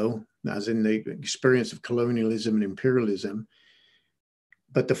shouldn't go, as in the experience of colonialism and imperialism.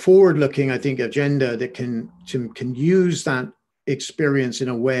 but the forward-looking, I think, agenda that can use that experience in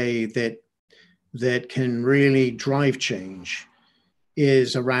a way that can really drive change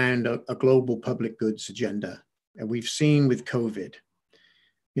is around a global public goods agenda. And we've seen with COVID,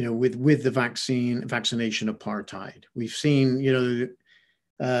 you know, with the vaccination apartheid. We've seen, you know,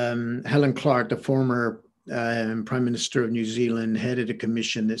 Helen Clark, the former Prime Minister of New Zealand, headed a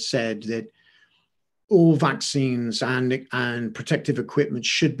commission that said that all vaccines and protective equipment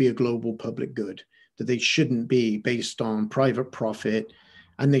should be a global public good, that they shouldn't be based on private profit,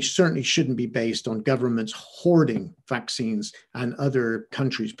 and they certainly shouldn't be based on governments hoarding vaccines and other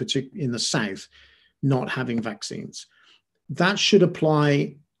countries, particularly in the South, not having vaccines. That should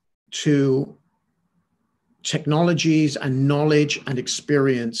apply to technologies and knowledge and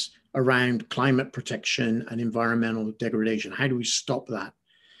experience around climate protection and environmental degradation. How do we stop that?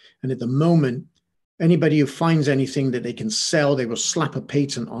 And at the moment, anybody who finds anything that they can sell, they will slap a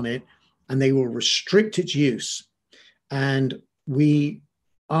patent on it and they will restrict its use. And we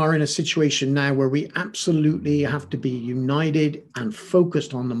are in a situation now where we absolutely have to be united and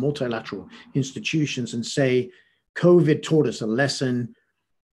focused on the multilateral institutions and say, COVID taught us a lesson.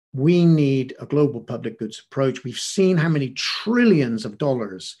 We need a global public goods approach. We've seen how many trillions of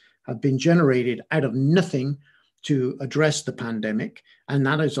dollars have been generated out of nothing to address the pandemic. And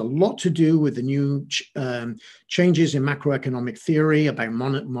that has a lot to do with the new changes in macroeconomic theory about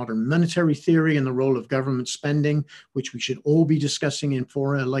modern monetary theory and the role of government spending, which we should all be discussing in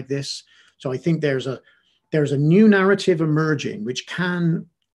fora like this. So I think there's a new narrative emerging which can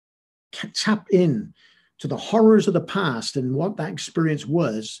tap in to the horrors of the past and what that experience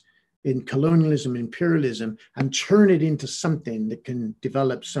was in colonialism, imperialism, and turn it into something that can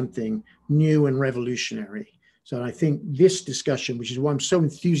develop something new and revolutionary. So I think this discussion, which is why I'm so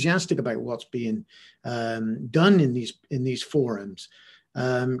enthusiastic about what's being done in these forums,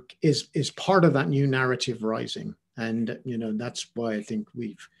 is part of that new narrative rising. And, you know, that's why I think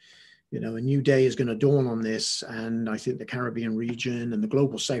we've, you know, a new day is going to dawn on this. And I think the Caribbean region and the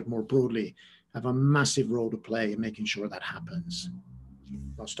global South more broadly have a massive role to play in making sure that happens.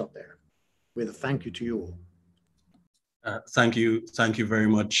 I'll stop there with a thank you to you all. Thank you very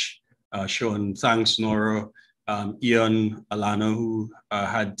much, Sean. Thanks, Nora. Ian, Alana, who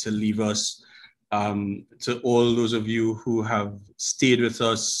had to leave us, to all those of you who have stayed with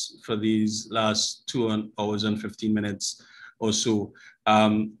us for these last 2 hours and 15 minutes or so.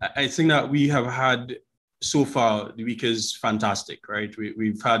 I think that we have had, so far, the week is fantastic, right?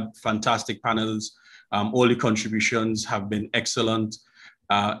 We've had fantastic panels. All the contributions have been excellent.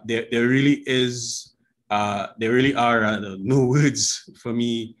 There really are no words for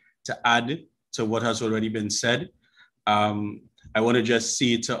me to add to what has already been said. I want to just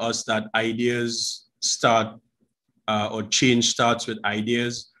say to us that ideas start, or change starts with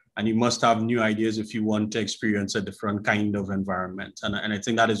ideas, and you must have new ideas if you want to experience a different kind of environment. And I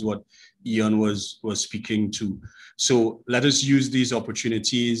think that is what Ian was speaking to. So let us use these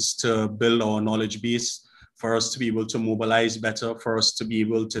opportunities to build our knowledge base, for us to be able to mobilize better, for us to be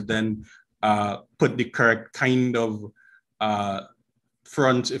able to then put the correct kind of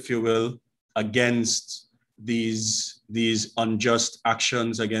front, if you will, against these unjust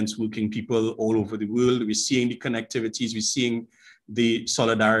actions against working people all over the world. We're seeing the connectivities, we're seeing the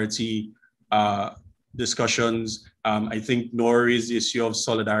solidarity discussions. I think Nora raised the issue of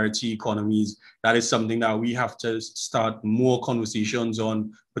solidarity economies. That is something that we have to start more conversations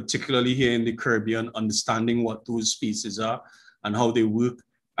on, particularly here in the Caribbean, understanding what those spaces are and how they work,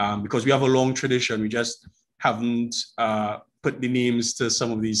 because we have a long tradition. We just haven't put the names to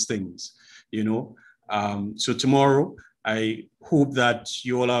some of these things, you know. So tomorrow, I hope that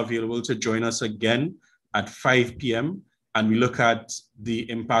you all are available to join us again at 5 p.m. and we look at the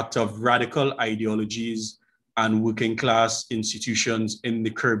impact of radical ideologies and working class institutions in the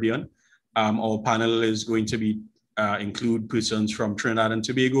Caribbean. Our panel is going to be include persons from Trinidad and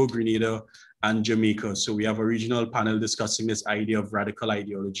Tobago, Grenada, and Jamaica. So we have a regional panel discussing this idea of radical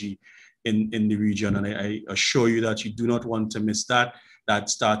ideology in the region. And I assure you that you do not want to miss that. That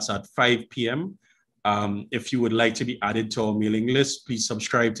starts at 5 p.m. If you would like to be added to our mailing list, please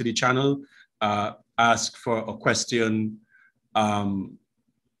subscribe to the channel, ask for a question,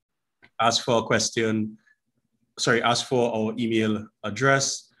 ask for our email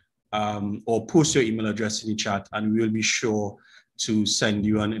address, or post your email address in the chat, and we will be sure to send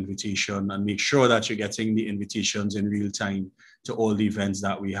you an invitation and make sure that you're getting the invitations in real time to all the events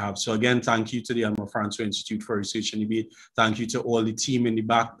that we have. So again, thank you to the Elma Francois Institute for Research and Debate. Thank you to all the team in the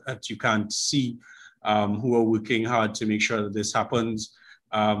back that you can't see, who are working hard to make sure that this happens.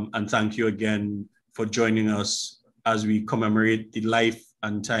 And thank you again for joining us as we commemorate the life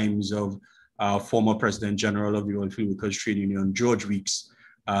and times of former President General of the Oilfield Workers Trade Union, George Weeks.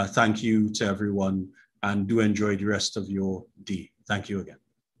 Thank you to everyone, and do enjoy the rest of your day. Thank you again.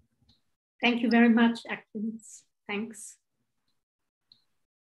 Thank you very much, Atkins. Thanks.